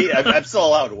 See, I'm still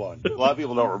allowed one. A lot of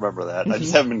people don't remember that. I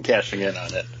just haven't been cashing in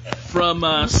on it.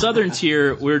 From Southern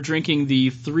Tier, we're drinking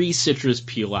the 3 Citrus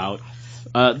Peel Out.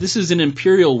 This is an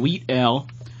Imperial Wheat Ale.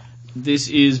 This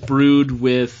is brewed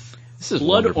with blood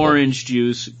wonderful. orange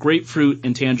juice, grapefruit,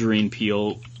 and tangerine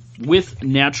peel with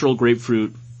natural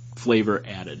grapefruit flavor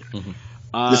added.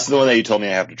 This is the one that you told me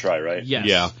I have to try, right? Yes.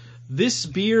 Yeah. This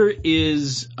beer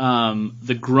is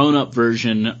the grown-up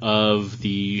version of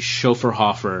the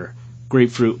Schofferhofer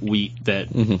grapefruit wheat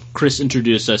that Chris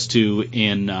introduced us to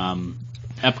in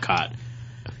Epcot.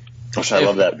 Gosh, I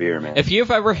love that beer, man. If you've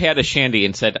ever had a shandy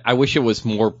and said, I wish it was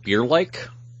more beer-like,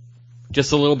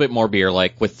 just a little bit more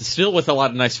beer-like, still with a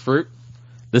lot of nice fruit,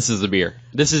 this is the beer.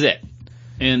 This is it.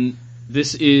 And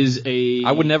this is a...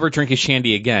 I would never drink a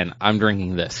shandy again. I'm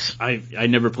drinking this. I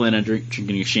never plan on drinking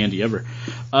a shandy ever.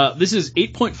 This is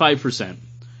 8.5%.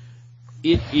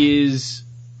 It is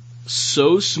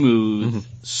so smooth,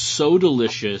 so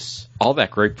delicious. All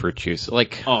that grapefruit juice.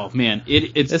 Like, Oh, man.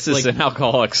 It's this is like, an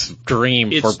alcoholic's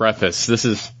dream for It's- breakfast. This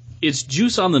is... it's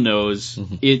juice on the nose.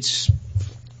 It's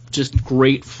just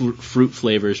great fruit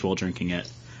flavors while drinking it.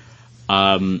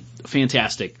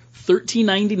 Fantastic.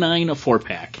 $13.99 a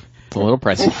 4-pack. a little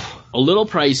pricey. A little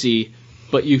pricey,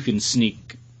 but you can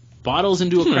sneak bottles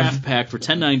into a craft pack for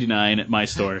 $10.99 at my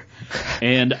store,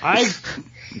 and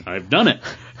I've done it.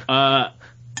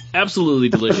 Absolutely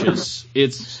delicious.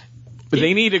 But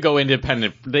they need to go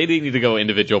independent. They need to go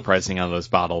individual pricing on those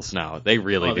bottles now. They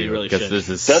really Oh, do. they really because should. this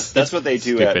is That's what they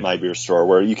do stupid. at my beer store,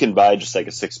 where you can buy just like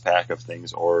a 6-pack of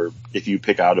things, or if you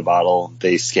pick out a bottle,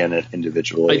 they scan it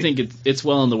individually. I think it's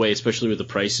well on the way, especially with the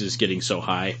prices getting so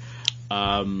high.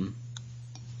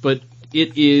 But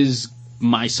it is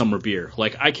my summer beer.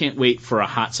 Like, I can't wait for a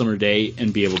hot summer day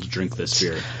and be able to drink this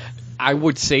beer. I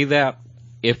would say that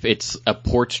if it's a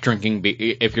porch drinking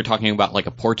beer, if you're talking about like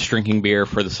a porch drinking beer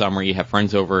for the summer, you have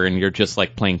friends over and you're just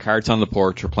like playing cards on the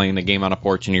porch or playing the game on a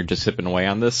porch and you're just sipping away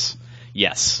on this,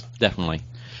 yes, definitely.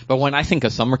 But when I think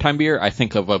of summertime beer, I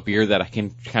think of a beer that I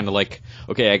can kind of like,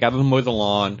 okay, I got to mow the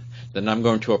lawn, then I'm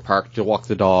going to a park to walk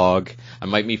the dog, I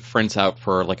might meet friends out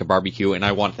for like a barbecue, and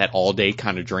I want that all-day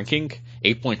kind of drinking.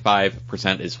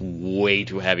 8.5% is way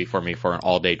too heavy for me for an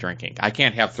all-day drinking. I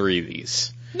can't have 3 of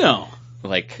these. No.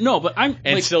 No, but I'm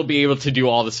and like, still be able to do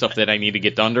all the stuff that I need to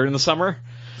get done during the summer.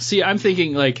 See, I'm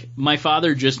thinking, like, my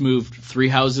father just moved 3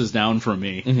 houses down from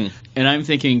me, and I'm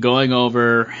thinking going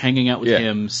over, hanging out with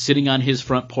him, sitting on his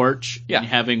front porch, and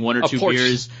having 1 or 2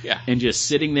 beers, and just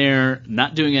sitting there,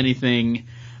 not doing anything,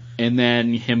 and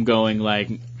then him going,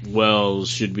 like, well,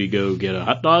 should we go get a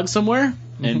hot dog somewhere?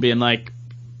 And being like,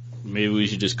 maybe we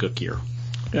should just cook here.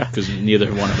 Because neither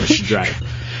one of us should drive.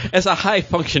 As a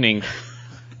high-functioning,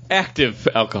 active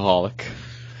alcoholic,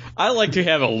 I like to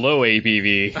have a low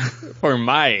ABV for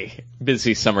my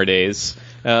busy summer days.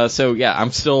 So yeah,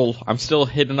 I'm still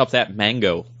hitting up that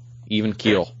mango even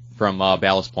keel from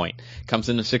Ballast Point. Comes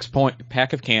in a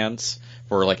 6-pack of cans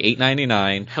for like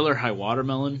 $8.99. Hell or High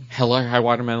Watermelon. Hell or High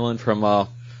Watermelon from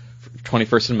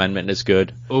 21st Amendment is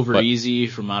good. Easy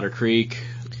from Otter Creek.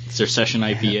 It's their session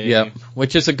IPA. Yeah,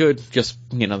 which is a good, just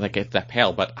like that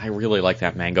pale. But I really like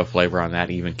that mango flavor on that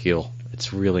even keel.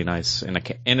 It's really nice and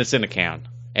it's in a can.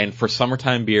 And for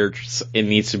summertime beer, it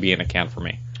needs to be in a can for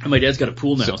me. And my dad's got a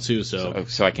pool now, too, so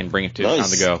I can bring it to on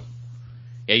the go.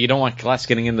 Yeah, you don't want glass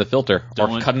getting in the filter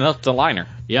cutting up the liner.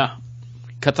 Yeah.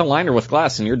 Cut the liner with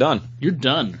glass and you're done. You're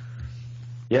done.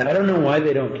 Yeah, I don't know why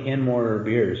they don't can more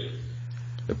beers.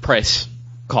 The price.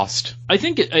 Cost. I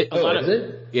think is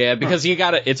it? Yeah, because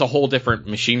it's a whole different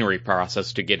machinery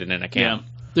process to get it in a can. Yeah.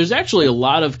 There's actually a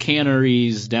lot of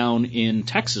canneries down in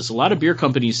Texas. A lot of beer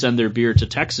companies send their beer to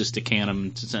Texas to can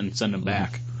them to send them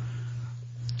back.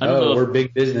 We're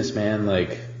big business, man.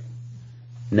 Like,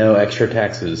 no extra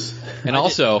taxes. And I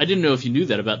didn't know if you knew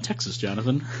that about Texas,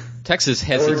 Jonathan. Texas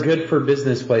has. We're good for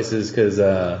business places because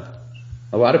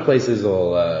a lot of places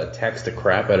will tax the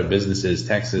crap out of businesses.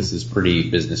 Texas is pretty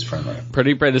business friendly.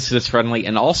 Pretty business friendly,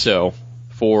 and also,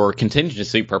 for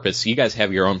contingency purpose, you guys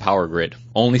have your own power grid.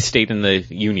 Only state in the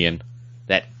union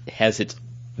that has its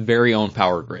very own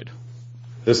power grid.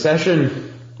 The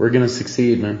session, we're going to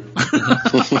succeed, man.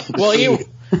 Well,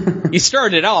 you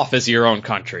started off as your own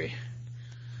country.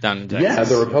 Down in Texas. Yeah,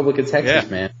 the Republic of Texas,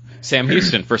 man. Sam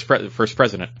Houston, first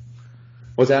president.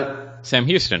 What's that? Sam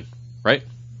Houston, right?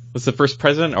 Was the first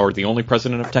president or the only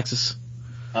president of Texas?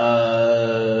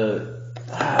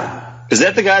 Is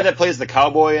that the guy that plays the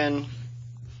cowboy in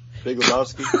Big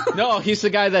Lebowski? No, he's the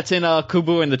guy that's in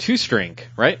Kubo and the Two String,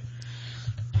 right?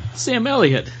 Sam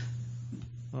Elliott.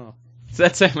 Oh,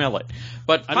 that's Sam Elliott.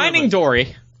 But Finding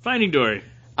Dory. Finding Dory.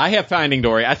 I have Finding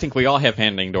Dory. I think we all have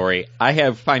Finding Dory. I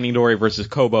have Finding Dory versus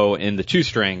Kobo in the Two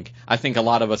String. I think a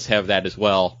lot of us have that as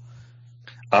well.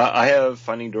 I have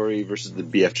Finding Dory versus the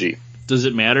BFG. Does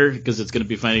it matter? Because it's going to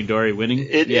be Finding Dory winning?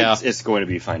 It's going to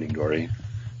be Finding Dory.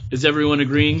 Is everyone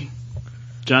agreeing?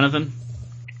 Jonathan?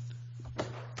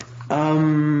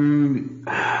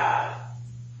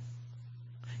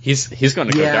 He's going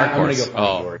to go Dark Horse. I'm going to go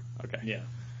Finding Dory. Okay. Yeah.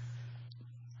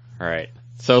 All right.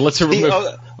 So let's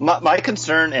remove... My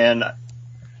concern, and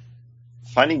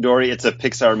Finding Dory, it's a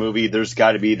Pixar movie. There's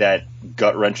got to be that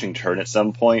gut-wrenching turn at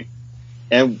some point.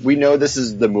 And we know this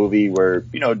is the movie where,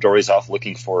 Dory's off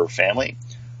looking for her family.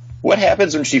 What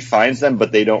happens when she finds them,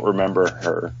 but they don't remember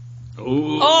her?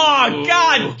 Ooh. Oh,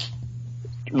 God!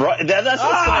 Right, that's what's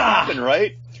going to happen,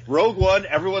 right? Rogue One,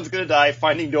 everyone's going to die.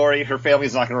 Finding Dory, her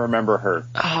family's not going to remember her.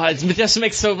 It just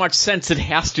makes so much sense. It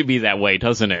has to be that way,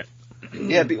 doesn't it?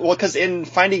 Yeah, because in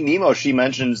Finding Nemo, she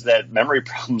mentions that memory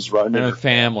problems run in her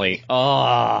family.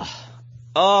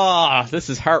 This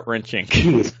is heart-wrenching.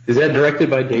 Is that directed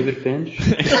by David Finch?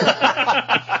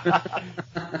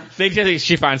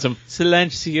 She finds him.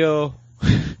 Silencio.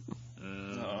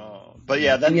 But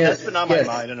yeah, that's been on my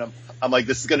mind, and I'm like,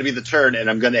 this is going to be the turn, and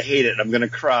I'm going to hate it, and I'm going to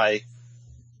cry.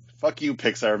 Fuck you,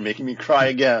 Pixar, making me cry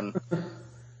again.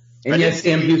 And yes,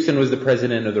 Sam Houston was the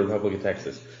president of the Republic of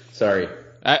Texas. Sorry.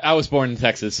 I was born in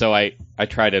Texas, so I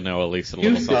try to know at least a little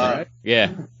Houston, something. right?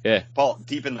 Yeah. Paul,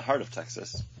 deep in the heart of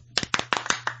Texas.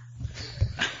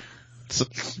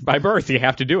 By birth, you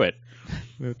have to do it.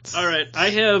 All right,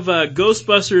 I have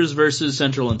Ghostbusters versus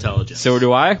Central Intelligence. So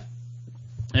do I.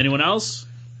 Anyone else?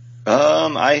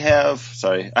 I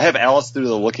have Alice Through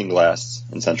the Looking Glass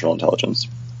in Central Intelligence.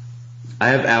 I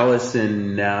have Alice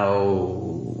in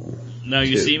Now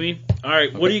You See Me? All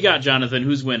right, what do you got, Jonathan?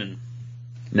 Who's winning?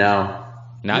 No.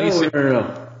 Now you see.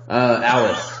 No.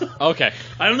 Alice. Okay.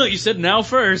 I don't know. You said now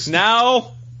first.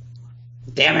 Now,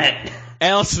 Damn it.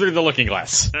 Alice Through the Looking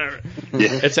Glass. All right.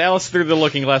 Yeah. It's Alice Through the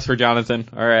Looking Glass for Jonathan.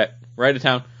 All right, write it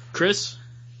down. Chris?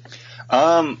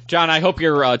 John, I hope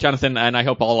you're Jonathan, and I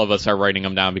hope all of us are writing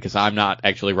them down because I'm not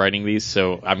actually writing these,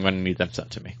 so I'm going to need them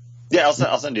sent to me. Yeah, I'll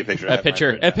send you a picture.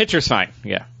 A picture's fine.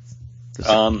 Yeah.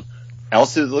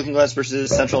 Alice Through the Looking Glass versus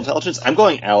Central Intelligence. I'm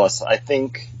going Alice. I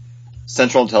think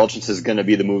Central Intelligence is going to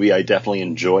be the movie I definitely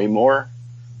enjoy more,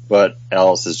 but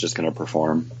Alice is just going to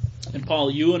perform. And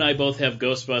Paul, you and I both have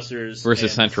Ghostbusters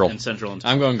Versus Central. And Central Intelligence.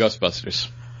 I'm going Ghostbusters.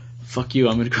 Fuck you,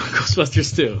 I'm going to go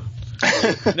Ghostbusters too.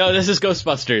 No, this is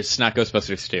Ghostbusters, not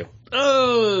Ghostbusters 2.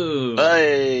 Oh!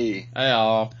 Hey. Oh.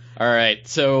 All right,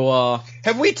 so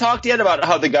Have we talked yet about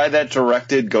how the guy that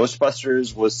directed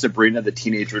Ghostbusters was Sabrina the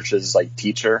Teenage Witch's like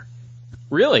teacher?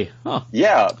 really? Huh.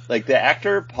 Yeah, like the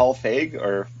actor Paul Feig,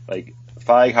 or like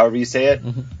Feig, however you say it.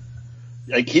 Mhm.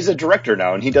 Like he's a director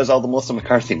now, and he does all the Melissa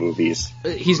McCarthy movies.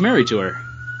 He's married to her.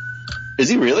 Is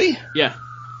he really? Yeah.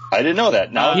 I didn't know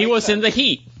that. No, He was in The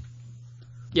Heat.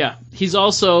 Yeah. He's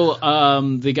also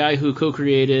the guy who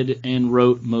co-created and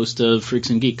wrote most of Freaks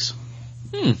and Geeks.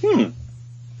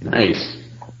 Nice.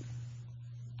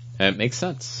 That makes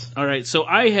sense. All right, so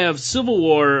I have Civil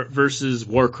War versus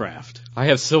Warcraft. I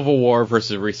have Civil War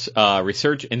versus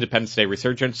Independence Day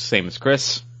Resurgence, same as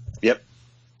Chris. Yep.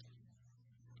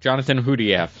 Jonathan, who do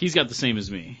you have? He's got the same as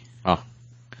me. Oh.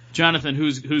 Jonathan,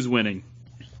 who's winning?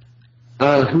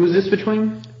 Who is this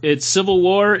between? It's Civil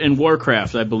War and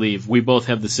Warcraft, I believe. We both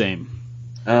have the same.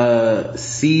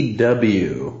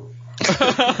 CW.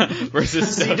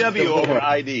 Versus CW over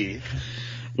ID.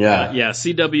 Yeah. Yeah,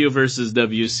 CW versus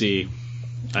WC.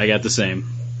 I got the same.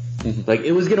 Like,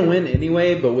 it was gonna win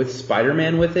anyway, but with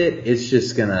Spider-Man with it, it's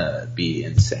just gonna be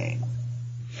insane.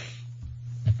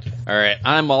 All right,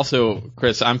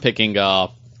 Chris, I'm picking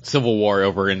Civil War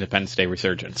over Independence Day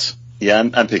Resurgence. Yeah,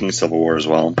 I'm picking Civil War as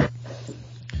well.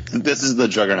 This is the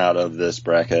juggernaut of this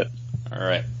bracket. All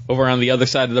right. Over on the other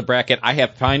side of the bracket, I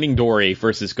have Finding Dory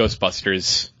versus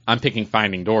Ghostbusters. I'm picking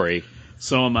Finding Dory.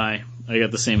 So am I. I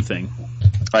got the same thing.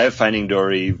 I have Finding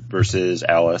Dory versus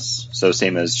Alice, so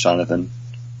same as Jonathan.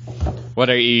 What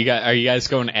are you guys? Are you guys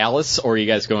going Alice or are you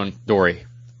guys going Dory?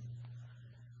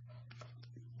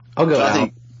 I'll go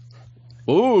Jonathan,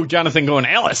 Ooh, Jonathan going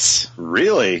Alice.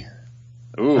 really?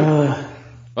 Ooh. out.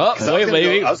 Oh, wait,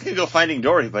 maybe. I was going to go Finding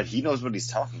Dory, but he knows what he's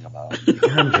talking about.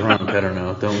 I'm drunk. I don't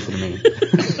know. Don't listen to me.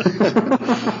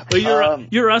 Well,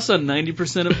 you're us on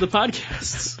 90% of the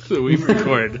podcasts that we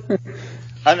record.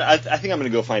 I think I'm going to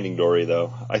go Finding Dory,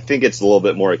 though. I think it's a little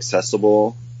bit more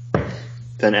accessible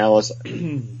than Alice.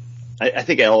 I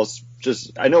think Alice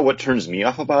I know what turns me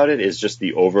off about it is just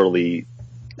the overly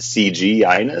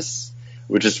CGI-ness,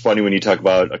 which is funny when you talk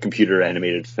about a computer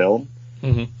animated film.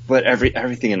 Mm-hmm. But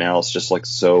everything in Alice just looks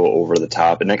so over the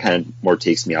top, and that kind of more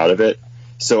takes me out of it.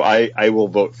 So I will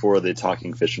vote for the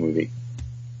Talking Fish movie.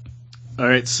 All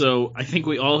right, so I think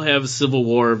we all have Civil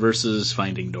War versus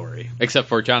Finding Dory. Except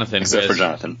for Jonathan. Except for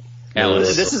Jonathan.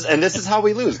 Alice. This is how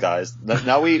we lose, guys.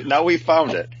 Now we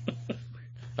found it.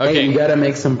 Okay, Hey, you gotta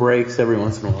make some breaks every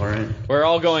once in a while, right? we're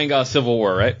all going Civil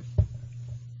War, right?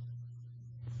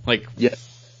 Like, Yeah.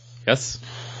 yes?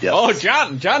 Yes. Oh,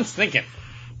 John's thinking.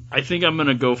 I think I'm going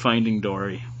to go Finding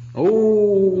Dory.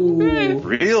 Oh.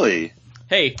 Really?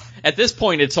 Hey, at this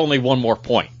point, it's only one more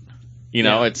point. You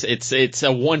know, Yeah. it's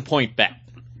a 1 point bet.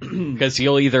 Because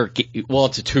you'll either get,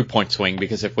 it's a 2 point swing,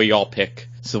 because if we all pick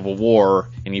Civil War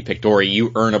and you pick Dory,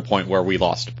 you earn a point where we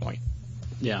lost a point.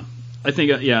 Yeah. I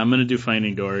think, I'm going to do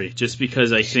Finding Dory, just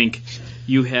because I think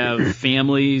you have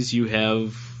families, you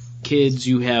have kids,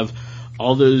 you have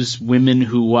all those women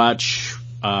who watch,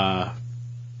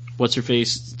 what's her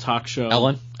face talk show?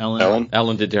 Ellen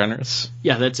DeGeneres.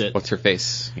 Yeah, that's it. What's her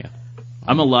face? Yeah.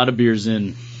 I'm a lot of beers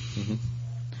in.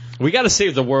 We got to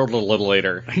save the world a little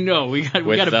later. I know, we got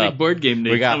a big board game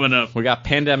day coming up. We got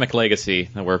Pandemic Legacy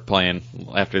that we're playing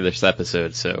after this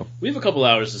episode, so. We have a couple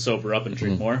hours to sober up and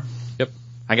drink more. Yep.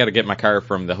 I got to get my car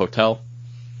from the hotel.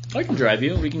 I can drive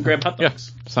you. We can grab hot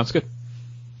dogs. Yeah, sounds good.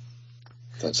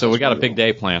 So we got a big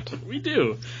day planned. We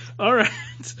do. All right.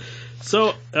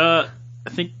 So, I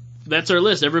think that's our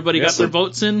list. Everybody got their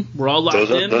votes in. We're all locked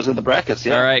in. Those are the brackets,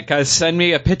 yeah. All right, guys, send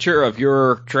me a picture of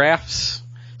your drafts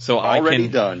so Already I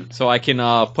can done. So I can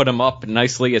put them up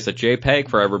nicely as a JPEG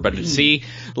for everybody to see.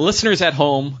 Listeners at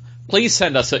home, please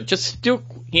send us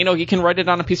you can write it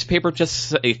on a piece of paper.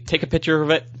 Just take a picture of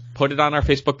it, put it on our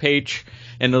Facebook page,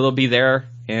 and it'll be there.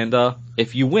 And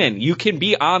if you win, you can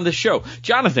be on the show.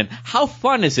 Jonathan, how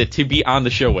fun is it to be on the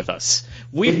show with us?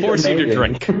 We force you to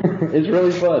drink. It's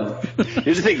really fun.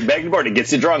 Here's the thing, back and board, it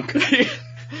gets you drunk.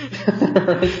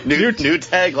 New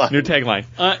tagline. New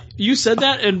tagline. You said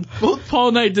that, and both Paul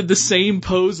and I did the same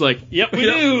pose. Like, yep, we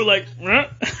do. Like,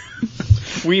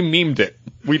 We memed it.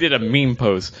 We did a meme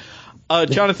pose.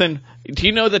 Jonathan, do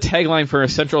you know the tagline for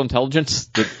Central Intelligence,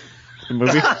 the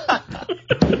movie?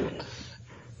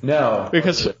 No.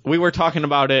 Because we were talking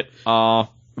about it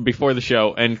before the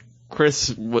show, and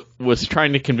Chris was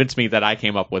trying to convince me that I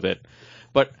came up with it.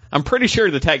 But I'm pretty sure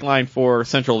the tagline for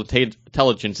Central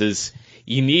Intelligence is,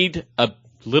 you need a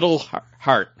little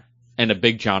heart and a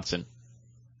big Johnson.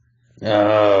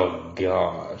 Oh,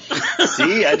 gosh.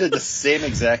 See, I did the same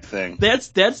exact thing. that's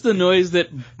the noise that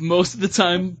most of the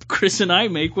time Chris and I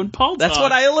make when Paul talks. That's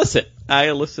what I elicit. I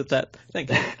elicit that thing.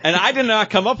 And I did not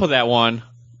come up with that one.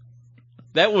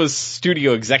 That was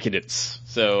studio executives.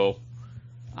 So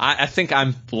I think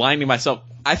I'm blinding myself.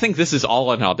 I think this is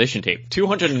all an audition tape.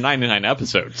 299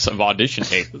 episodes of audition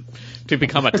tape to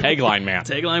become a tagline man.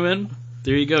 Tagline man?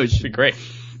 There you go. It'd be great.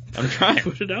 I'm trying.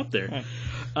 Put it out there.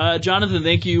 Jonathan,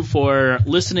 thank you for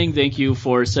listening. Thank you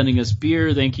for sending us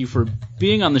beer. Thank you for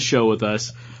being on the show with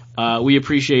us. We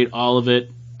appreciate all of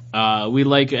it. We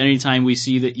like anytime we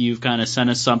see that you've kind of sent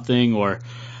us something or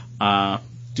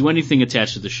do anything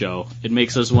attached to the show. It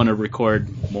makes us want to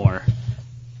record more.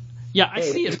 Yeah, I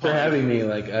see it. Thanks for having me.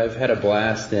 Like, I've had a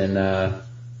blast, and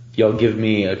y'all give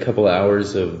me a couple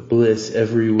hours of bliss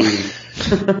every week.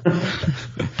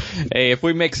 Hey, if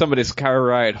we make somebody's car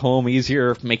ride home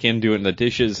easier, making doing the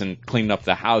dishes and cleaning up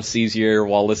the house easier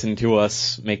while listening to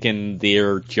us, making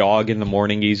their jog in the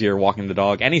morning easier, walking the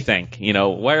dog, anything,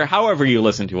 however you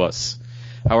listen to us,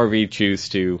 however you choose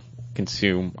to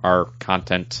consume our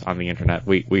content on the internet,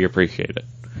 we appreciate it.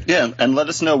 Yeah, and let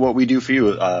us know what we do for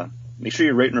you. Make sure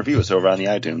you rate and review us over on the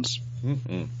iTunes.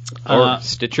 Mm-hmm. Or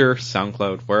Stitcher,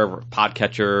 SoundCloud, wherever,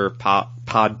 Podcatcher,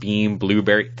 Podbeam,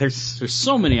 Blueberry. There's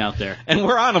so many out there. And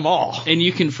we're on them all. And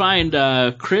you can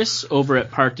find Chris over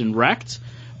at Parked and Wrecked,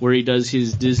 where he does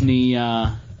his Disney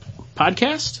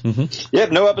podcast. Mm-hmm.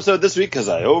 Yep, no episode this week because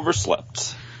I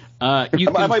overslept. I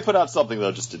might put out something,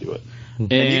 though, just to do it.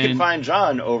 And you can find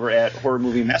John over at Horror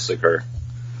Movie Massacre,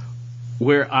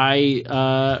 where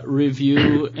I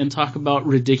review and talk about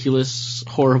ridiculous,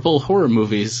 horrible horror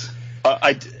movies.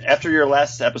 After your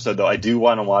last episode, though, I do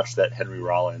want to watch that Henry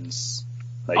Rollins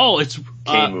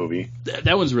Kane movie.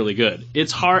 That one's really good.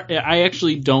 It's hard. I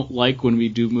actually don't like when we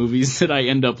do movies that I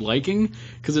end up liking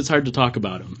because it's hard to talk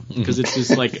about them. Because it's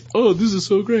just like, oh, this is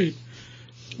so great.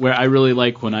 Where I really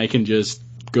like when I can just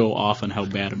go off on how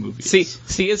bad a movie is.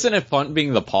 See, isn't it fun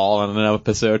being the Paul on an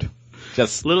episode?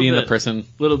 Just being the person,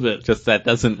 little bit, just that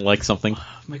doesn't like something.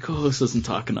 My co-host doesn't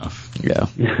talk enough. Yeah,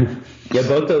 yeah.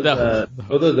 Both those other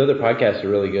podcasts are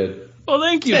really good. Oh,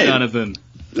 thank you, Jonathan.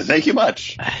 Thank you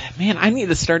much. Man, I need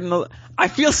to start another. I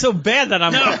feel so bad that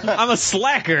I'm a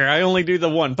slacker. I only do the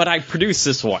one, but I produce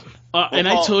this one. And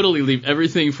I totally leave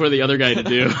everything for the other guy to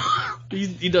do.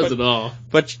 he does it all.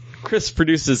 But Chris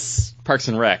produces Parks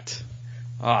and Rec.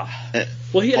 Well,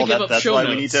 he had to give up show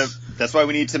notes. That's why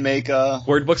we need to make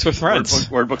Word Books with Friends.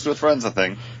 Word Books with Friends, a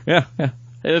thing. Yeah.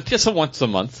 It's just a once a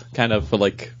month, kind of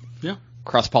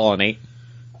cross-pollinate.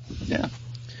 Yeah.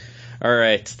 All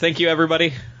right. Thank you,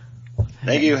 everybody.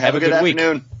 Thank you. Have a good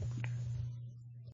afternoon. Week.